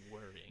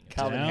 Worrying.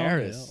 Calvin Downhill.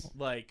 Harris.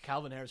 Like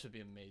Calvin Harris would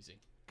be amazing.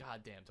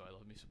 God damn, do I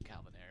love me some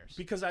Calvin Harris.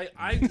 because I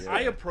Yeah.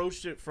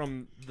 approached it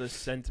from the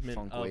sentiment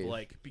Funk of wave.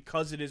 like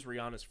because it is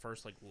Rihanna's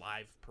first like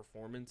live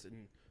performance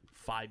in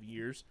 5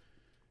 years,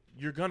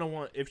 you're gonna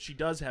want if she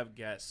does have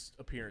guest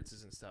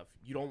appearances and stuff,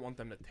 you don't want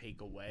them to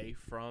take away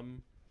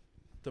from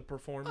the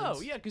performance.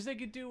 Oh yeah, because they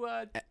could do.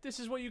 This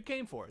is what you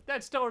came for.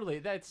 That's totally.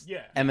 That's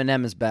yeah.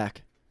 Eminem is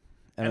back.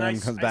 And I Eminem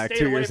s- comes I back stayed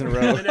 2 away years in a from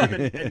row.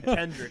 Eminem and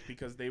Kendrick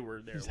because they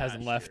were there. Just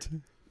hasn't last left.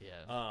 year.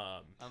 yeah.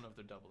 I don't know if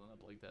they're doubling up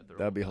like that. They're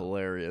That'd be all-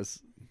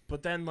 hilarious.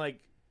 But then, like,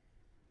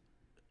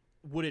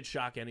 would it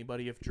shock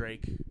anybody if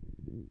Drake?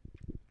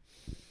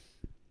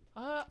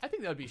 I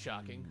think that would be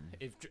shocking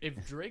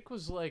if Drake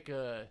was like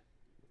a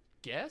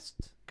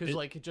guest, because It-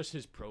 like just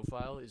his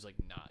profile is like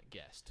not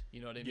guest.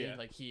 You know what I mean? Yeah.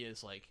 Like he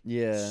is like.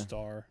 Yeah.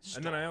 Star.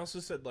 And then I also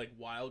said like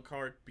wild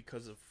card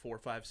because of 4 or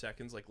 5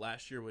 seconds. Like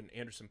last year when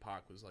Anderson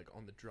 .Paak was like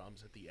on the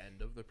drums at the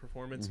end of the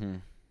performance,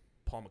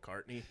 Paul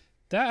McCartney.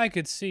 That I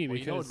could see Well,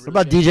 you know because what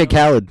What about really DJ change, though?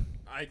 Khaled?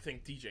 I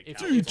think DJ If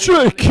Khaled. if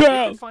DJ they could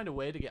Khaled. find a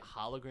way to get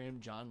hologram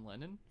John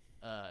Lennon,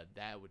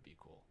 that would be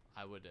cool.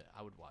 I would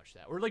watch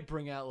that, or like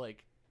bring out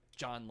like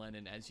John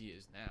Lennon as he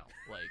is now.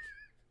 Like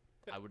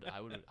I would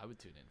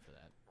tune in for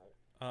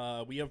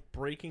that. We have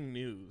breaking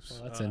news.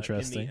 Well, that's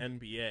interesting. In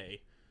the NBA,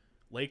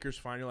 Lakers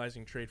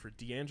finalizing trade for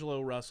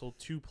D'Angelo Russell,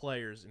 2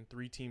 players in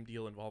 3-team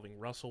deal involving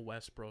Russell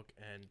Westbrook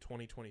and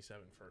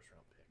 2027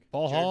 first-round pick.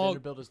 ball Jared hog.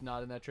 Vanderbilt is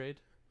not in that trade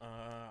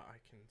I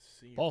can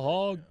see. Ball right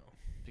hog. now.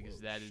 because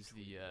that is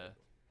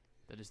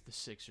the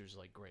Sixers'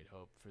 like great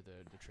hope for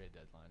the trade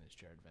deadline is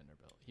Jared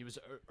Vanderbilt. He was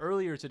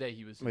earlier today.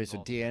 He was Wait, so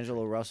involved in that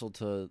D'Angelo Russell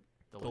to trade.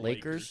 The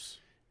Lakers?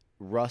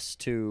 Russ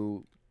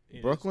to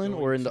is Brooklyn,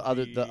 or going in the to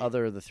other be- the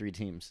other of the 3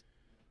 teams?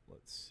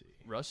 Let's see.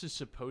 Russ is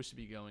supposed to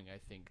be going, I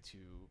think, to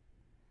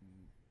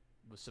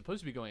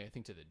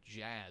the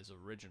Jazz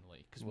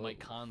originally because Whoa. Mike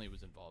Conley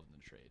was involved in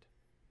the trade.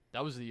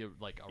 That was the Yeah,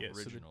 so the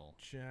original.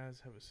 Jazz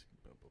have a.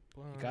 Blah, blah,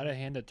 blah. You gotta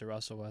hand it to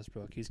Russell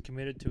Westbrook. He's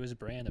committed to his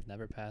brand of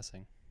never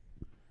passing.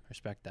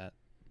 Respect that.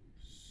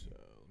 So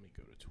let me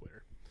go to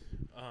Twitter.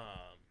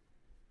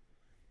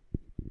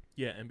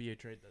 Yeah, NBA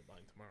trade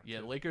deadline tomorrow. Yeah,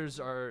 too. Lakers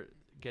are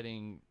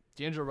getting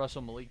D'Angelo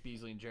Russell, Malik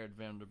Beasley, and Jared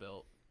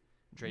Vanderbilt.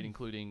 Trade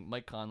including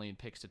Mike Conley and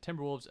picks to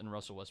Timberwolves and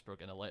Russell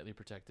Westbrook and a lightly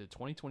protected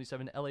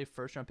 2027 LA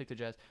first-round pick to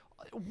Jazz.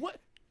 What?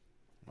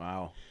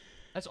 Wow.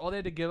 That's all they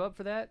had to give up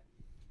for that?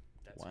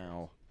 That's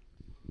Wow.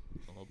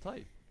 A little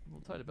tight.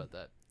 About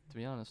that, to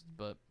be honest.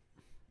 But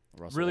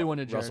Russell, Really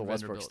wanted Jared Russell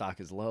Westbrook Vanderbilt. stock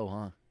is low,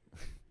 huh?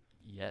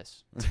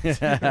 yes. It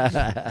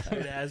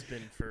has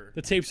been for.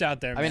 The tape's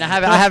out there. I mean, man.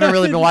 I haven't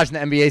really been watching the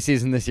NBA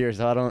season this year,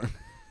 so I don't.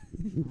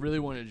 Really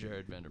wanted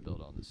Jared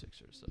Vanderbilt on the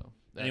Sixers, so.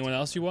 that's Anyone good.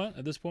 else you want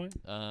at this point?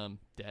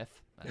 Death.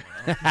 I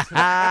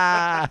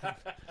don't know.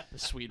 The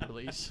sweet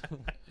release.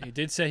 He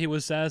did say he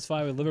was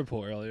satisfied with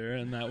Liverpool earlier,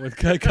 and that would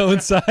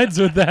coincides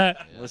with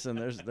that. Yeah. Listen,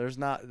 there's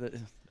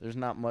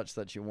not much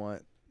that you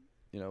want,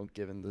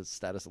 given the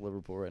status of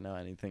Liverpool right now.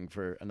 Anything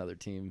for another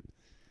team.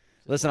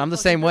 Listen, I'm the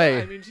Fucking same no,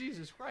 way. I mean,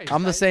 Jesus Christ.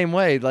 I'm the same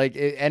way. Like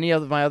any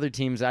of my other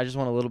teams, I just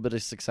want a little bit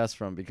of success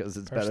from because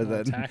it's better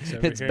Personal than attacks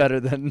over it's here. better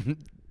than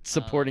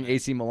supporting man.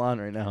 AC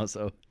Milan right now.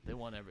 So They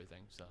won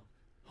everything, so.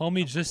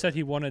 Homie just said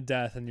he wanted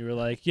death, and you were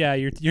like, "Yeah,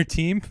 your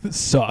team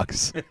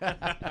sucks." Yeah,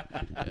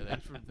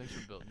 thanks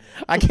for building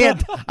it. I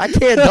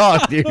can't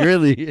talk, dude.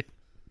 Really,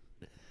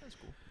 That's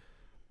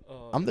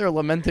cool. I'm there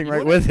lamenting You know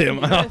right what with I- him.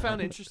 You know what I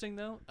found interesting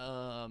though.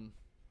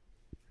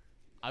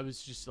 I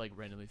was just like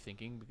randomly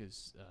thinking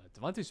because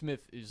Devontae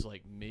Smith is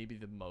like maybe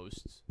the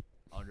most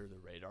under the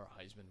radar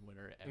Heisman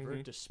winner ever,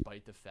 Mhm.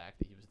 despite the fact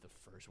that he was the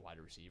first wide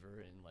receiver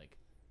in like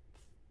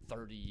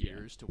 30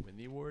 years to win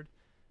the award.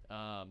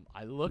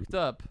 I looked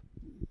up,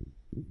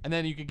 and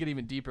then you could get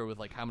even deeper with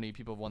like how many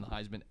people have won the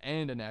Heisman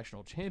and a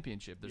national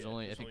championship. There's Yeah,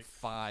 only there's I think only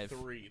 5.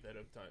 3 that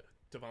have done.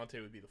 Devontae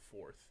would be the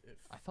 4th if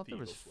I thought the there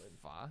was Eagles win.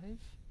 5.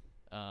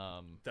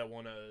 That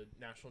won a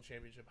national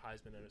championship,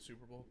 Heisman, and a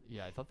Super Bowl.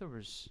 Yeah, I thought there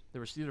was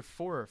either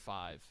 4 or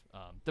 5,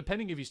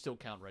 depending if you still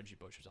count Reggie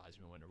Bush as a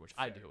Heisman winner, which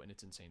I Fair. do, and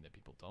it's insane that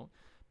people don't.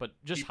 But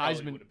just He probably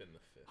Heisman would have been the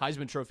 5th.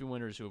 Heisman Trophy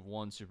winners who have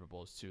won Super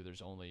Bowls too.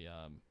 There's only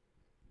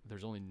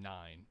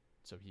 9,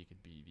 so he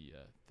could be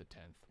the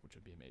 10th, which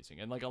would be amazing.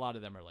 And like a lot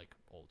of them are like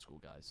old school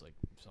guys. Like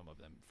some of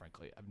them,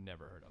 frankly, I've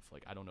never heard of.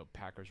 Like I don't know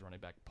Packers running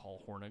back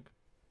Paul Hornung.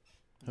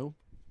 Who?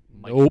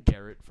 Mike Nope.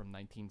 Garrett from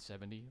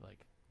 1970.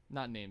 Like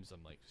not names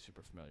I'm like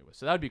super familiar with.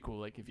 So that'd be cool.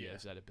 Like if he Yeah.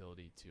 has that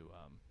ability to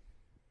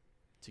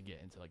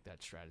get into like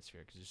that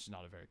stratosphere because it's just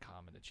not a very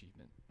common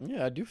achievement.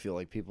 Yeah, I do feel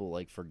like people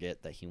like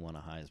forget that he won a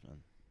Heisman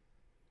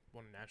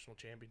Won a national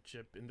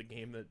championship in the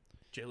game that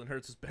Jalen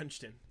Hurts was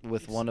benched in.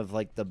 with one of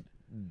like the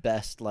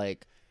best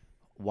like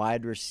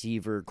wide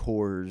receiver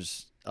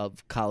cores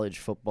of college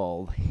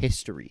football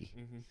history.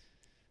 Mm-hmm.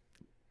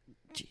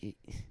 Gee.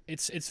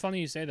 It's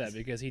funny you say that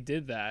because he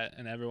did that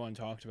and everyone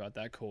talked about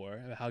that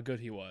core, how good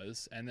he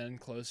was, and then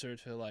closer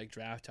to like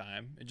draft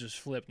time, it just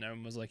flipped and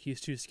everyone was like, he's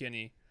too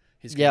skinny.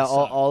 He's Yeah, gonna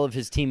suck. all of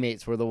his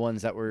teammates were the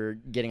ones that were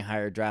getting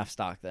higher draft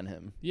stock than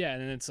him. Yeah,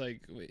 and then it's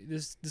like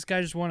this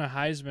guy just won a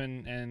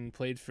Heisman and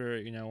played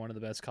for one of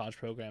the best college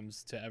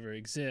programs to ever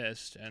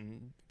exist,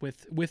 and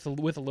with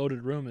a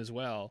loaded room as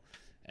well.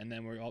 And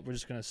then we're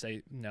just gonna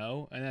say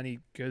no, and then he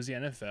goes to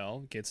the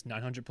NFL, gets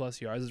 900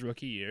 plus yards his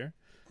rookie year,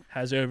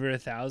 has over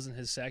 1,000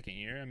 his second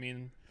year. I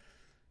mean,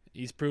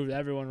 he's proved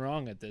everyone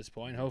wrong at this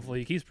point. Hopefully,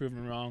 he keeps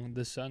proving wrong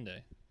this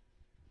Sunday.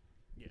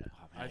 Yeah,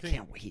 Oh, man, I think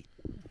can't wait.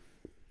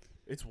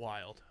 it's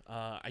wild.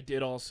 I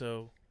did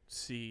also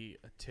see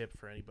a tip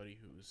for anybody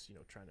who's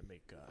trying to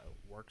make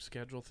work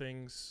schedule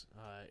things.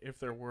 If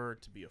there were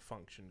to be a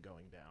function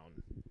going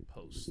down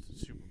post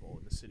Super Bowl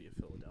in the city of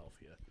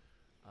Philadelphia,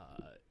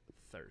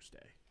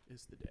 Thursday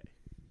is the day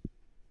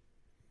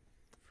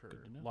for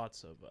Good to know.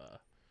 lots of.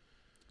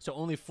 So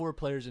only 4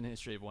 players in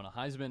history have won a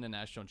Heisman, a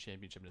national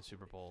championship, and a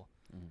Super Bowl.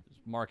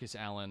 Marcus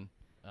Allen,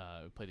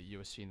 who played at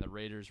USC and the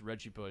Raiders.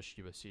 Reggie Bush,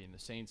 USC and the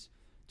Saints.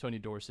 Tony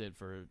Dorsett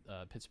for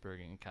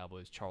Pittsburgh and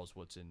Cowboys. Charles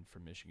Woodson for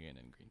Michigan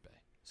and Green Bay.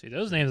 See,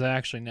 those names I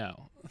actually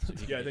know.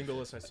 Yeah, I think the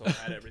list I saw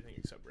had everything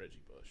except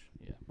Reggie Bush.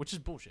 Yeah, which is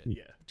bullshit.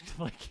 Yeah,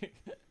 Like,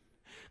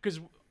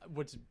 because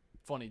what's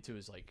funny too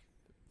is like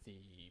the,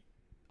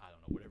 I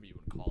don't know, whatever you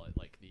would call it,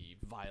 like the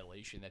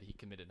violation that he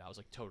committed now is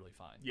like totally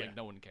fine. Yeah. Like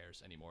no one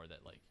cares anymore that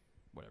like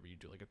whatever you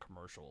do, like a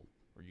commercial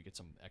or you get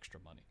some extra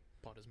money.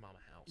 bought his mama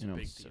a house. You know,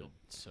 Big So, deal.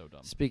 so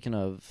dumb. Speaking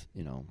of,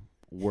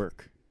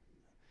 work,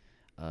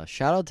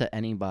 shout out to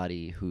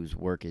anybody whose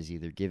work is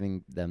either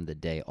giving them the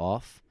day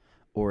off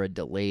or a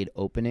delayed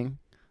opening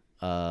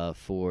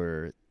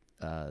for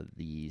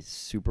the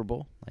Super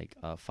Bowl, like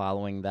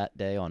following that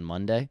day on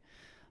Monday.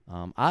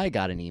 I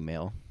got an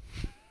email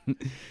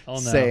Oh, no.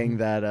 saying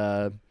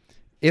that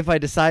if I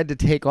decide to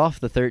take off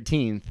the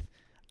 13th,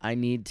 I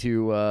need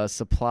to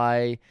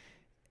supply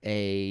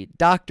a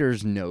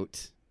doctor's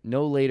note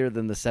no later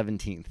than the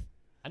 17th.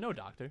 I know a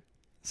doctor.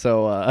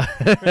 So,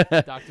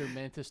 Dr.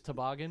 Mantis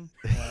Toboggan.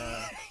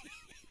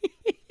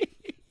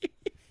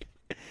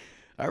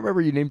 I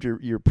remember you named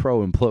your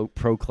pro and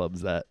pro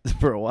clubs that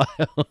for a while.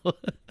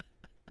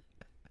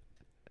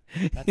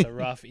 That's a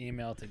rough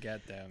email to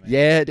get, though, man.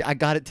 Yeah, I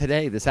got it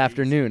today, this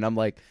afternoon. I'm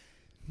like,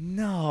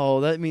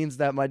 no, that means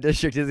that my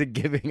district isn't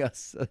giving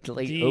us a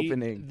late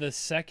opening. The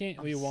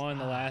second we won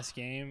the last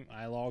game,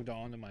 I logged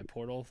on to my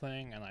portal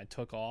thing and I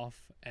took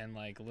off, and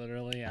like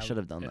literally, I should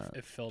have done it, that.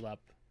 It filled up,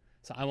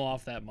 so I'm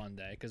off that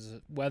Monday because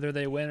whether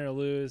they win or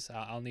lose,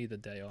 I'll need the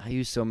day off. I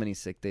used so many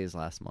sick days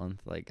last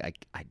month. Like, I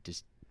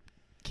just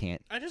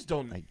can't. I just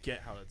don't Like,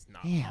 get how that's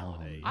not a damn.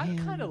 holiday. I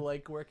Man. kind of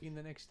like working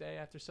the next day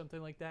after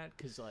something like that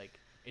because like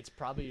it's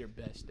probably your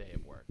best day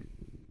at work.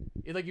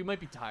 Like you might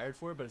be tired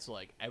for it, but it's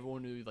like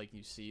everyone who like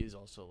you see is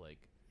also like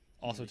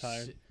Also really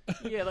tired.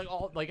 Yeah,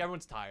 like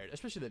everyone's tired,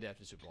 especially the day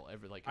after Super Bowl. I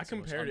it's the most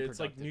compared it. It's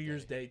like unproductive New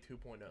Year's day. Day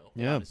 2.0.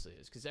 Yeah. Honestly,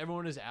 is because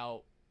everyone is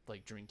out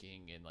like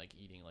drinking and like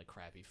eating like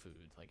crappy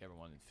food. Like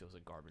everyone feels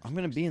like garbage. I'm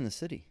gonna be in the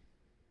city.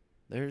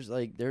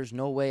 There's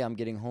no way I'm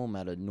getting home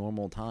at a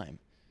normal time.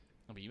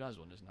 I mean, you might as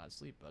well just not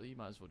sleep, buddy. You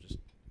might as well just.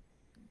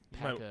 You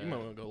Pack might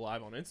want to go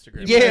live on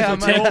Instagram.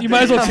 Yeah, You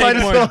might as well take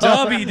more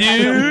Dubby, a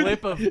dude.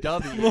 lip of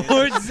Dubby.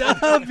 More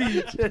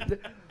Dubby.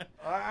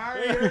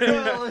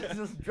 Let's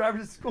just drive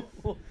to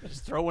school.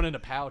 Just throw one in a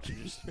pouch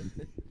and just.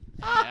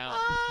 hang out.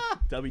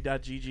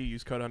 W.GG,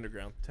 use code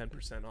underground,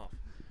 10% off.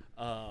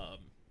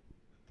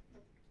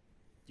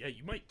 Yeah,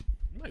 you might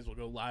as well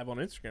go live on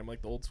Instagram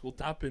like the old school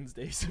top pins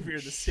days if you're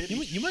in the city.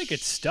 You might get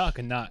stuck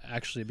and not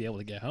actually be able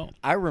to get home.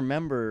 I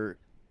remember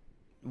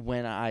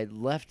when I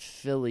left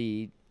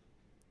Philly,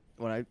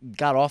 when I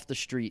got off the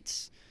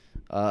streets,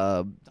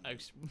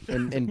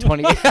 in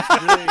 20. Yeah,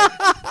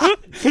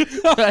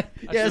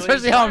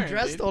 especially how I'm inspiring,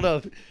 dressed. dude. Hold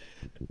up.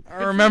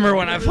 I remember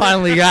when I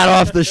finally got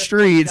off the Got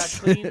streets.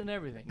 clean and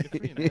everything. Good for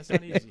you, man. That's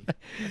not easy.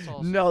 That's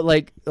awesome. No,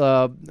 like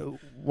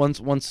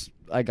once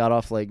I got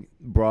off like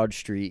Broad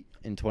Street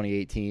in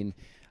 2018,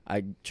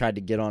 I tried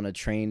to get on a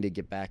train to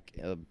get back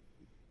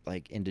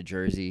like into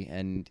Jersey,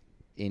 and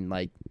in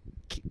like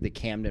the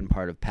Camden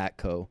part of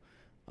Patco,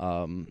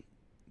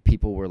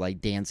 people were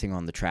like dancing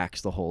on the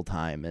tracks the whole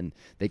time, and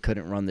they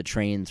couldn't run the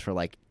trains for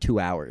like 2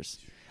 hours.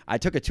 I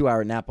took a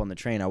 2-hour nap on the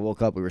train. I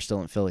woke up, we were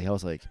still in Philly. I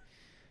was like,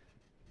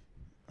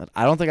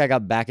 I don't think I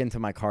got back into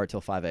my car till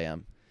 5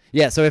 a.m.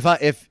 Yeah, so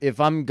if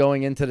I'm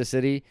going into the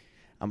city,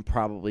 I'm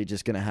probably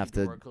just gonna have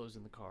to. Door closed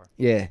in the car.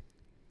 Yeah.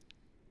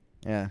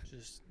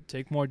 Just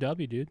take more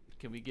W, dude.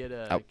 Can we get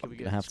I'm can we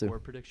gonna get have to. score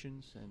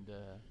predictions? And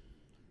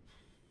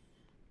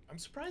I'm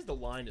surprised the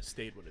line has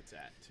stayed what it's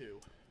at, too.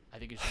 I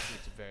think it's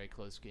a very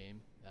close game.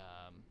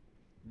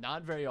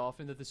 Not very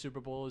often that the Super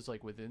Bowl is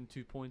like within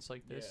 2 points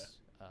like this.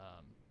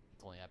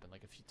 It's only happened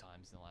like a few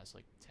times in the last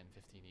like 10,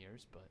 15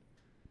 years, but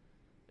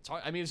it's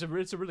hard. I mean, it's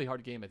a really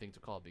hard game I think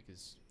to call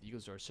because the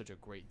Eagles are such a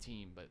great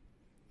team, but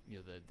you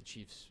know the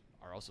Chiefs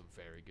are also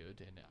very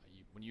good. And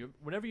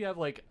whenever you have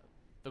like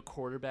the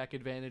quarterback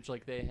advantage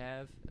like they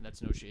have, and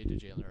that's no shade to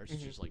Jalen Hurts,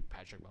 it's just like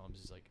Patrick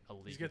Mahomes is like a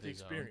league He's got of the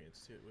his own.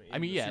 experience too. I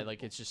in mean, the yeah, Super like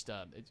Bowl. it's just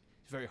it's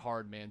a very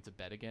hard man to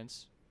bet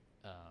against.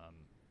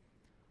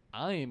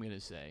 I am gonna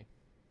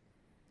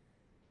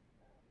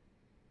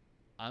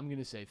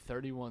say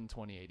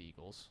 31-28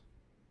 Eagles.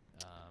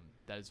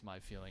 That is my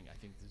feeling. I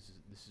think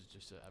this is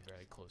just a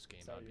very close game.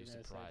 So I'd be you're gonna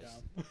say surprised.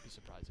 Dom. Be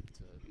surprised if it's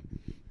a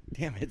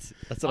Damn it.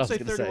 That's what I'll I say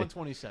was going to say.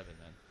 31-27 then.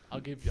 I'll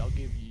give you.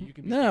 You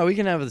can. be No, we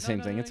can have the same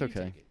no, thing. no, It's you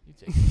okay. take it. You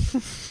take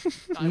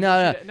it. No.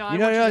 I You know, want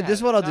no, to this is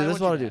have what it. I'll No, do. I This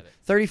is want what I'll you do.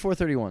 to have it.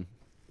 34-31.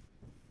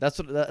 That's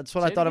what Say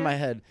I it thought in my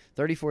again? head.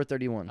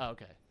 34-31. Oh,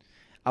 okay.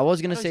 I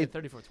was going I to thought say you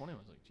said 34-20. I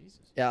was like, Jesus.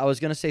 yeah, I was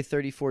going to say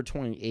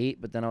 34-28,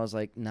 but then I was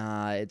like,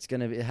 nah, it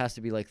has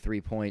to be like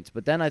 3 points.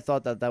 But then I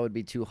thought that would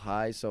be too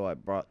high, so I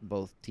brought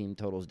both team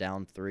totals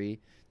down 3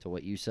 to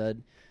what you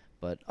said.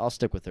 But I'll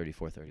stick with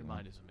 34-31. Your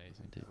mind is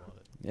amazing. I love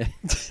it. Yeah.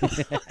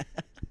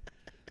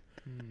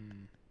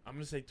 I'm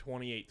gonna say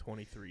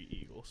 28-23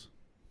 Eagles.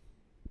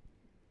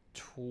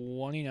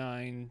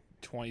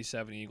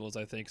 29-27 Eagles.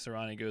 I think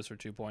Sirianni goes for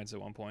 2 points at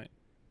one point.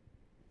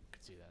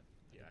 Could see that.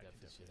 Yeah, I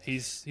Definitely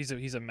see that.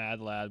 He's a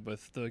mad lad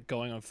with the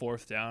going on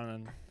 4th down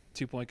and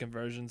 2-point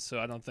conversions. So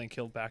I don't think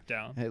he'll back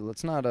down. Hey,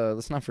 let's not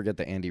forget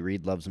that Andy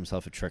Reid loves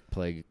himself a trick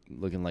play,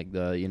 looking like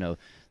the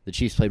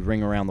Chiefs played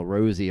Ring Around the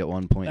Rosie at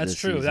one point. That's this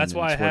true. season That's and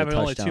why I scored a have it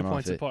only 2 touchdown off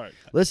points it. apart.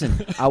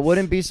 Listen, I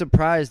wouldn't be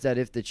surprised that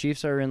if the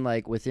Chiefs are in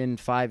like within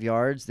 5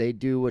 yards, they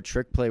do a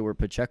trick play where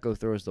Pacheco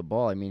throws the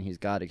ball. I mean, he's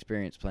got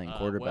experience playing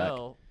quarterback.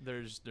 Well,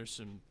 there's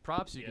some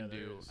props you Yeah, can there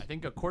do. is. I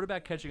think a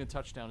quarterback catching a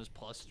touchdown is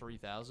plus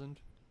 3,000.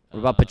 What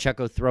about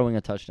Pacheco throwing a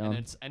And touchdown?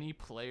 it's any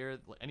player,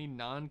 any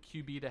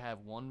non-QB to have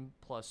 1+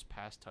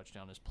 pass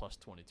touchdown is plus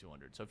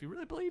 2,200. So if you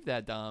really believe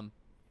that, Dom,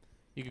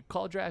 you could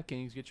call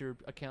DraftKings, get your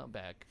account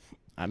back.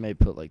 I may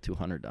put like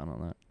 200 down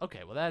on that.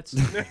 Okay, well that's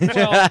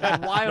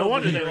wildly No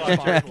wonder they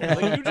lost.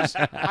 irresponsible.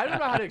 Like, I don't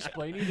know how to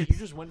explain to you that you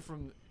just went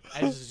from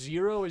as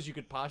zero as you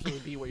could possibly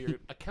be, where your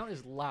account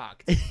is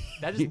locked.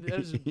 That is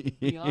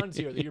beyond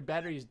zero. That your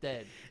battery is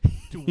dead.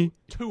 To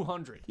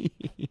 200.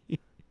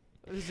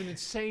 That is an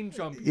insane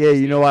jump. Yeah,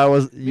 you know I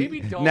was. Maybe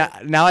don't.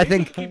 Now I Maybe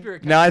think. keep your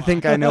account Now I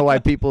think locked. I know why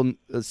people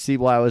see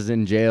why I was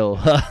in jail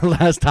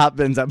last Top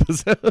Bins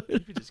episode. You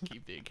could just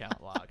keep the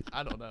account locked.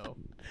 I don't know.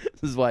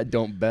 This is why I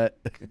don't bet.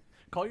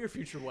 Call your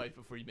future wife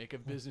before you make a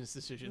business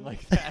decision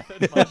like that.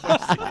 That's my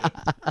advice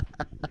to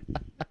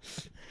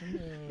you.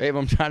 Babe,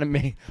 I'm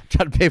trying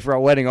to pay for our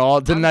wedding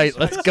all tonight.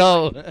 Let's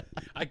go.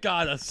 I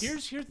got us.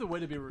 Here's the way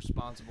to be a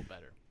responsible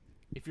bettor.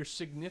 If your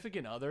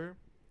significant other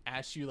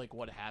asks you like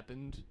what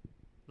happened,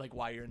 like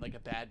why you're in like a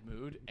bad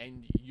mood,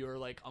 and you're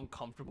like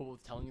uncomfortable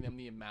with telling them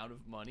the amount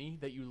of money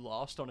that you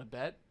lost on a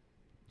bet,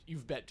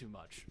 you've bet too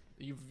much.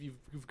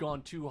 You've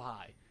gone too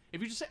high.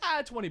 If you just say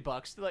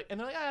 $20, they're like, and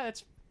they're like,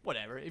 it's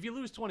whatever. If you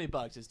lose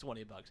 $20, it's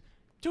 $20.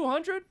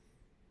 200?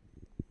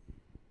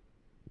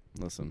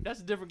 Listen, That's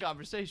a different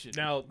conversation.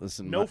 Now,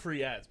 Listen, no my-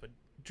 free ads, but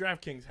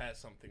DraftKings has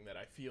something that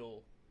I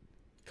feel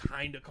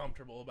kind of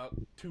comfortable about.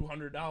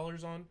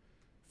 $200 on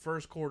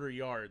first quarter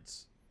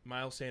yards.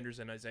 Miles Sanders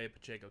and Isaiah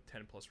Pacheco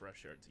 10+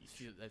 rush yards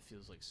each. That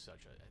feels like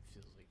such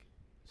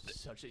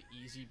an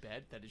easy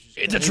bet that is just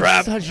It's a it's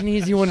trap. such an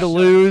easy one to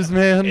lose,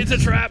 man. It's a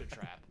trap.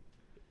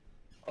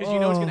 Because you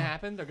know what's Oh. gonna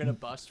happen? They're gonna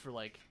bust for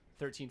like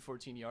 13,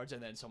 14 yards,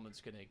 and then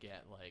someone's gonna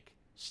get like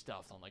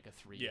stuffed on like a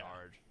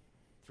 3-yard.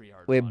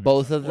 Wait, run or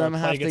both something. of them Or a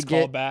play have to gets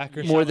called get back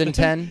or more than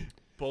something. 10.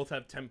 Both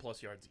have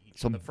 10+ yards each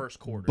So in the first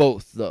quarter.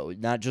 Both though,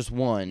 not just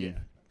one. Yeah.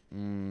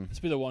 Mm. This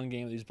will be the one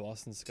game that these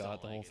Boston Scott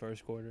Something the whole like it.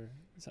 first quarter.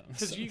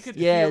 Because you could,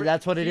 Yeah, theori-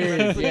 that's what it is.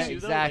 theoretically Yeah, too,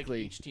 though, exactly.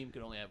 Like, each team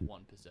could only have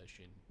one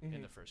possession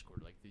in the first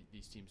quarter. Like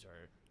these teams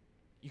are,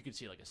 you could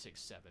see like a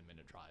 6-7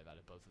 minute drive out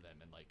of both of them,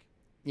 and like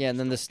Yeah, and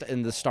then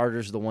the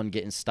starter's the one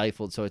getting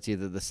stifled, so it's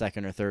either the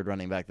second or third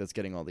running back that's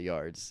getting all the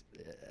yards.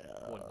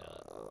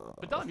 whatnot.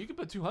 But Dom, you could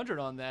put 200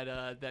 on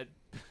that. That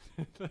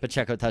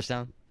Pacheco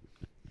touchdown.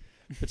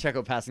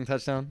 Pacheco passing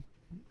touchdown.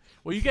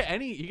 well, you get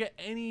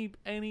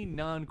any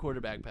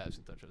non-quarterback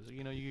passing touchdowns.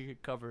 You know, you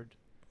get covered.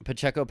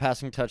 Pacheco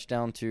passing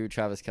touchdown to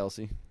Travis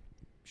Kelce.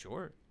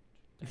 Sure,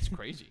 that's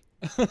crazy.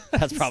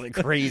 That's probably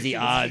crazy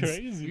odds.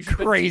 Crazy. You should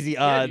bet- Crazy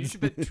yeah, you odds.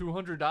 should bet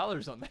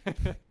 $200 on that.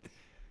 I'm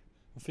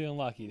feeling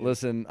lucky. Dude.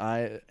 Listen,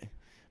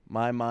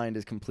 my mind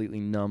is completely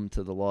numb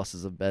to the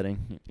losses of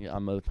betting. Yeah,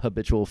 I'm a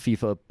habitual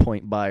FIFA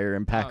point buyer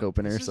and pack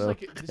opener, this is so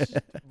this is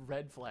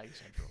red flag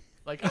central.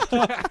 Like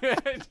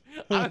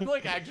I'm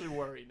like actually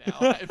worried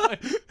now.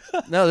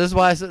 no, this is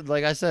why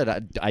I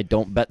said I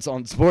don't bet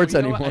on sports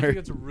Well, you know what? I anymore. think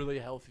it's a really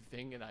healthy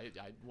thing, and I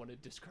want to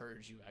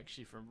discourage you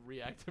actually from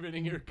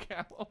reactivating your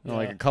account. You know,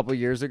 like a couple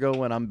years ago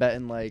when I'm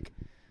betting like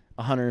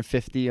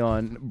 150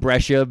 on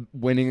Brescia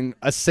winning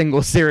a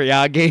single Serie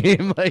A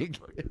game, like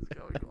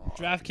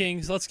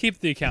DraftKings, let's keep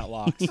the account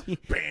locked.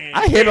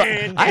 I hit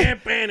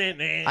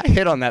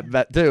on that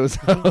bet too.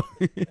 So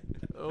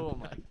Oh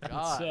my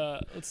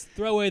god. Let's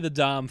throw away the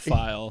Dom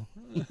file.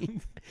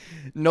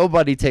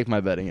 nobody take my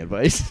betting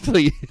advice,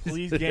 please.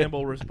 Please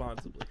gamble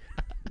responsibly.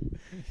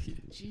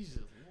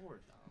 Jesus Lord.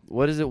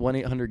 What is it?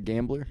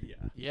 1-800-GAMBLER. Yeah.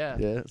 Yeah.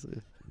 Yeah.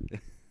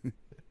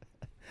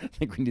 I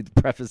think we need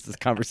to preface this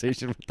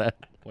conversation with that.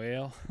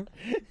 Well,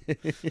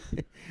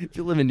 If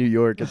you live in New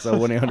York, it's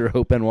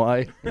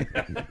 1-800-HOPE-NY.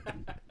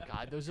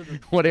 God, those are the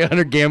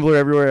 1-800-GAMBLER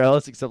everywhere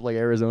else except like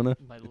Arizona.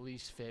 my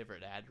least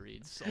favorite ad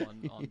reads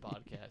on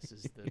podcasts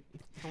is the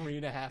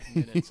 3.5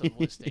 minutes of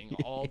listing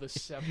all the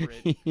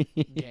separate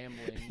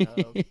gambling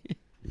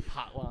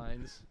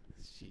hotlines.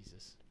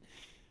 Jesus.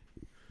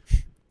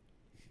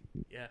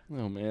 Yeah.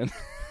 Oh man.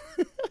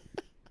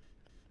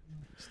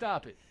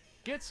 Stop it.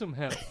 Get some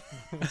help.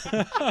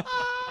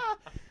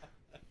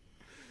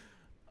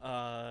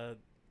 I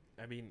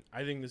mean,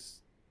 I think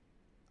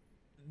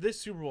this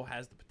Super Bowl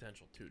has the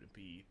potential to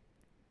be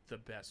the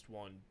best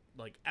one,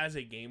 like as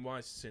a game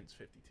wise, since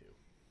 '52.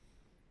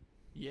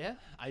 Yeah,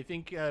 I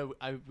think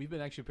we've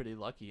been actually pretty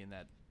lucky in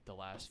that the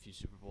last few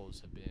Super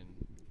Bowls have been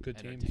Good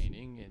teams.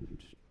 entertaining and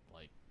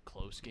like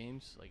close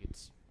games. Like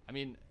I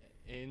mean,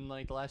 in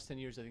like the last 10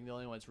 years, I think the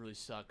only one that's really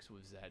sucks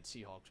was that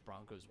Seahawks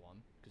Broncos one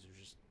because it was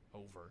just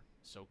over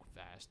so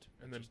fast.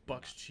 And then Just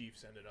Bucks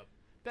Chiefs ended up.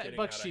 That getting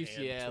Bucks out of Chiefs,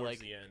 hand yeah, towards like,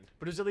 the end.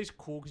 but it was at least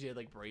cool because you had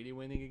like Brady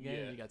winning again, Yeah.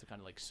 and you got to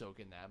kind of like soak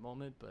in that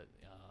moment. But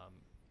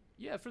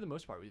yeah, for the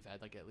most part, we've had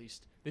like at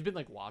least they've been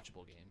like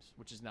watchable games,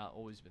 which has not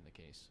always been the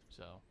case.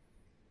 So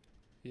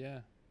yeah.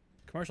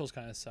 Commercials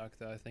kind of suck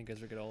though. I think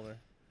as we get older.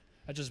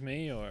 That's just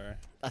me, or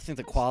I think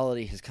the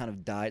quality has kind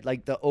of died.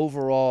 Like the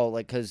overall,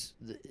 like, because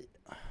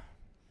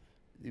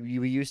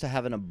we used to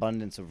have an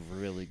abundance of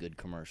really good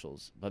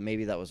commercials, but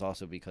maybe that was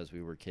also because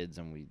we were kids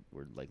and we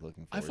were like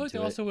looking I forward feel like to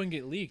they it. also wouldn't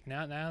get leaked.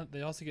 Now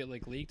they also get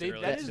like leaked.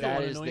 early. that is the that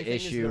one is annoying the thing.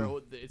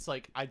 issue. It's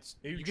like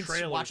They do you can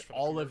trailers watch for the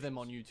all of them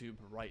on commercials. YouTube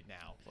right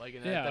now. Like,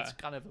 and Yeah. that's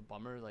kind of a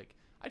bummer. Like,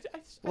 I Like a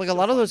still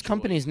lot of find those joy,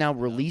 companies now you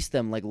know? release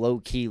them like low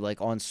key, like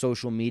on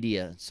social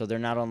media, so they're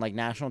not on like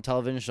national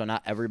television, so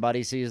not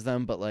everybody sees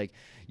them. But like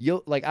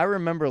I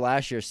remember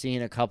last year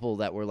seeing a couple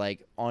that were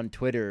like on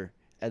Twitter,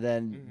 and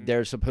then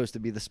they're supposed to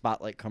be the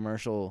spotlight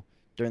commercial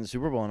during the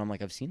Super Bowl, and I'm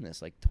like, I've seen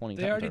this like 20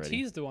 They times already already.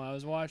 teased the one. I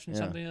was watching Yeah.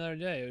 something the other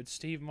day. It's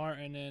Steve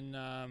Martin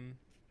and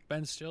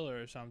Ben Stiller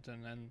or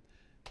something, and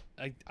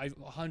I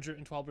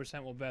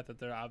 112% will bet that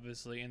they're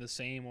obviously in the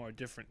same or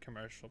different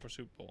commercial for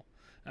Super Bowl,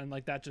 and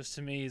like that just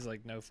to me is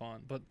like no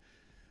fun. But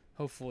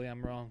hopefully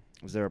I'm wrong.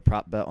 Was there a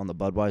prop bet on the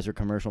Budweiser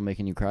commercial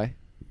making you cry?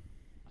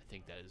 I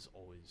think that is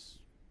always.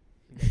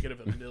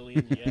 -1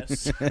 million,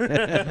 yes.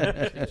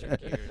 Things are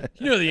geared.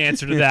 You know the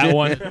answer to that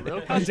one. The real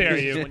How question dare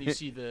is you? when you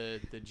see the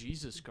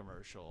Jesus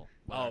commercial,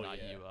 whether Oh, or not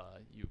yeah.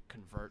 you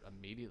convert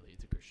immediately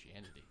to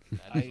Christianity.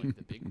 That is I- like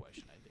the big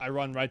question. I think I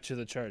run right to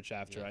the church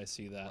after Yeah, I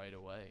see that. right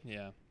away.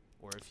 Yeah.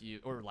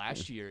 Or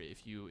last year,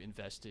 if you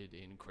invested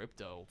in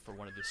crypto for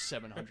one of the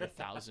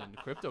 700,000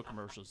 crypto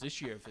commercials.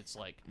 This year, if it's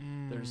like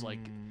there's like,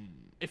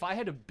 if I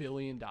had $1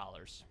 billion,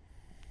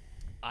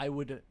 I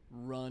would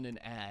run an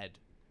ad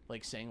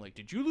like saying like,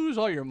 "Did you lose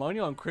all your money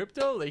on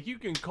crypto? Like you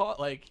can call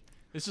like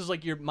this is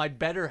like my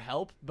better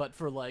help, but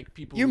for like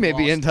people You who may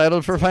be lost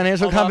entitled for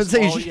financial all lost all-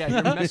 compensation. yeah,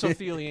 your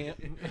mesothelioma.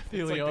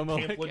 It's like the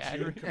Camp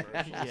Lejeune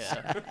commercials.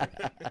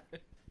 Yeah.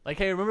 Like,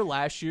 hey, remember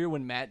last year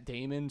when Matt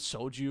Damon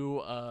sold you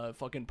a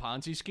fucking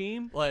Ponzi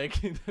scheme? Like,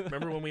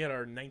 Remember when we had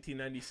our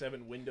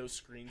 1997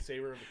 Windows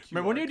screensaver of a QR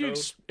remember when you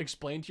code?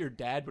 explain to your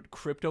dad what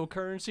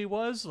cryptocurrency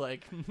was?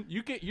 Like,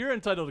 you're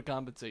entitled to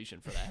compensation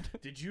for that.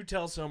 Did you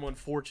tell someone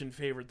fortune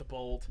favored the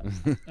bold?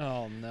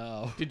 Oh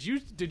no. Did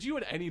you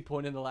at any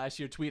point in the last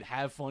year tweet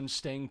 "Have fun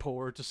staying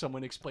poor" to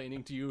someone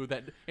explaining to you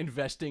that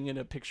investing in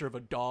a picture of a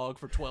dog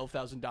for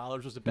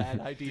 $12,000 was a bad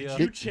idea? Did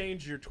you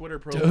change your Twitter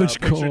profile picture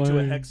to a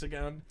Dogecoin.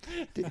 hexagon?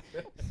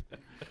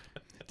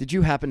 Did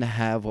you happen to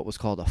have what was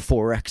called a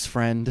Forex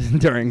friend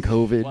during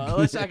COVID? Well,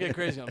 let's not get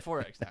crazy on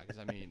Forex now, because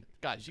I mean,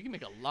 guys, you can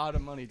make a lot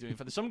of money doing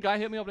it. Some guy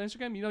hit me up on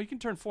Instagram. You know, you can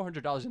turn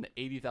 $400 into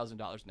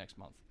 $80,000 next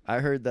month. I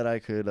heard that I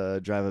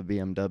could drive a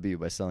BMW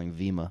by selling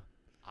Vima.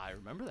 I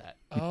remember that.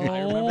 Oh. I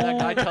remember that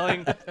guy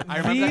telling. I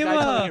remember that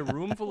guy telling a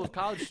room full of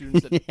college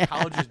students that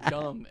college is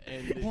dumb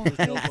and there's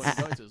no point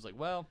in going to. It's like,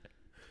 well,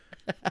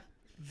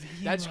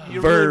 that's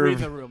you're really Verve.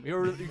 reading the room.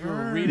 You're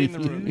reading the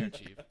room here,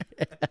 Chief.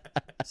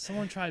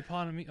 Someone tried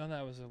pawning me. Oh,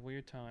 that was a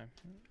weird time.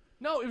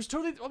 No, it was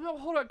totally. Oh, no,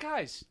 hold on,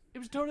 guys. It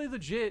was totally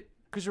legit.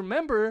 Because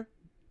remember,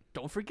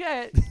 don't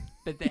forget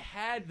that they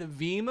had the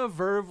Vima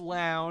Verve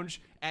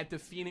Lounge at the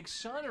Phoenix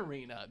Sun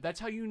Arena. That's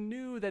how you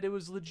knew that it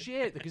was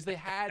legit, because they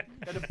had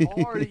at a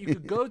bar that you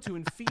could go to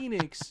in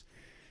Phoenix.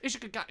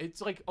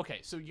 It's like, okay,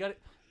 so you got to.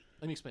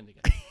 Let me explain it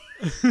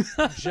again.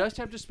 You just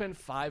have to spend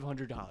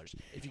 $500.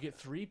 If you get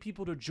 3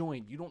 people to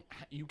join,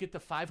 you get the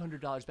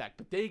 $500 back.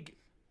 But they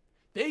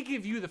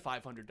give you the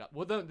 $500.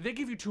 Well, they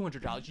give you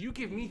 $200. You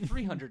give me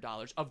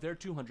 $300 of their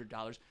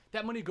 $200.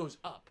 That money goes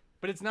up,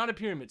 but it's not a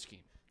pyramid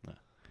scheme.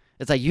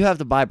 It's like you have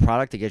to buy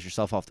product to get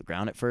yourself off the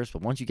ground at first,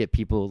 but once you get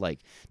people like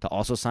to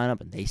also sign up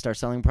and they start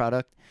selling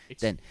product,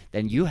 then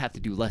you have to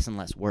do less and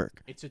less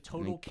work. It's a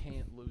total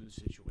can't lose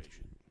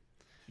situation.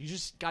 You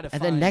just gotta.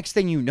 And find, then next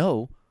thing you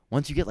know,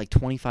 once you get like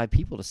 25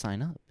 people to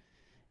sign up,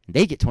 and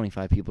they get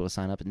 25 people to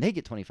sign up, and they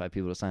get 25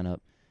 people to sign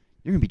up,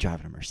 you're gonna be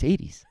driving a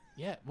Mercedes.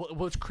 Yeah. Well,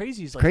 what's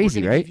crazy is like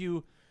Crazy, right?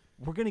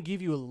 We're gonna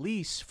give you a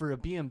lease for a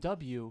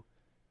BMW.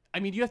 I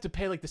mean, you have to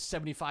pay like the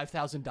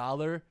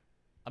 $75,000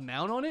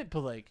 amount on it,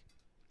 but like,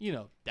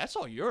 that's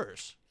all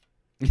yours.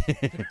 So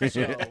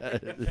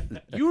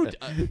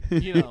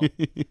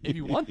if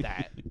you want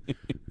that,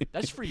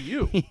 that's for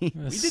you. We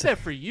did that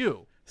for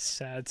you.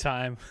 Sad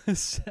time.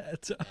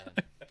 Sad time.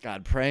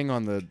 God, preying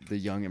on the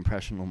young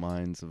impressionable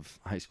minds of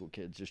high school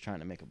kids just trying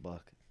to make a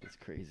buck. It's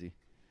crazy.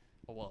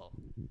 Well,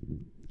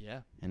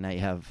 yeah. And now you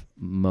have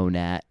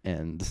Monat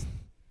and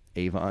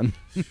Avon.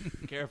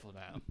 Careful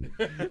now.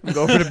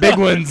 Go for the big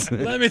ones.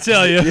 Let me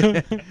tell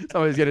you.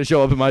 Somebody's gonna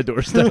show up at my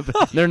doorstep.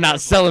 They're not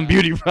selling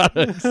beauty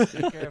products.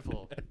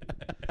 Careful.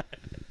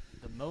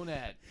 The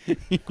Monad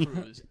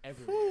crew is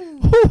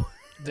everywhere.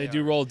 They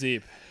do roll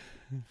deep.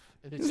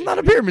 It's not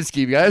a pyramid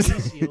scheme, guys.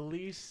 When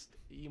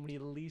you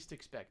least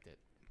expect it.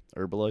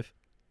 Herbalife.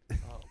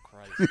 Oh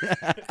Christ!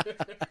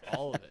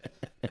 All of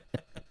it.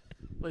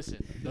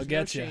 Listen, there's no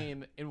get ya.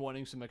 shame in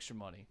wanting some extra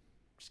money.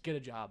 Just get a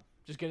job.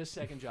 Just get a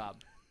second job.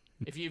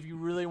 If you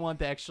really want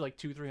the extra like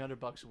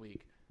 $200-300 a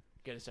week,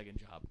 get a second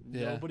job.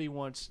 Yeah.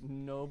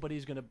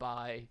 Nobody's gonna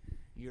buy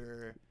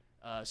your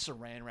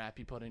saran wrap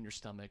you put in your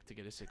stomach to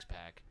get a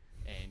 6-pack,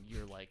 and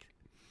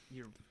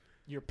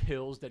your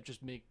pills that just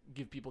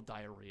give people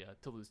diarrhea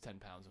to lose 10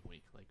 pounds a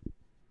week. Like,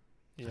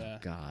 Yeah.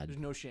 God. there's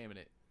no shame in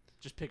it.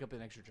 Just pick up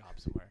an extra job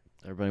somewhere.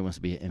 Everybody wants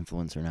to be an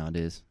influencer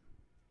nowadays.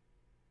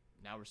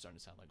 Now we're starting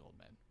to sound like old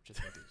men. Just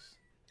like these.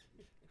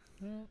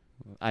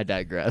 I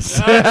digress.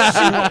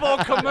 Super Bowl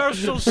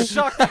commercials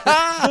suck.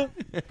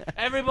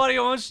 Everybody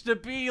wants to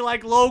be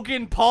like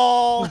Logan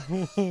Paul.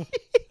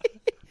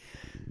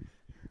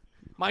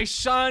 My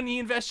son, he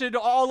invested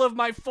all of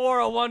my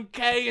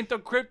 401k into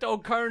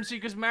cryptocurrency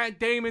because Matt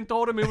Damon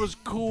told him it was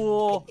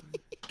cool.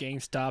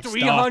 GameStop stocks.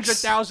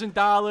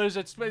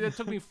 $300,000. It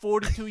took me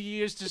 42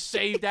 years to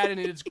save that, and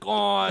it's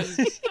gone.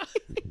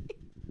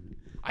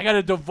 I got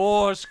a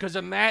divorce because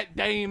of Matt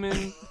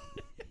Damon.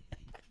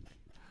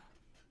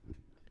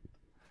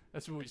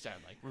 That's what we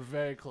sound like. We're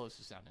very close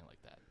to sounding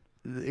like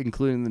that.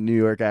 Including the New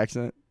York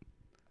accent.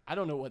 I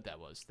don't know what that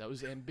was. That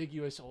was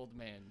ambiguous old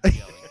man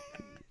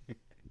yelling.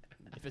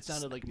 If it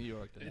sounded like New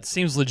York, then It that's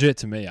seems legit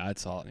to me. I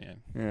saw it. Yeah.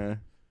 Yeah.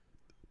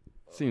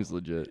 Seems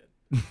legit.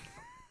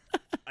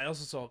 I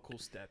also saw a cool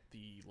stat.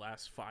 The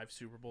last 5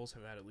 Super Bowls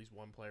have had at least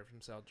one player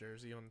from South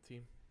Jersey on the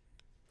team.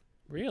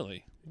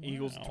 Really?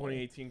 Eagles Wow.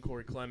 2018,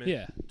 Corey Clement.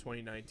 Yeah.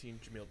 2019,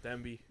 Jamil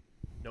Demby.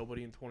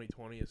 Nobody in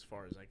 2020 as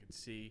far as I could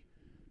see.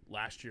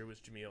 Last year was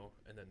Jamil,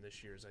 and then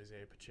this year is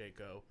Isaiah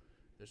Pacheco.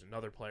 There's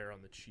another player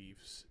on the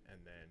Chiefs, and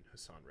then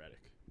Hassan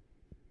Reddick.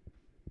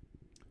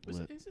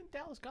 Isn't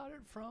Dallas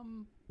Goddard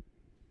from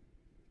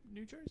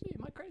New Jersey?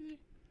 Am I crazy?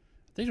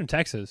 I think from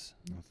Texas.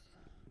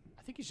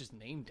 I think he's just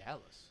named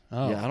Dallas.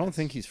 Oh. Yeah, I don't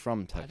think he's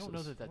from I Texas. don't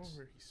know that I don't that's. know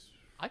where he's-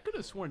 I could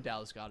have sworn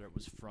Dallas Goddard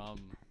was from.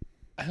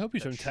 I hope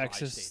he's The from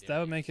Texas. tri-state That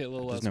would area. make it a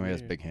little Just less know he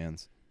has weird. big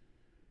hands.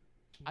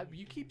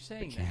 You keep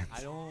saying Big that. hands.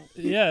 I don't.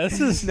 Yeah,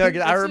 this is. No,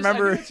 'cause I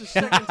remember. It's the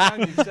second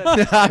time you said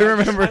that. I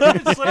remember. I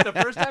think it slipped the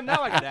first time.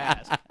 Now I gotta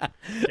ask.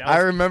 I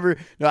remember.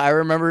 No, I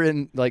remember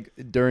in like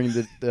during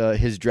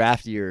his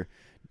draft year,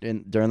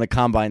 during the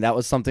combine, that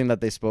was something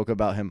that they spoke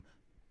about him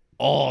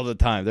all the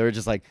time. They were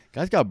just like,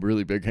 "Guy's got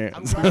really big I'm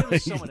hands." glad it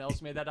was someone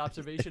else made that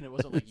observation. It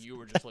wasn't like you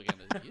were just looking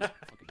at it. He has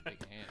fucking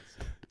big hands.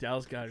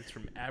 Dallas Goedert's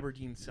from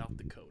Aberdeen, South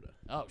Dakota.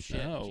 Oh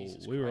shit! Oh,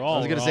 Jesus we were Christ. all I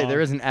was gonna say wrong.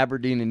 there is an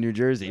Aberdeen in New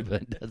Jersey,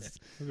 but that's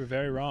We were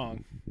very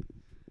wrong.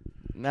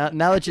 now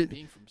that you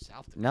Being from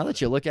South Dakota. now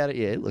that you look at it,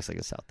 yeah, it looks like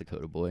a South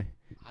Dakota boy.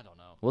 I don't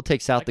know. We'll take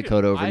South I could-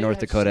 Dakota over I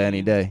North have Dakota any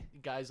seen day.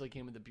 Guys like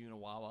him in the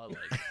Bunawawa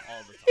like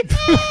all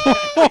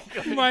the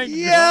time. My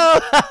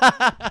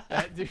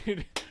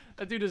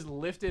That dude has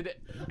lifted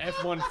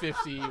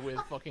F-150 with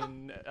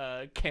fucking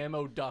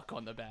camo duck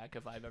on the back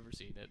if I've ever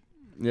seen it.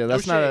 Yeah,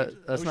 that's No not a shade.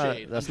 that's No not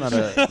shade. that's I'm not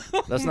just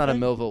a that's not a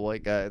Millville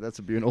white guy. That's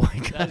a Buna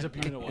white guy. That is a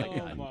Buna white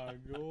guy. Oh my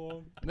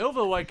god.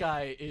 Millville white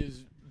guy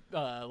is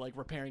like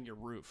repairing your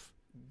roof.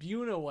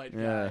 Buna white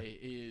Yeah. guy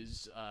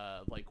is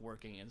like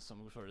working in some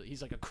sort of.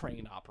 He's like a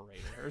crane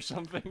operator or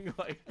something.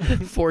 Like,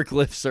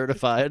 Forklift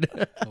certified.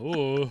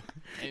 Oh.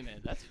 hey man,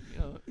 that's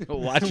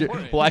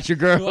watch your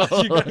girl.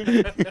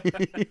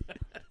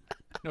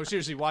 No,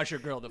 seriously, watch your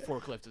girl. The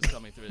forklift is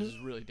coming through. This is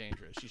really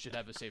dangerous. She should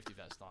have a safety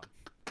vest on.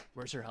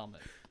 Where's her helmet?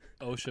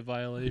 OSHA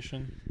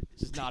violation.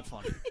 This is not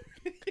funny.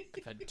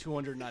 I've had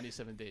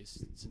 297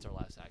 days since our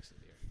last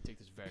accident here. Take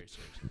this very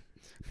seriously.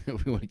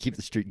 We want to keep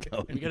the streak We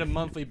going. get a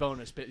monthly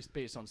bonus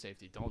based on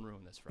safety. Don't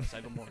ruin this for us. I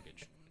have a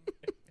mortgage.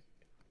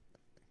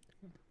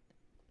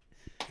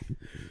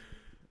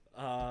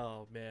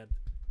 Oh man,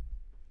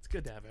 it's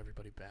good to have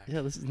everybody back.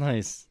 Yeah, this is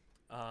nice.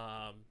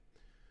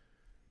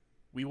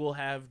 We will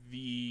have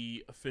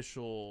the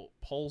official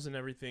polls and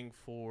everything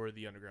for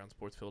the Underground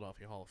Sports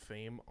Philadelphia Hall of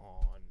Fame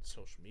on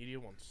social media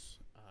once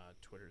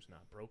Twitter's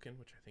not broken,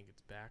 which I think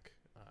it's back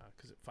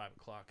because at 5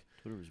 o'clock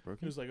Twitter was broken.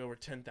 there's like over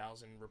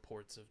 10,000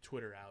 reports of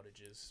Twitter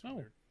outages.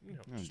 Oh. They're,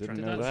 Oh, just didn't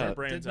trying to know push that. our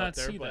brands Did not out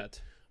there. see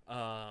But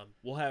that.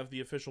 we'll have the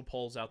official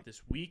polls out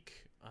this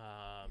week,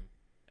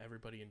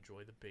 everybody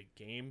enjoy the big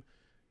game.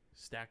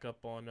 Stack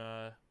up on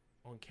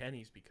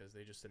Kenny's because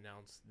they just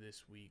announced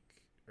this week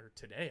or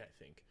today,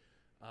 I think,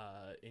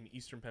 in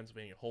Eastern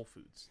Pennsylvania, Whole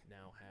Foods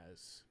now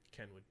has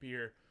Kenwood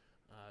beer.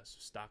 So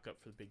stock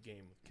up for the big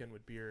game with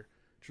Kenwood beer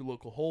at your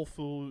local Whole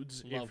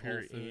Foods. Love if you're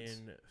Whole Foods.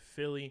 in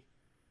Philly,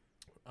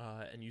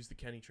 and use the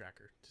Kenny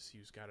Tracker to see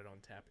who's got it on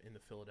tap in the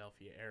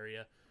Philadelphia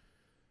area.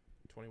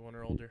 21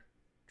 or older,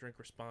 drink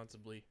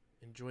responsibly,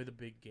 enjoy the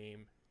big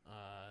game.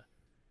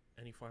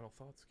 Any final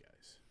thoughts,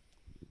 guys?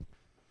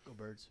 Go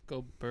Birds.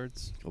 Go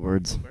Birds. Go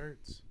Birds. Go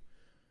Birds.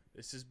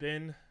 This has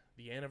been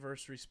the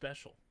anniversary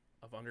special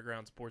of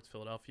Underground Sports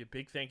Philadelphia.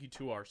 Big thank you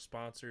to our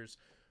sponsors,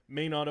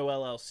 Main Auto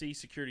LLC,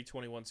 Security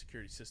 21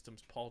 Security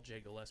Systems, Paul J.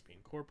 Gillespie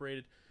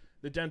Incorporated,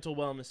 the Dental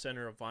Wellness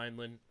Center of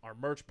Vineland, our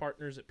merch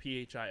partners at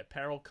PHI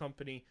Apparel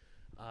Company.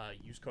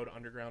 Use code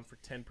Underground for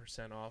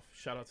 10% off.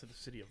 Shout out to the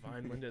city of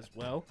Vineland as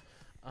well.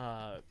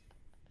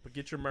 But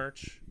get your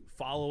merch.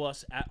 Follow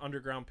us at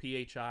Underground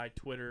PHI,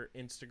 Twitter,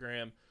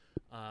 Instagram.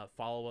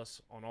 Follow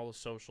us on all the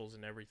socials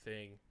and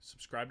everything.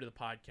 Subscribe to the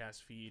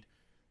podcast feed.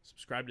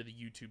 Subscribe to the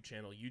YouTube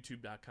channel,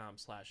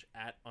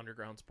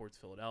 youtube.com/@Underground Sports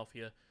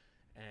Philadelphia.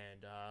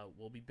 And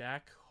we'll be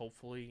back,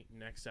 hopefully,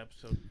 next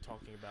episode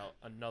talking about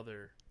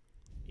another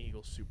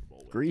Eagles Super Bowl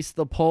win. Grease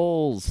the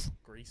poles.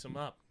 Grease them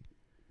up.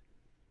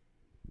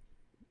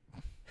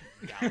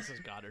 Dallas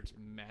Goddard's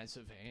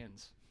massive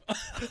hands.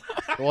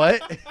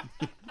 What?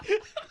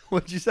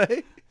 What'd you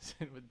say?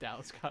 With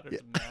Dallas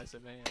Goddard's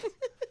massive hands.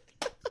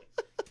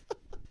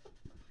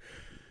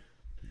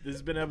 This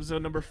has been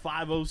episode number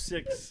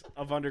 506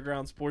 of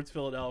Underground Sports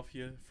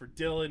Philadelphia. For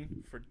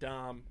Dylan, for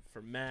Dom,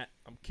 for Matt,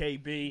 I'm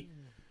KB.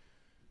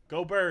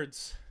 Go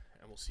Birds,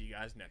 and we'll see you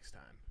guys next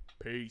time.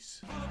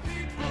 Peace.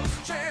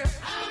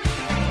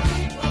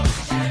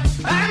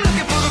 I'm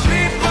looking for